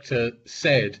inspector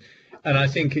said, and I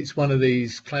think it's one of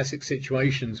these classic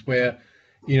situations where,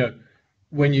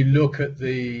 when you look at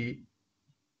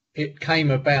it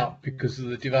came about because of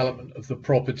the development of the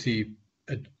property,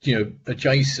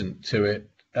 adjacent to it.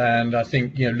 And I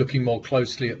think, looking more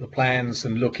closely at the plans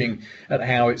and looking at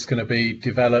how it's going to be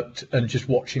developed and just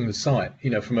watching the site,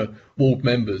 from a ward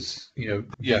members,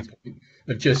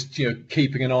 of just,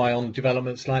 keeping an eye on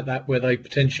developments like that where they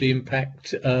potentially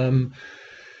impact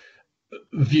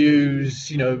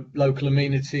views, local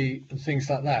amenity and things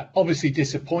like that. Obviously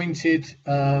disappointed,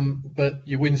 but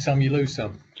you win some, you lose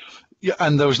some. Yeah,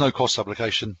 and there was no cost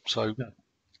application, so. No.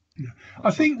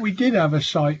 I think we did have a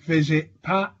site visit,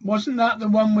 Pat. Wasn't that the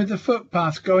one with the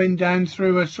footpath going down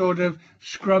through a sort of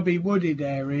scrubby wooded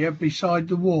area beside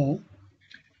the wall?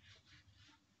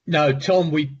 No,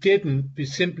 Tom, we didn't,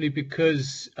 simply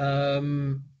because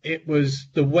it was,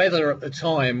 the weather at the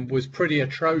time was pretty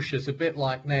atrocious, a bit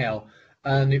like now,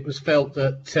 and it was felt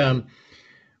that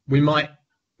we might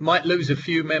lose a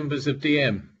few members of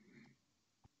DM.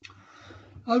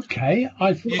 Okay,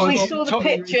 we saw the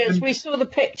pictures. We saw the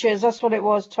pictures. That's what it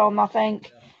was, Tom. I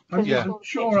think. I'm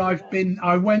sure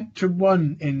I went to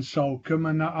one in Salcombe,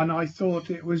 and I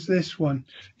thought it was this one.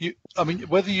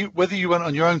 Whether you went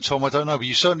on your own, Tom, I don't know, but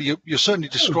you're certainly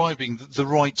describing the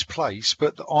right place.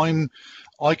 But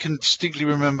I can distinctly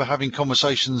remember having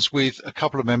conversations with a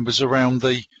couple of members around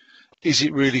is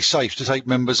it really safe to take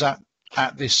members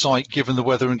at this site, given the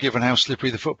weather and given how slippery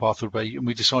the footpath would be, and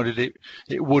we decided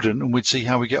it wouldn't, and we'd see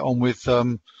how we get on with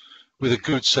a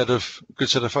good set of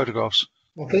photographs.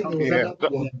 I think there was another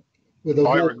one with a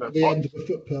wall at the end of the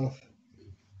footpath.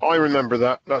 I remember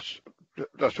that. That's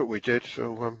what we did.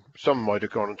 So some might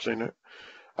have gone and seen it.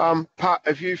 Pat,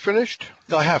 have you finished?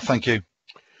 I have, thank you.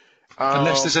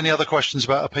 Unless there's any other questions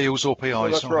about appeals or PIs. Well,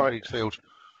 that's right. Field.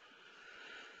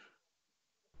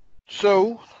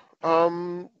 So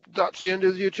that's the end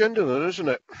of the agenda then, isn't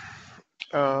it?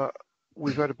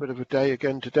 We've had a bit of a day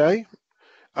again today.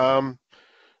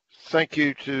 Thank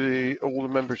you to all the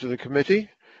members of the committee.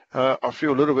 I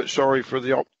feel a little bit sorry for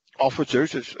the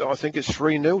officers. I think it's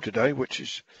 3-0 today, which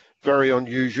is very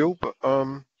unusual. But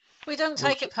we don't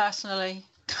take it personally.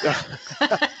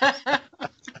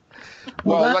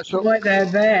 well, that's why they're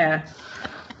there.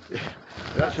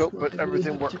 Let's hope that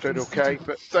everything works out okay.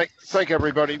 But thank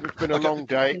everybody. It's been a long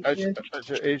day, as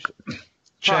it is.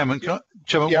 Chairman,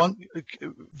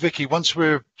 Vicky, once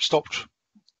we're stopped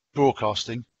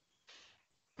broadcasting,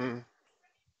 Mm.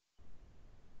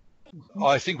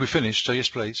 I think we finished, so yes,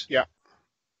 please. Yeah.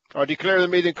 I declare the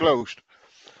meeting closed.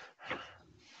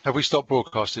 Have we stopped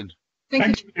broadcasting?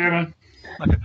 Thank you, Chairman. Okay.